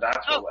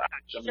 That's what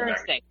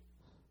insurance thing.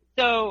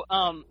 So,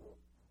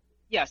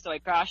 so I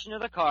crashed into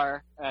the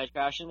car. I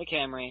crashed into the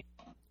Camry,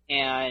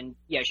 and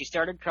she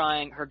started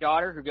crying. Her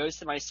daughter, who goes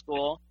to my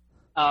school,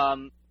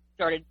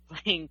 started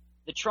playing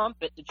the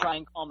trumpet to try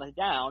and calm us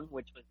down,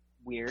 which was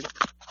weird.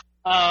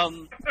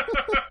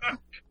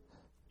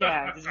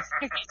 This is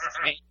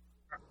strange.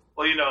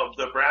 Well,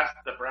 the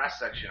brass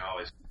section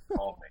always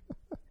called me.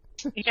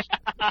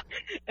 Yeah,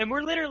 and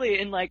we're literally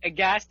in like a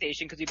gas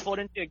station because we pulled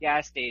into a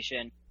gas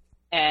station,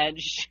 and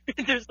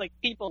there's like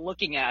people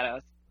looking at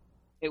us.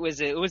 It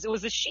was a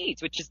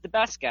Sheetz, which is the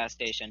best gas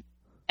station,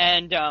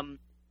 and I know,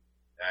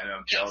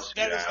 I'm jealous.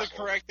 That is the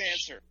correct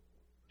answer.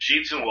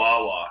 Sheetz and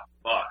Wawa,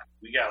 fuck,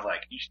 we got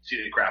you should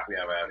see the crap we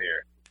have out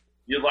here.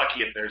 You're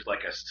lucky if there's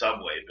like a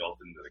Subway built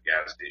into the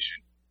gas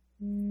station.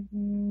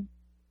 Mm-hmm.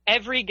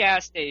 Every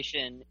gas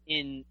station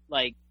in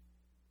like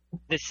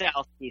the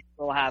Southeast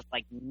will have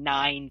like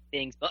 9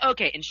 things. But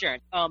okay,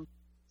 insurance.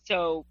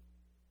 So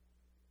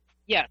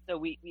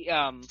we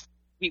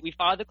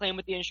filed the claim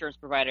with the insurance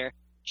provider.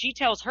 She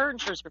tells her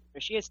insurance provider,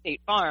 she has State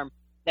Farm,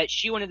 that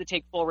she wanted to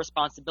take full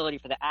responsibility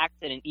for the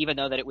accident, even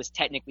though that it was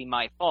technically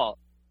my fault.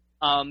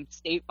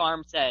 State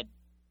Farm said,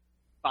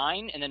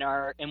 fine, and then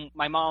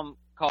my mom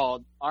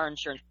called our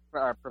insurance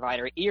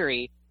provider,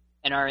 Erie,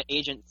 and our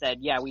agent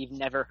said, we've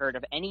never heard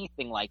of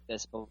anything like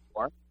this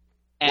before.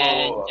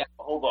 And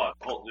hold on,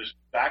 let's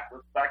back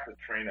the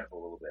train up a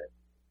little bit.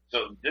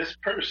 So this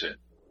person.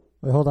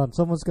 Wait, hold on.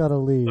 Someone's got to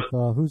leave.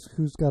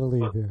 Who's got to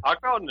leave here? I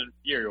called an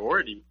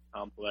inferiority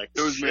complex.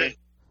 It was me.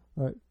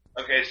 All right.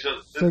 Okay,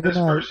 so this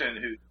person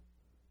who.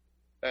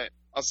 Hey,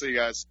 I'll see you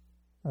guys.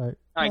 All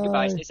right,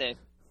 goodbye. Stay safe.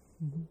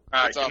 Mm-hmm.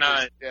 All right, good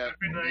night. Yeah,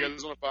 you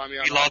guys want to find me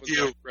on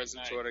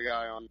Resident Toyota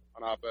guy on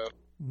Oppo,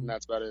 and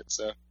that's about it.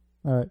 So.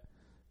 All right.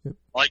 Yep.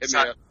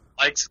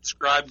 Like,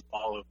 subscribe, and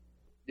follow.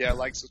 Yeah,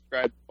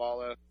 subscribe,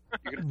 follow.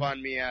 You can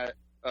find me at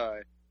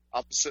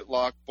opposite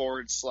lock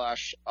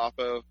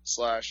 /Oppo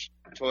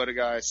 /Toyota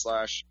guy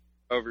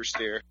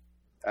 /oversteer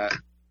at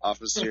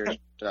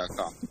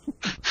officeteer.com.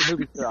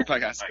 Bye,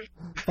 guys.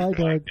 Bye, Doug.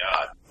 Oh my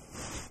God.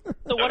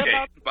 So what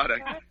about? Bye,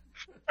 Doug.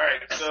 All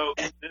right, so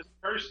this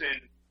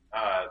person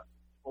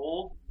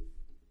told,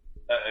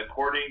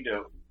 according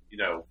to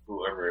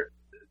whoever,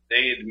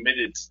 they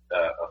admitted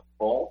a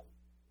fault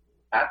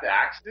at the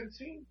accident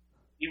scene,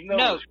 even though it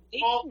was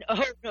your fault?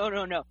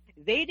 No.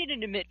 They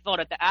didn't admit fault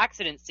at the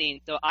accident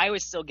scene, so I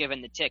was still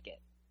given the ticket.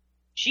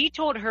 She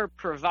told her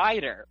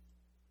provider,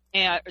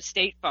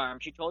 State Farm.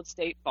 She told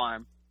State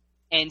Farm,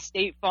 and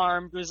State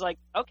Farm was like,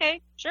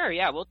 "Okay, sure,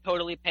 yeah, we'll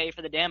totally pay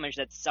for the damage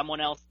that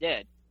someone else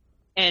did."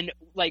 And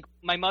like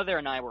my mother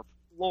and I were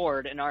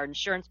floored, and our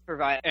insurance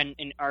provider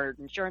and our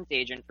insurance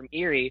agent from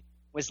Erie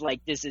was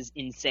like, "This is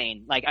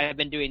insane. Like I've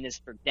been doing this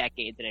for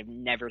decades, and I've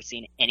never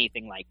seen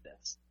anything like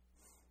this."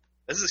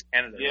 This is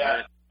Canada. Yeah.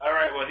 Right? All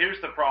right. Well,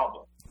 here's the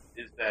problem: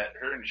 is that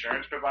her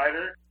insurance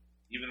provider,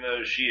 even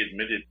though she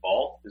admitted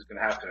fault, is going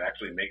to have to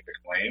actually make the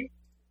claim.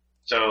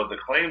 So the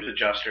claims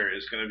adjuster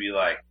is going to be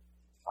like,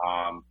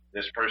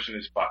 "This person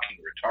is fucking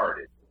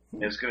retarded,"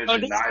 and it's going to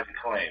deny the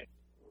claim.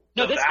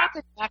 No, this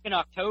happened back in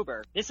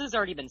October. This has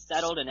already been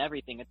settled and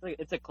everything.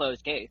 It's a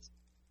closed case.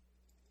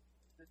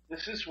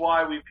 This is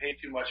why we pay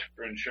too much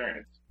for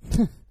insurance.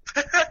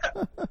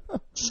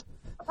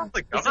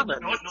 The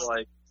government is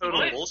like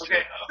total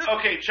bullshit.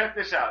 Okay, check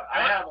this out.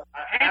 I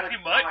had a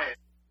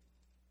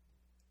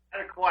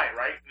client,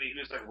 right? And he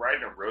was like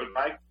riding a road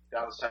bike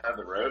down the side of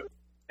the road.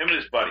 Him and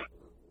his buddy.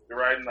 They're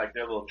riding like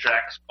their little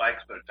track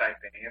bikes, but they're tight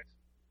pants.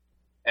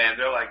 And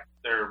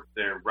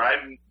they're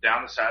riding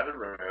down the side of the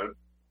road,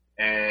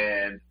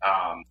 and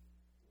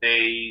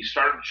they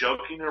started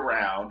joking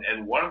around,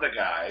 and one of the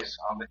guys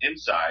on the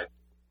inside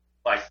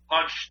like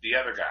punched the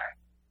other guy.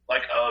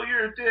 Like, "Oh,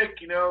 you're a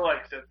dick,"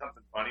 like said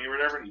something funny or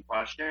whatever, and he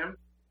punched him.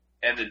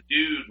 And the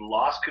dude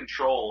lost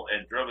control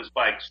and drove his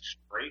bike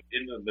straight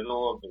into the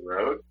middle of the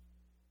road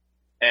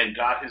and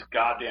got his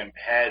goddamn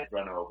head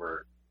run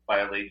over by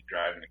a lady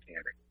driving a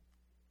Camry.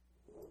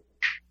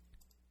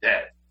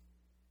 Dead.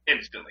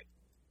 Instantly.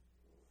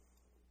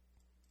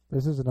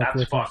 This is an That's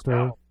uplifting fucked story.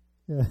 up.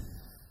 Yeah.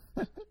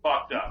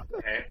 Fucked up,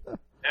 okay?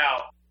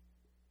 Now,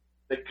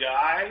 the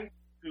guy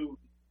who,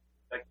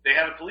 they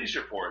had a police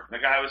report, and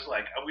the guy was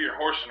like, "We were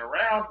horsing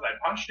around, and I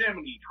punched him,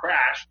 and he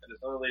crashed, and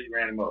this other lady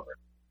ran him over."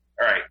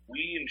 All right,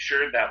 we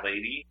insured that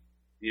lady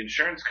the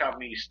insurance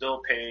company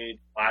still paid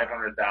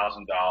 $500,000,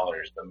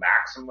 the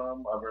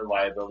maximum of her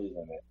liability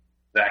limit,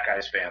 to that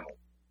guy's family,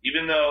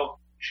 even though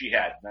she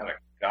had not a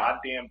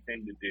goddamn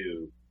thing to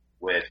do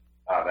with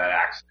that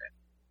accident.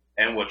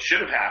 And what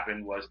should have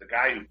happened was the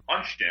guy who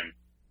punched him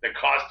that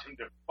caused him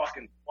to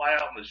fucking fly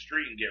out in the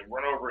street and get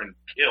run over and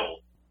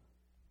killed.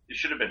 It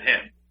should have been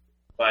him.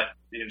 But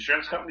the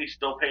insurance company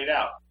still paid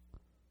out.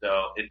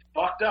 So it's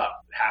fucked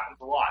up. It happens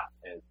a lot.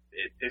 And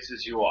it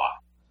pisses you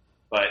off.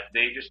 But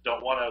they just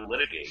don't want to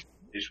litigate.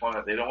 They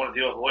don't want to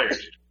deal with lawyers.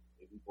 They just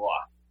people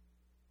off.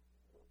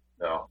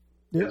 So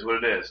that's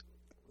what it is.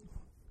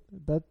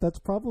 That's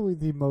probably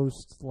the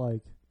most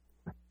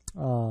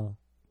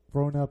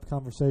grown up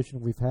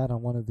conversation we've had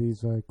on one of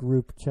these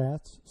group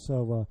chats.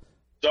 So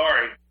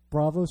sorry.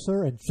 Bravo,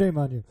 sir, and shame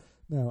on you.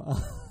 No.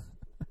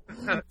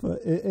 But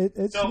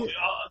it's. So,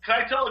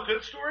 can I tell a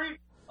good story?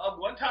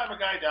 One time a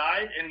guy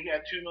died and he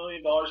had $2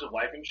 million of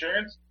life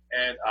insurance,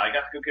 and I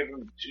got to go give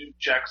him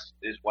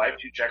his wife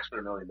two checks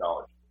for $1 million.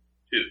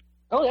 Two.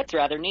 Oh, that's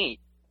rather neat.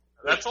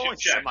 That's only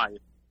semi.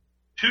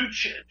 Two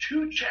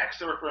checks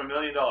that were for $1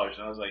 million,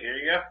 and I was like, here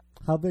you go.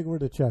 How big were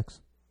the checks?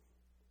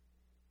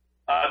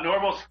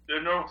 Normal size.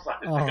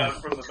 I got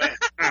it from the bank.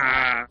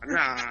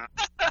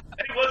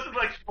 It wasn't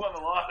like she won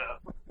the lotto.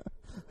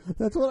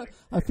 That's what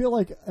I feel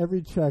like.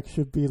 Every check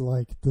should be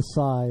like the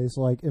size,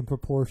 like in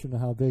proportion to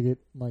how big it,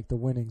 like the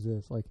winnings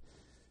is. Like,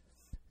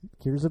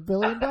 here's $1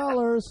 billion.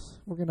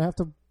 We're gonna have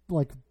to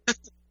like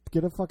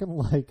get a fucking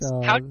like.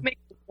 How do you make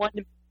a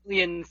 $1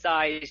 million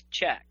size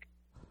check?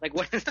 Like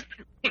what is?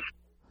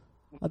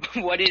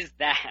 What is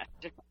that?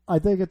 I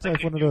think it's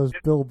like one of those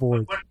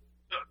billboards.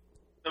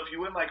 So if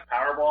you win like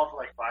Powerball for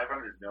like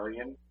 $500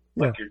 million,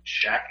 like your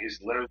check is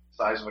literally the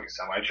size of like a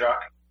semi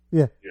truck.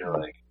 Yeah. You're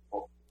like,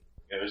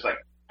 there's like.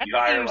 You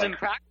hire like,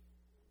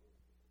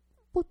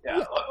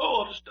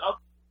 I'll just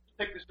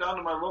take this down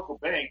to my local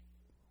bank.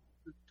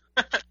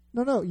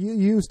 No, you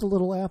used a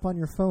little app on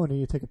your phone and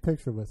you take a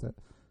picture with it.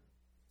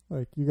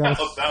 Like you got.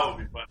 That would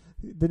be fun.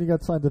 Then you got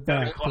to sign the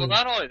back. Well,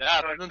 not only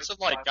that, but then some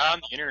like guy on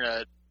the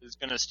internet is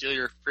gonna steal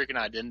your freaking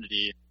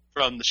identity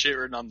from the shit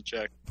written on the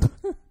check.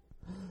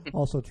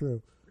 Also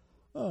true.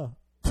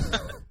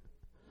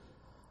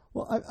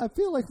 Well, I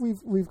feel like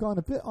we've gone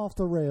a bit off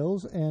the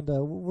rails, and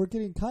we're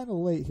getting kind of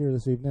late here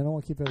this evening. I don't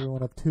want to keep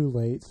everyone up too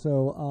late,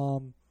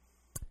 so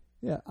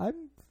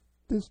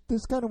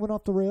this kind of went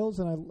off the rails,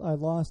 and I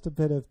lost a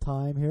bit of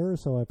time here,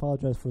 so I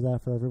apologize for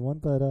that for everyone.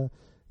 But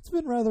it's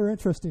been rather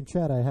interesting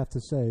chat, I have to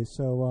say.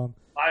 So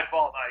my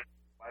fault.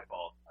 I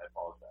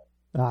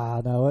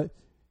apologize. No,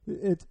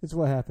 it's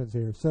what happens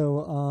here.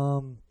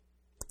 So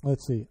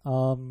let's see.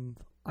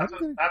 That's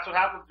what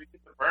happens when you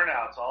get the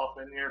burnouts all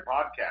up in your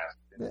podcast.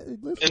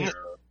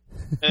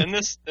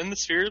 In the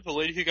sphere, the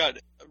lady who got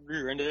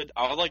rear-ended,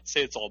 I would like to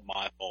say it's all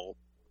my fault.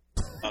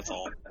 That's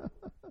all.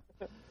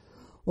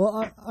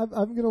 Well, I'm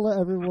going to let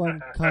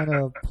everyone kind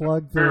of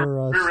plug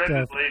their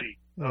stuff. Lady.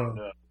 Yeah. Oh,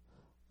 no.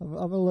 I'm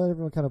going to let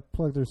everyone kind of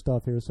plug their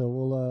stuff here. So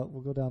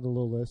we'll go down the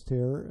little list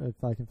here.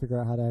 If I can figure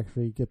out how to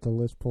actually get the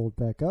list pulled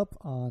back up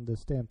on the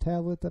stamp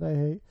tablet that I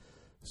hate.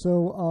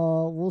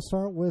 So we'll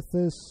start with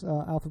this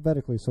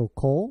alphabetically. So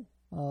Cole,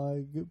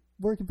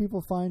 where can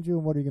people find you,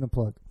 and what are you going to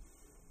plug?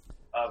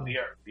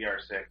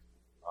 BR6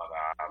 on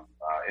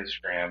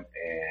Instagram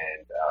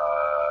and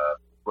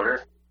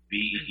Twitter,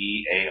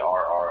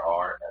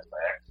 BEARRRSX.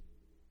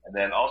 And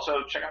then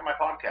also check out my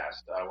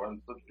podcast. We're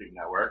on the Slipstream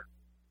Network.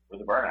 We're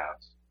the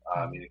Burnouts.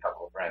 Meet a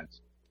couple of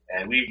friends,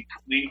 and we've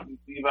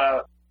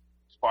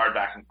sparred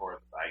back and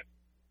forth like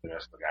the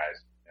rest of the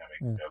guys,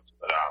 making jokes.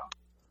 But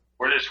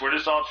we're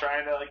just all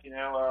trying to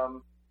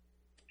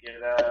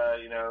get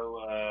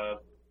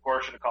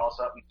Porsche to call us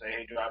up and say,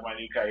 hey, drive my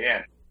new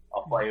Cayenne.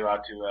 I'll fly you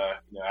out to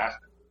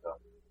Aspen. So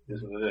this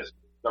is what it is.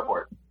 Go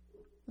for it.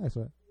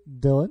 Excellent.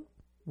 Dylan,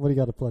 what do you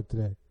got to plug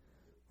today?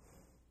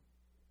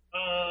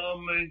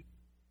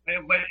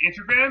 My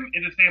Instagram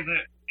is the same as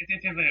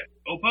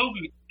Oppo,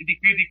 the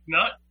Crazy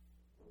Nut.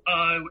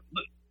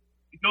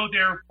 Go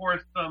there for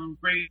some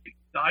great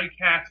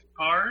die-cast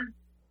cars.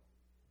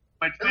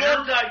 My Twitter, I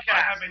love die-cast.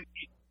 I haven't.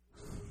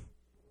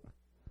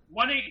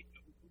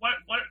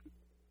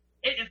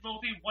 It is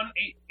mostly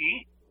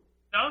 118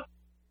 stuff.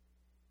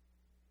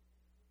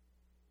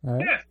 All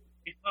right. Yes,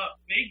 it's not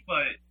big,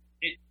 but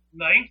it's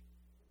nice.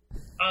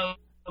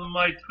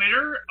 My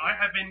Twitter, I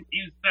haven't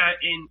used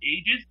that in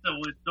ages,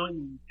 so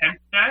don't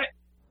attempt that.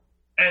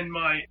 And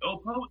my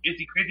Oppo is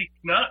the Crazy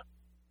Nut,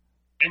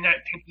 and that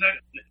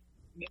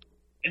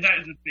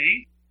is a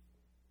base.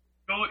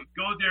 Go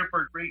there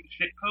for great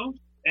shit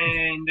posts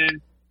and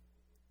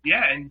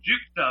and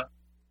juke stuff.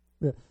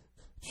 Yeah.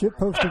 Shit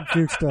post and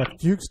juke stuff.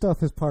 Juke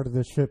stuff is part of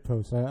this shit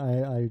post.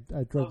 I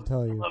dread to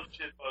tell you. I love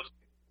shit posting.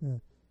 Yeah.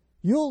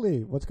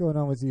 Yuli, what's going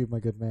on with you, my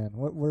good man?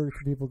 Where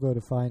can people go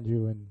to find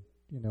you and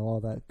all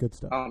that good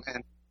stuff? Oh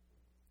man,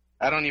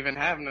 I don't even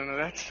have none of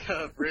that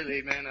stuff,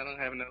 really, man. I don't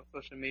have no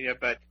social media,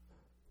 but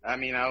I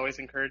mean, I always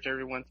encourage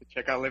everyone to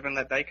check out Live and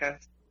Let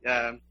Diecast.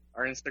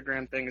 Our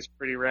Instagram thing is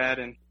pretty rad,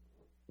 and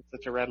it's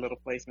such a rad little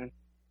place, man.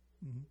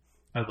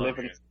 I love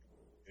it.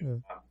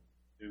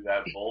 dude,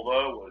 that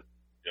Volvo was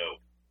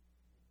dope.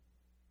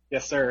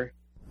 Yes, sir.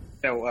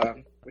 So,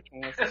 which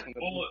one was this one?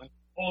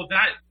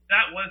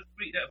 That was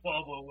sweet. That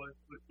Volvo was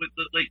with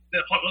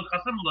the Hot Wheels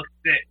custom looked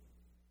sick.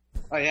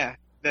 Oh yeah,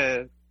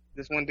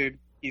 this one dude,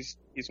 he's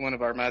one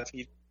of our mods.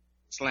 He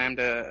slammed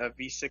a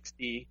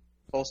V60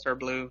 Polestar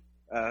Blue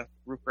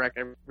roof rack,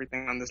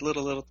 everything on this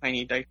little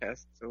tiny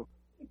diecast. So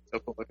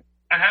cool looking.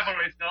 I have on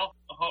myself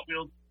a Hot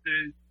Wheels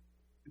the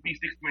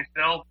V60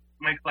 myself,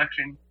 my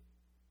collection.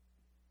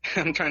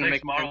 I'm trying to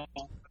make model.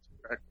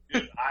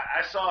 Dude,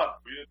 I saw a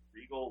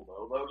Regal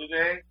Lolo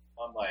today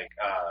on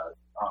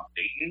on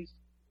Dayton's,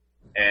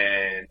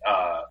 and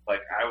I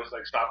was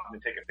stopping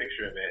to take a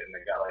picture of it, and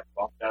it got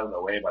bumped out of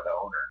the way by the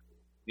owner.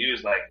 He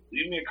was like,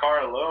 "Leave me a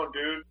car alone,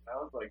 dude." And I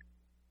was like,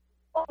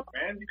 "Oh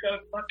man, you got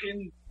a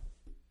fucking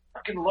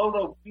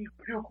Lolo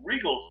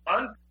Regal,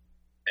 son."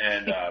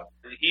 And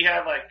he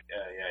had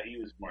he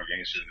was more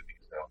gangster than me,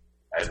 so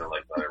I had to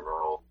let it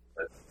roll.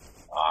 But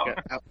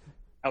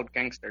out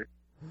gangster.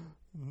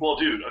 Well,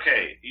 dude,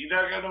 okay, you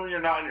gotta know when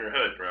you're not in your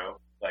hood, bro.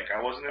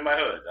 I wasn't in my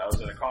hood. I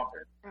was at a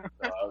conference. So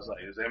I was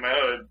it was in my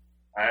hood.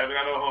 I haven't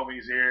got no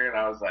homies here, and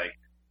I was like,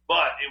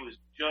 but it was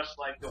just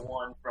like the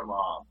one from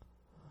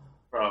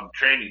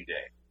Training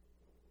Day.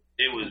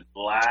 It was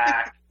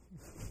black,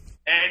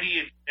 and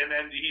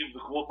the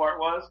cool part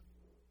was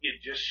he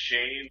had just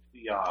shaved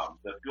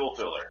the fuel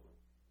filler.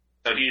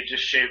 So he had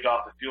just shaved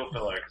off the fuel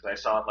filler because I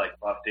saw it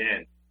buffed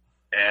in.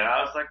 And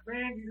I was like,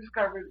 man, you just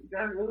got rid of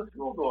the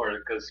fuel door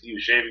because he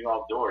was shaving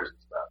off doors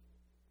and stuff.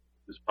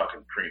 It was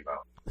fucking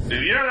primo.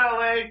 Dude, you're in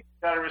LA,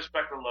 gotta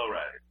respect the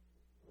lowrider.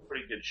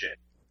 Pretty good shit.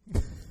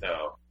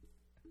 So,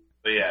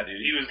 but yeah, dude,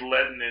 he was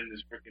letting in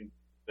this freaking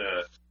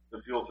the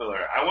fuel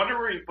filler. I wonder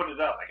where he put it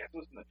up. I guess it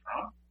was in the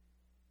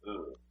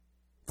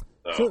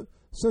trunk.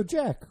 So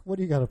Jack, what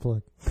do you got to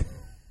plug?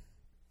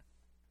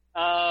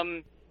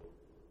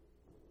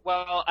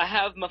 Well, I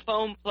have my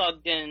phone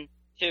plugged in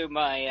to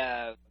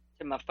my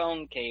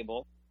phone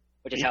cable,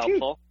 which is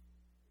helpful.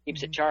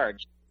 Keeps it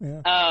charged.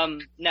 Yeah.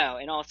 No,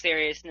 in all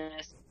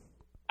seriousness,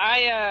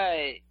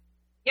 I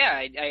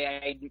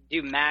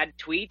do mad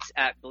tweets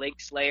at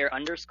BlakeSlayer _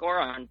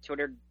 on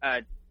Twitter,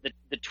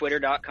 the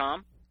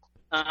twitter.com.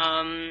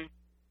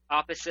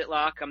 Opposite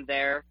Lock, I'm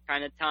there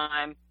kind of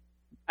time.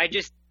 I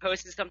just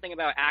posted something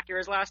about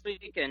Acuras last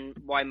week and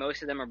why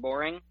most of them are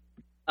boring.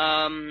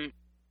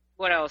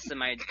 What else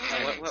am I?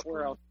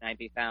 Where else can I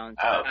be found?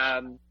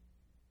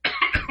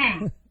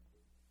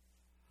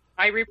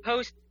 I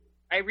repost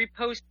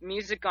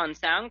music on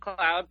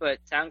SoundCloud, but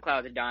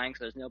SoundCloud is dying,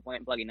 so there's no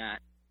point in plugging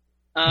that.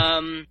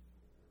 Not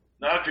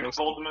if you're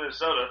cold to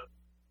Minnesota.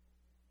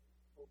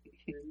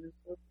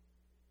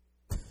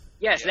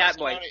 Yes, that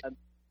boy.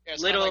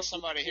 It's not like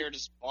somebody here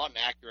just bought an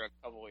Acura a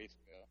couple weeks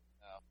ago.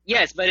 No.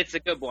 Yes, but it's a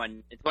good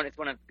one. It's one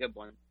of the good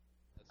ones.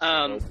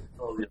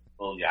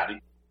 Little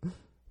Yachty.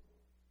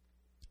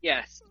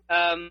 Yes.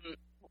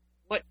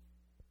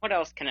 What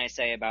else can I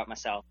say about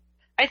myself?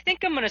 I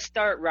think I'm going to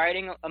start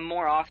writing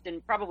more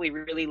often, probably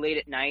really late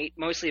at night,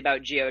 mostly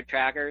about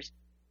geo-trackers.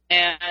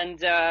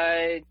 And, you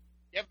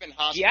haven't been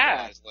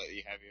hospitalized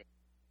lately, have you?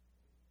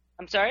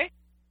 I'm sorry?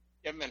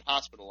 You haven't been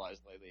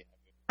hospitalized lately,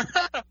 have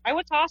you? I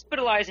was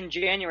hospitalized in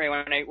January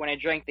when I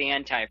drank the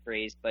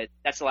antifreeze, but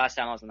that's the last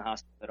time I was in the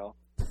hospital,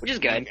 which is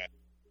good. Okay.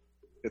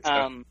 Good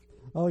stuff.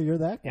 Oh, you're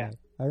that guy. Yeah.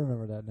 I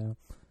remember that now.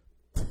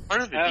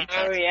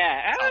 Oh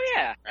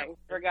yeah. I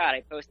forgot.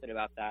 I posted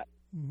about that.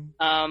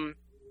 Mm-hmm.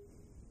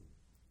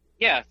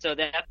 Yeah. So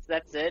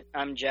that's it.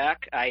 I'm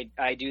Jack. I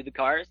do the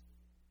cars,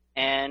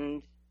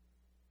 and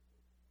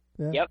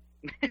yeah. Yep.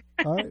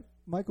 All right,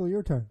 Michael,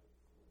 your turn.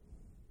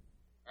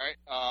 All right.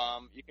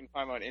 You can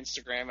find me on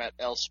Instagram at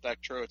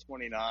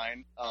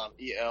elspectro29,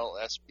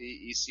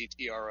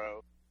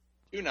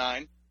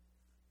 ELSPECTRO29.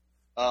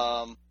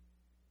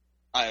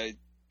 I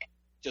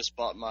just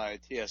bought my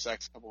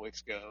TSX a couple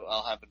weeks ago.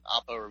 I'll have an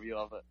Oppo review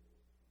of it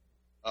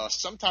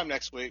sometime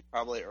next week,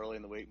 probably early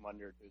in the week,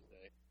 Monday or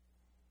Tuesday.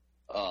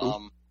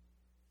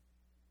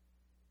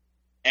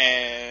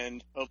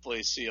 And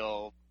hopefully see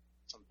y'all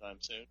sometime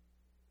soon.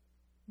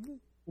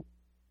 All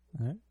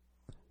right.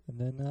 And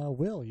then,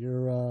 Will,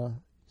 you're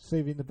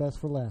saving the best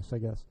for last, I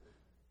guess.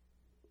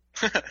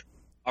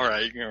 All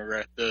right, you're going to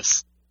regret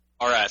this.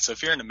 All right, so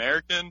if you're an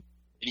American and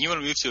you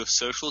want to move to a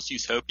socialist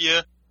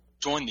utopia,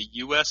 join the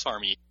U.S.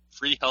 Army.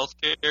 Free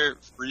healthcare,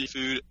 free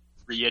food,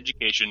 free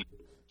education.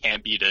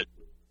 Can't beat it.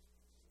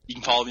 You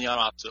can follow me on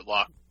Opposite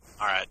Lock.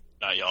 All right,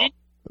 not y'all.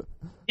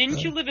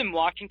 Didn't you live in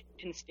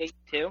Washington State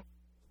too?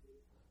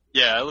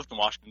 Yeah, I lived in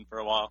Washington for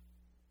a while.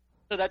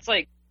 So that's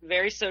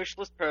very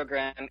socialist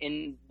program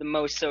in the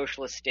most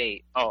socialist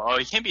state. Oh,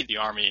 he can't beat the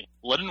Army.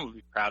 Lenin would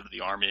be proud of the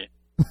Army.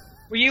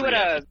 Were you at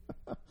a?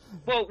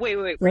 Well,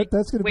 wait.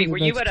 That's going to be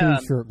the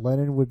next T-shirt.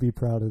 Lenin would be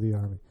proud of the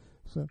Army.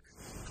 So.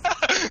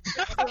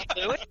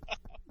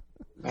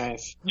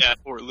 Nice. Yeah,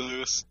 Fort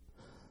Lewis.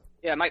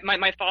 Yeah,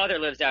 my father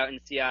lives out in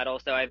Seattle,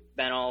 so I've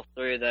been all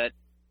through the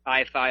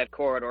I-5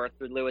 corridor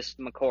through Lewis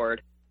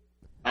McCord.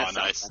 Oh,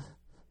 nice.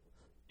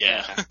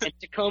 Yeah. And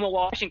Tacoma,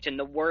 Washington,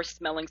 the worst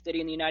smelling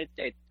city in the United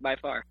States by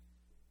far.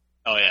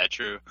 Oh yeah,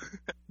 true.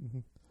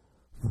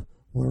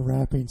 We're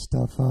wrapping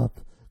stuff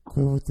up.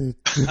 Quit with the.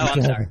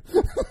 I'm sorry.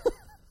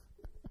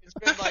 It's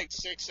been like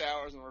 6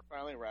 hours and we're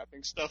finally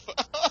wrapping stuff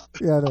up.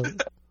 Yeah, I know.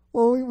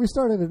 Well, we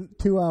started it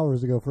 2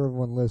 hours ago for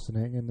everyone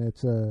listening, and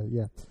it's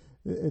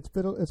it's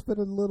been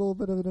a little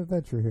bit of an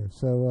adventure here.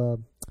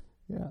 So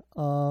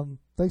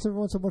thanks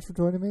everyone so much for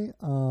joining me.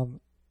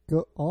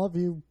 All of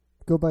you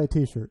go buy a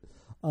T-shirt.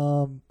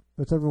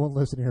 That's everyone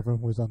listening.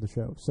 Everyone who was on the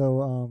show.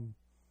 So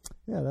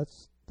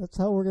that's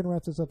how we're gonna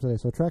wrap this up today.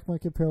 So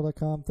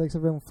trackmonkeyapparel.com. Thanks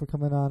everyone for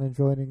coming on and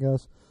joining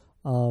us.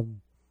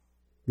 I'm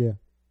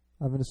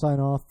gonna sign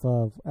off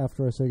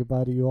after I say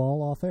goodbye to you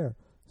all off air.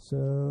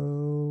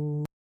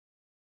 So.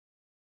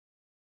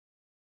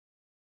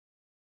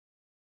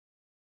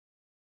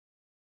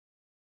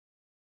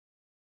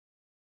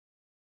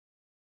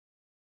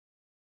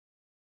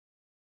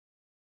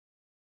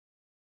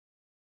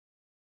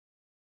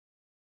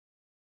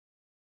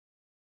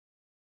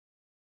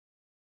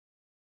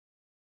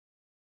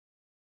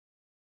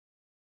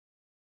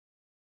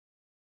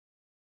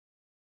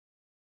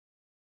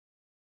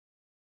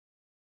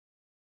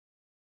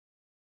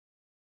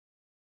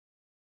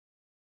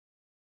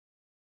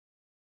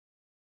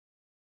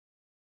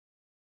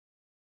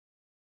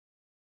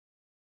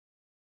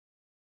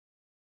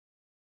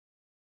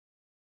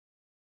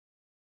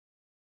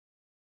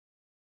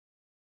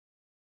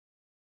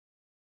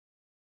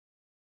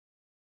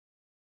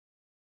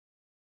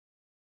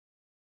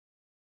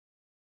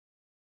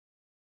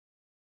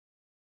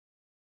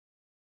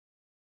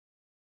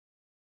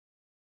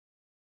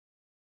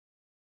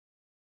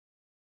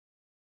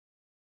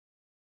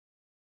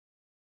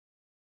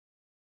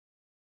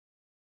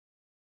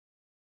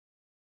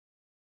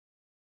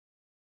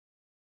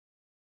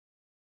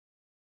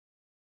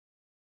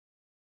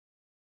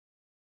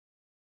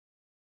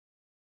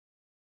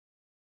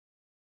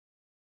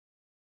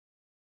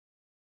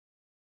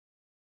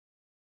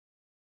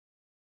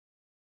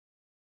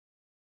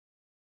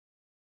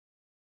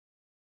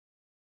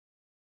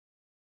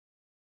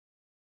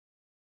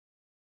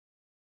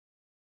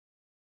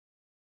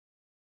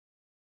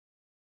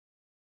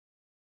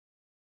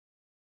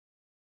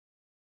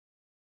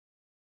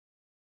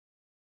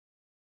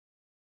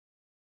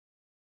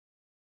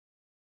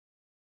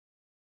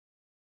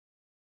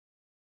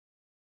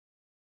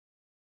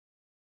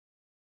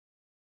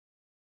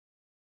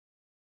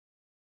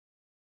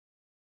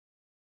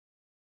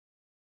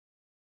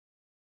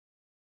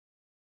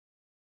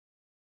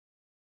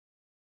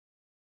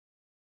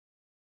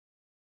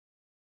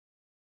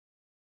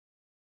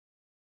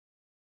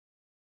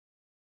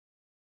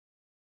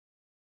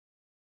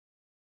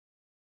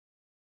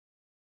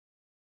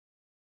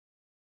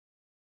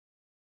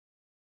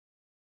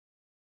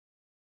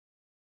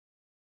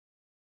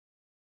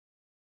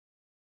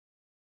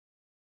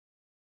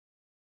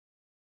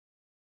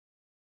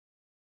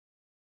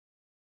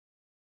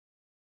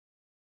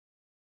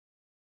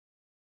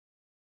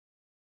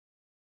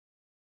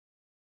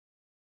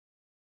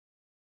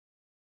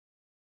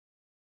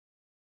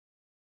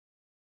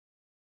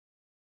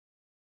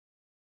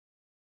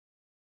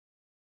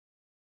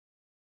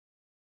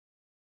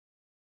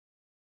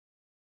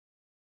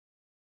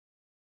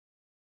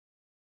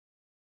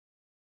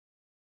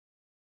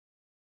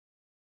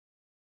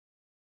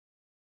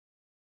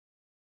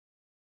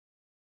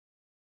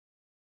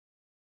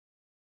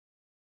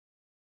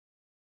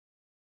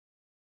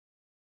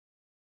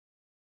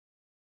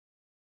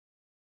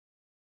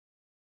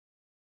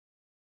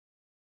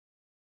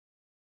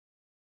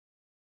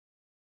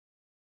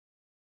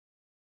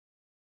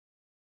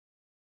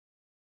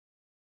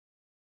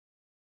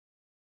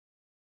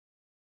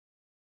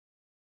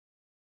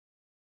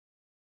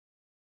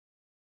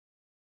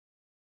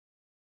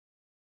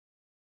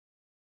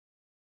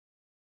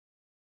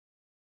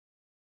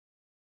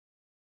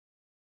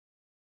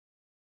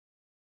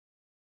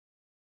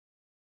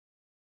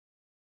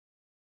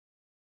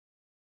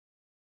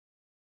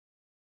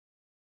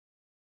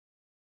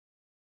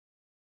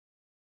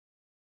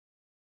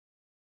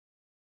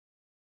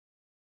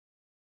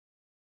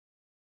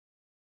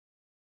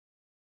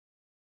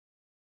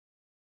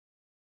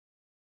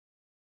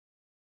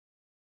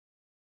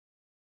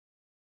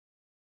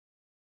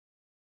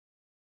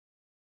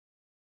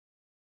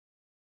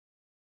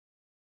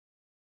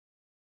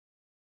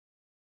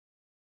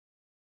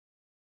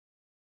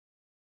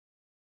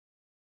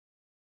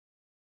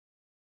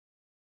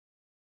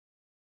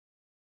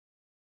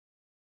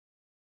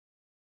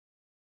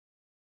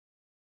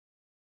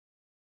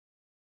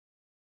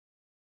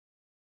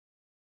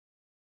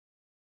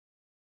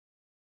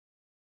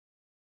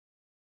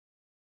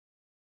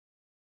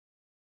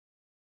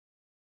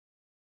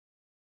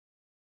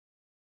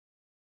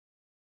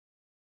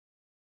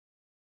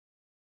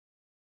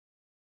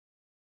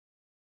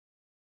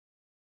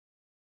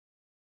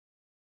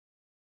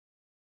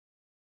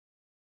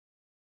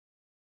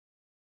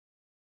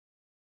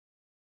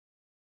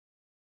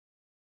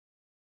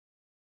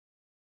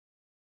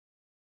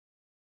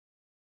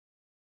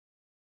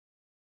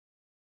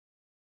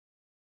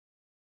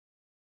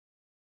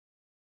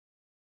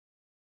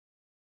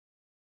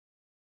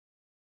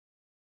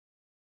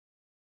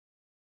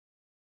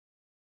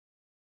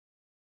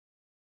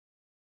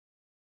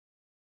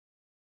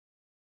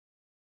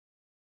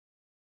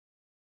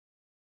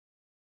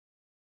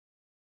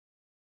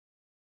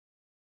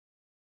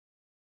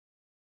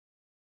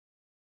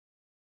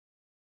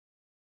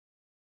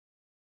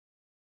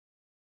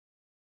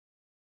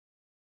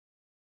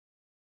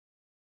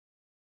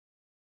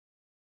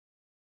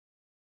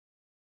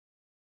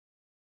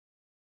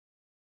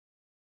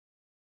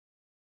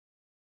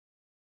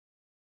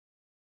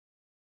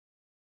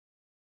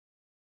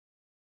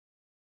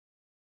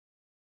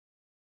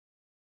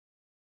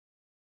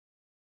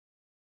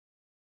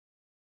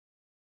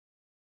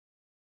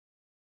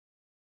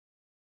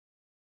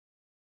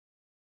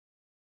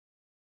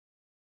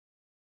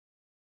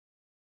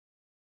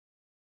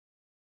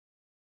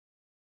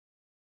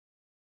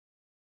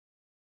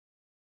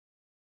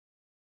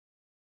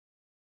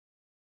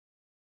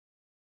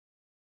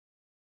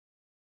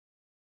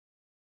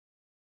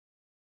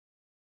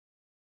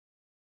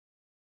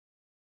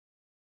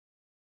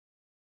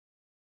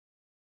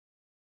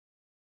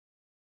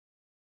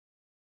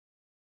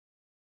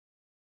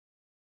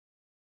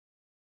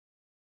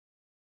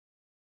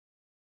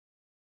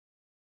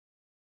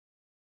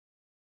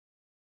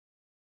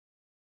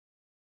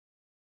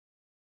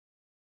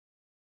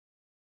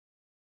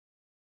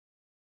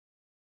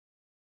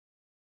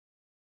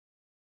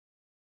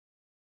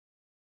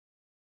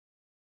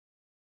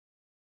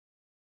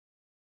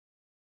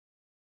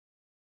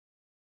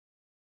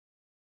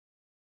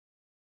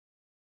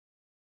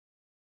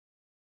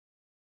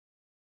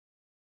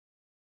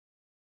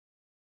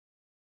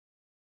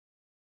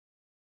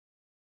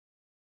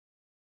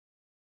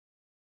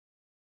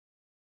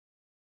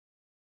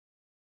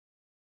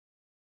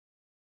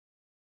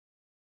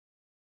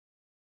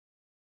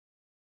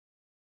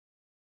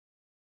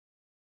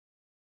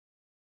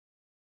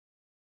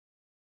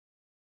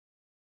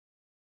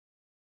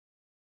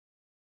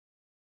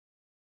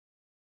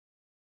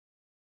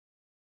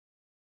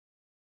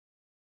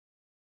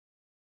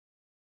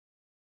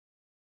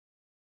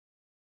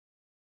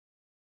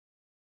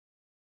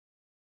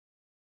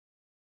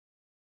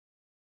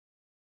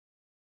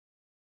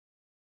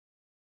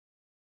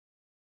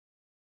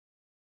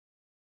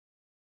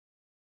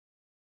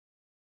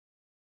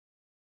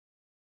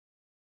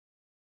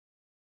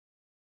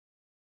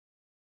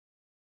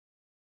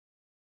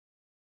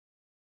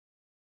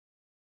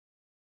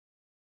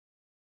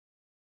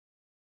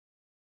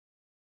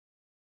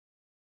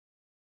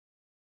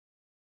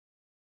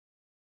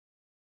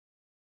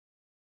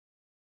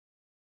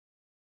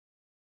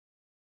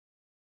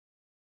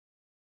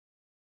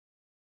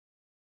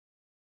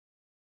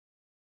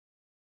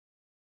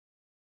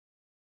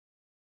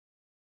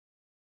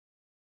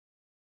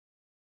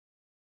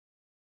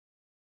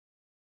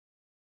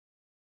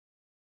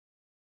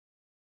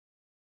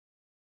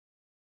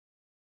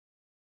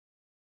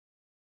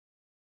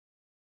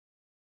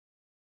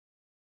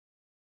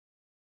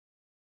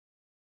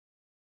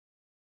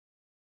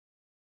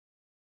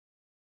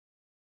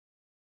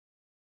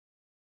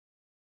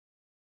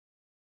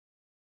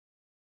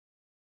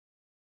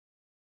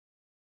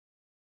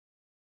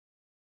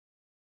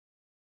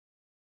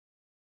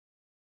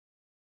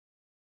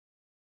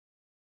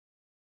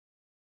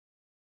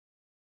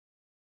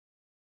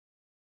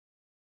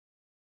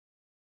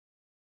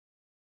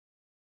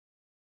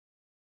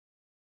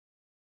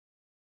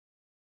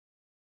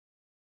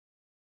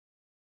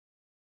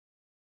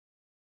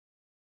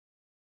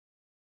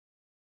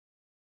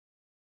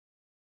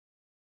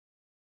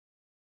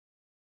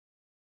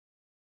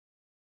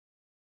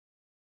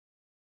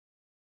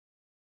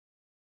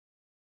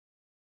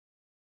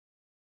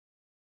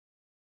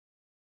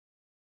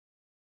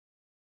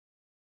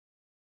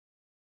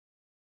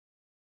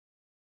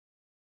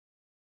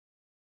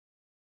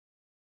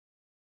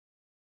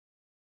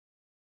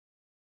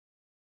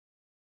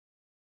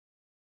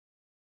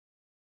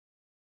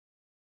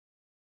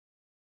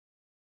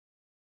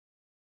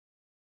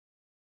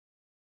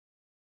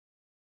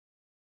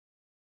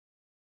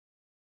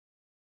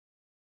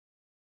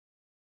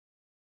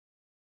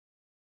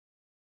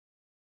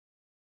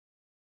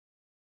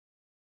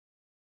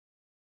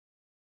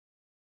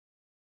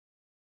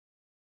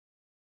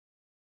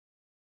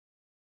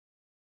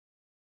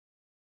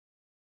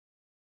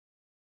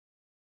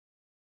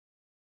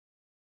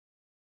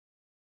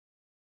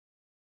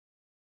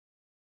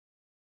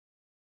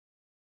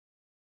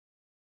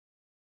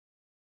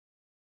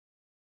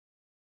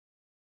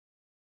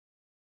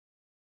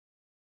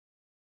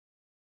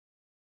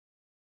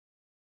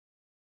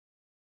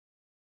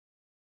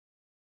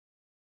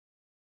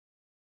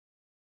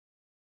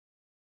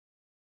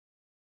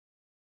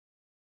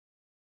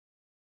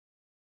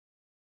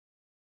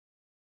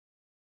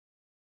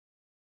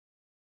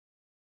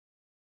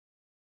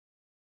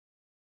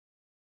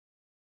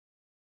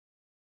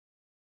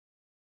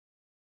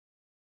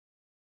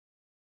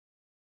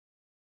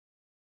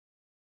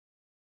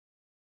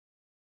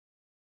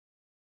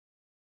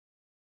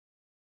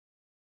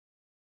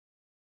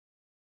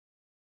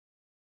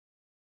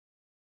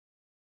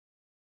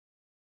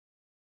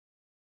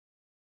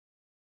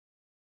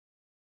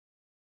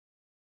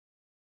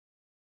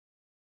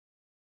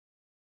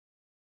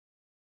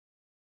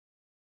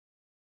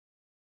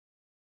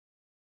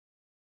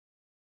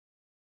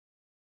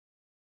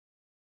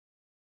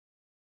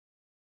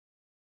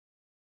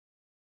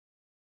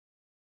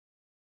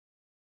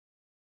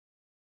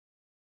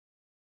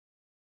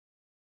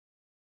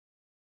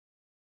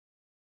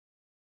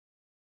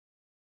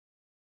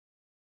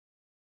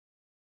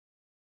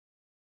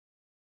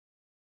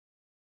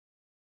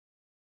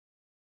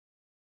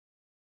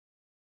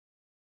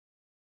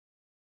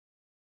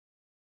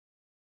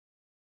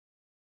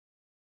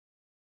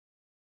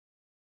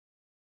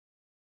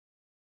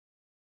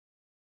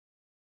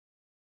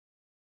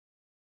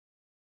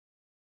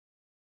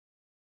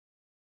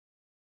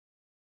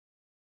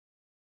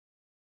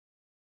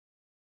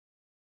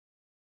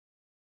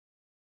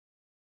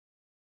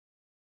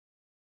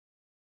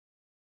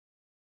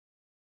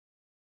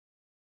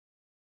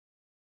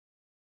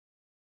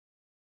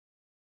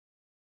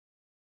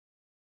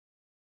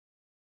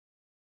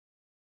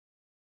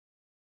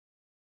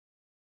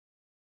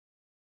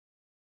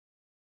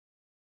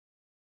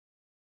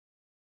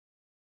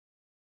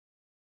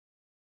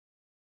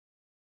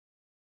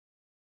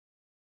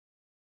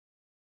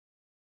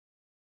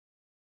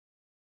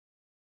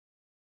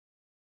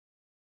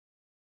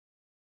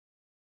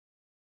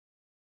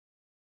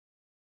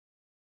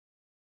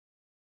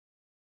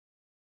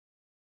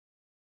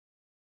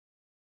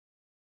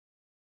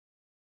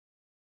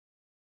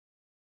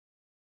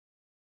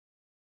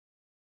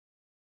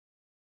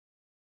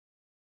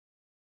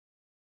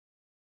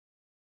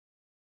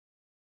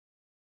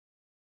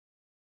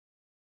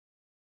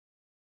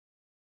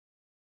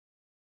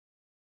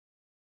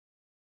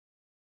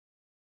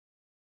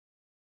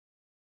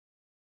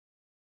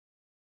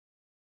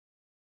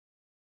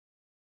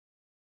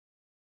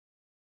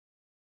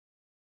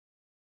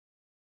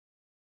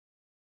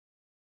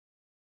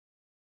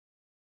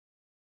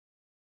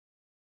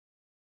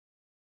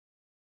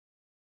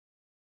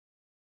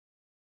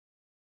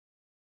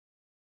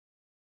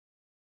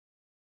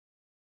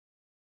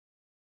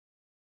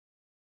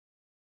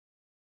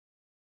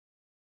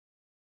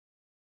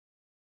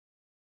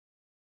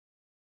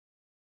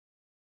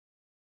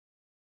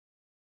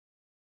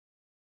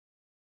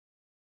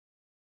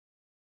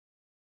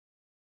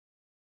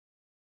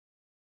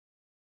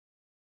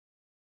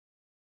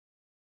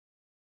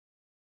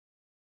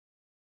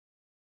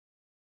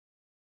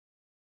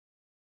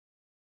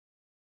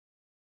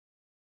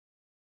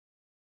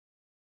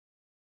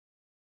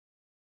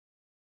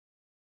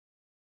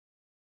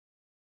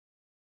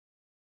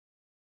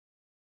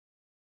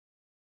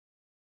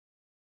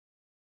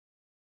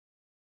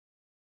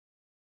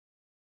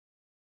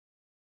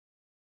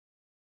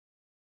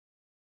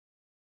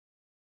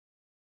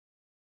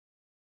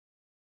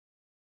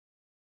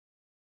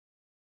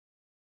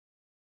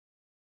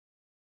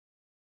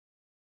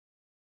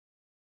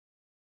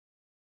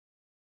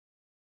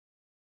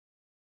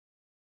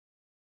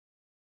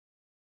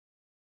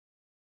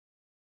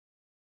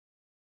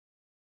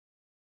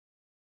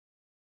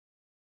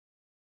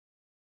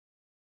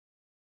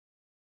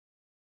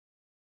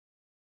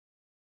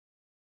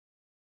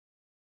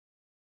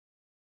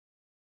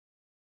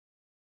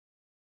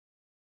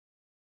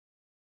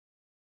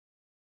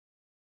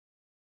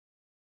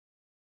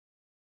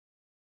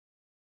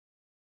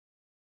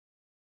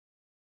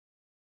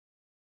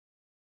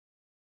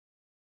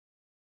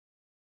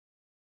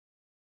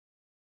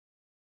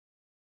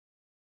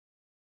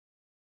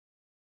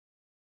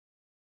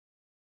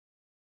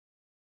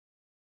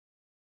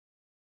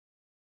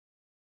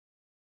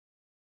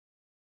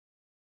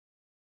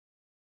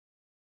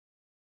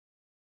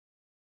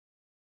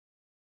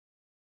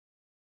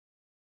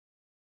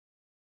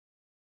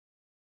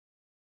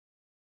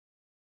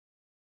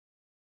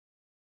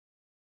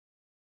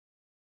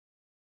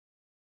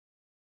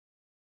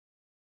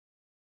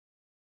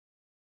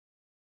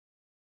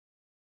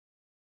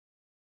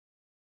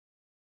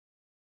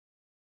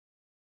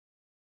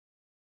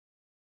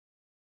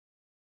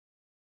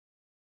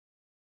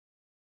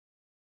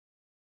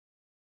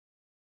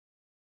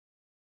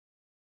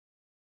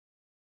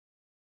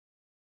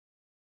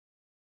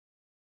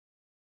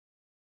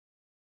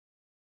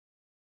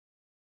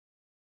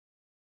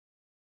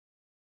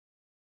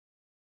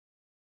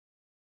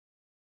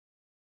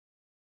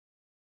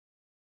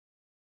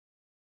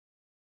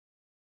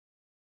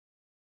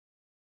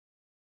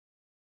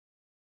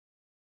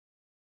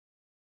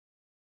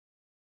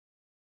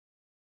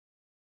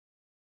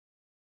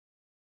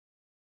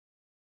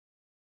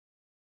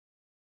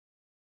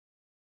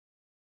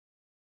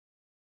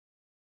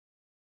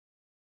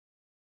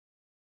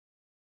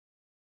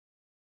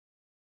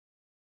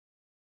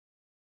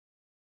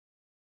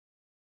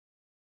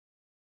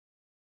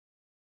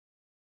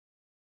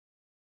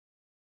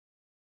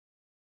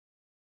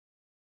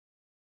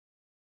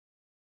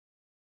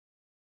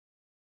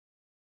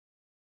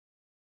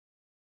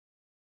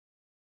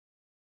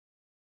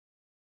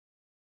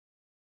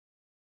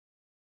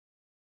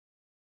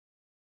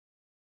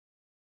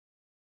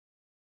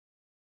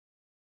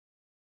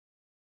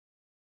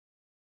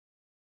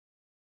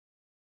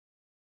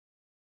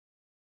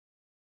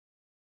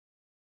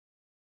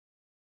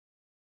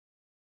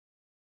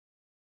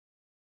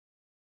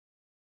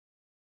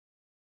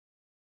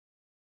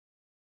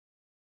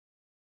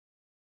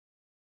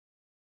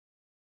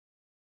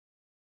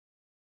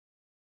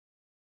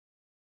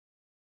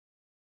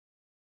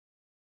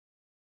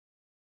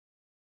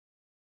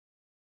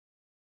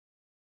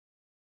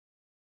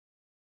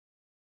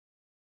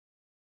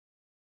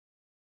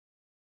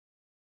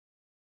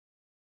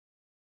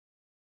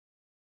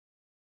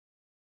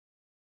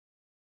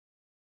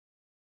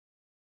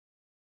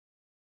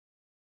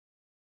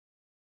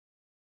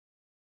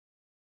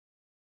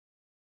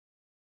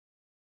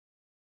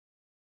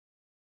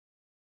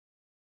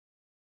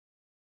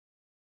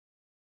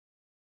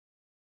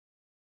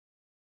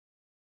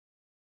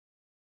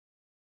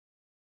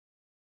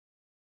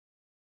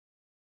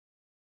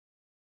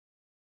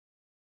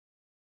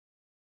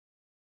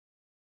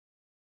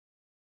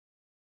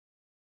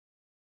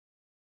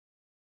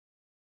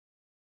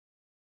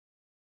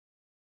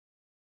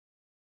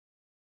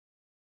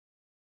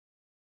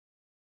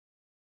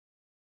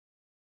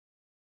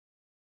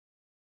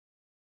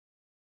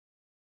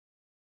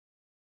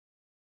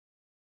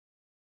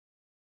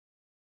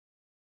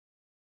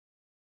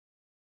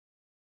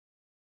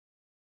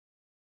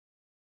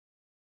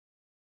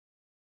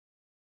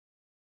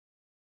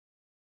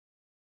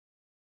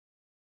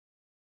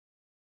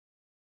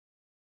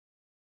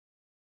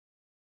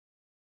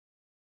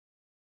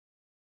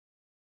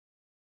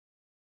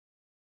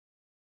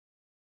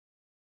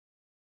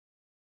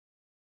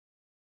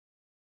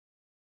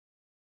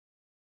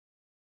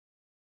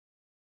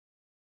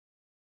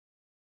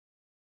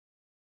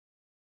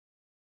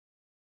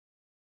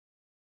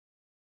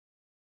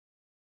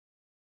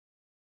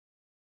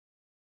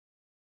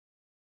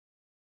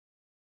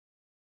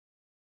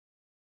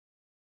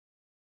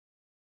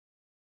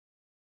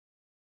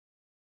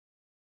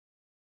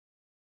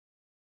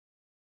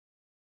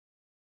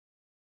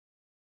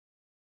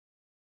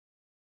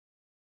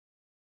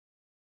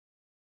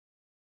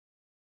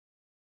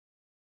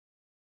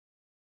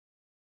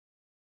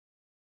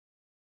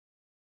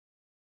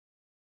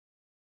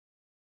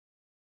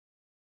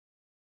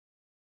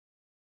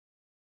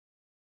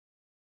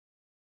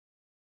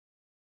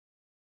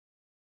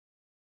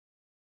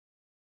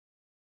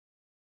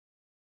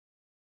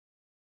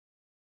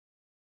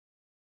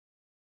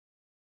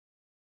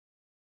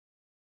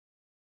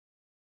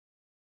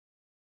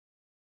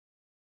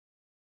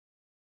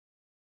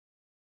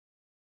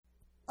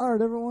 All right,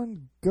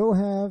 everyone, go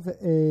have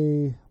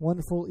a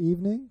wonderful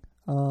evening.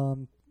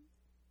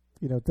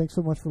 Thanks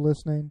so much for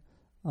listening.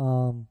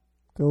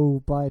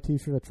 Go buy a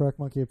t-shirt at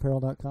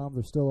TruckMonkeyApparel.com.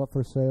 They're still up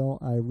for sale.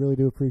 I really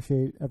do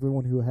appreciate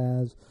everyone who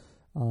has.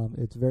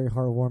 It's very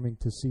heartwarming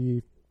to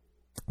see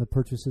the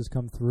purchases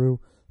come through.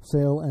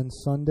 Sale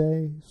ends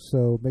Sunday,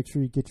 so make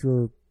sure you get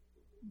your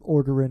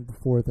order in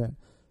before then.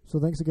 So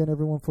thanks again,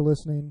 everyone, for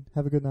listening.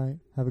 Have a good night.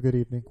 Have a good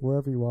evening,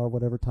 wherever you are,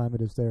 whatever time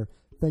it is there.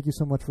 Thank you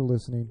so much for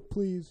listening.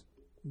 Please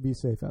be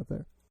safe out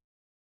there.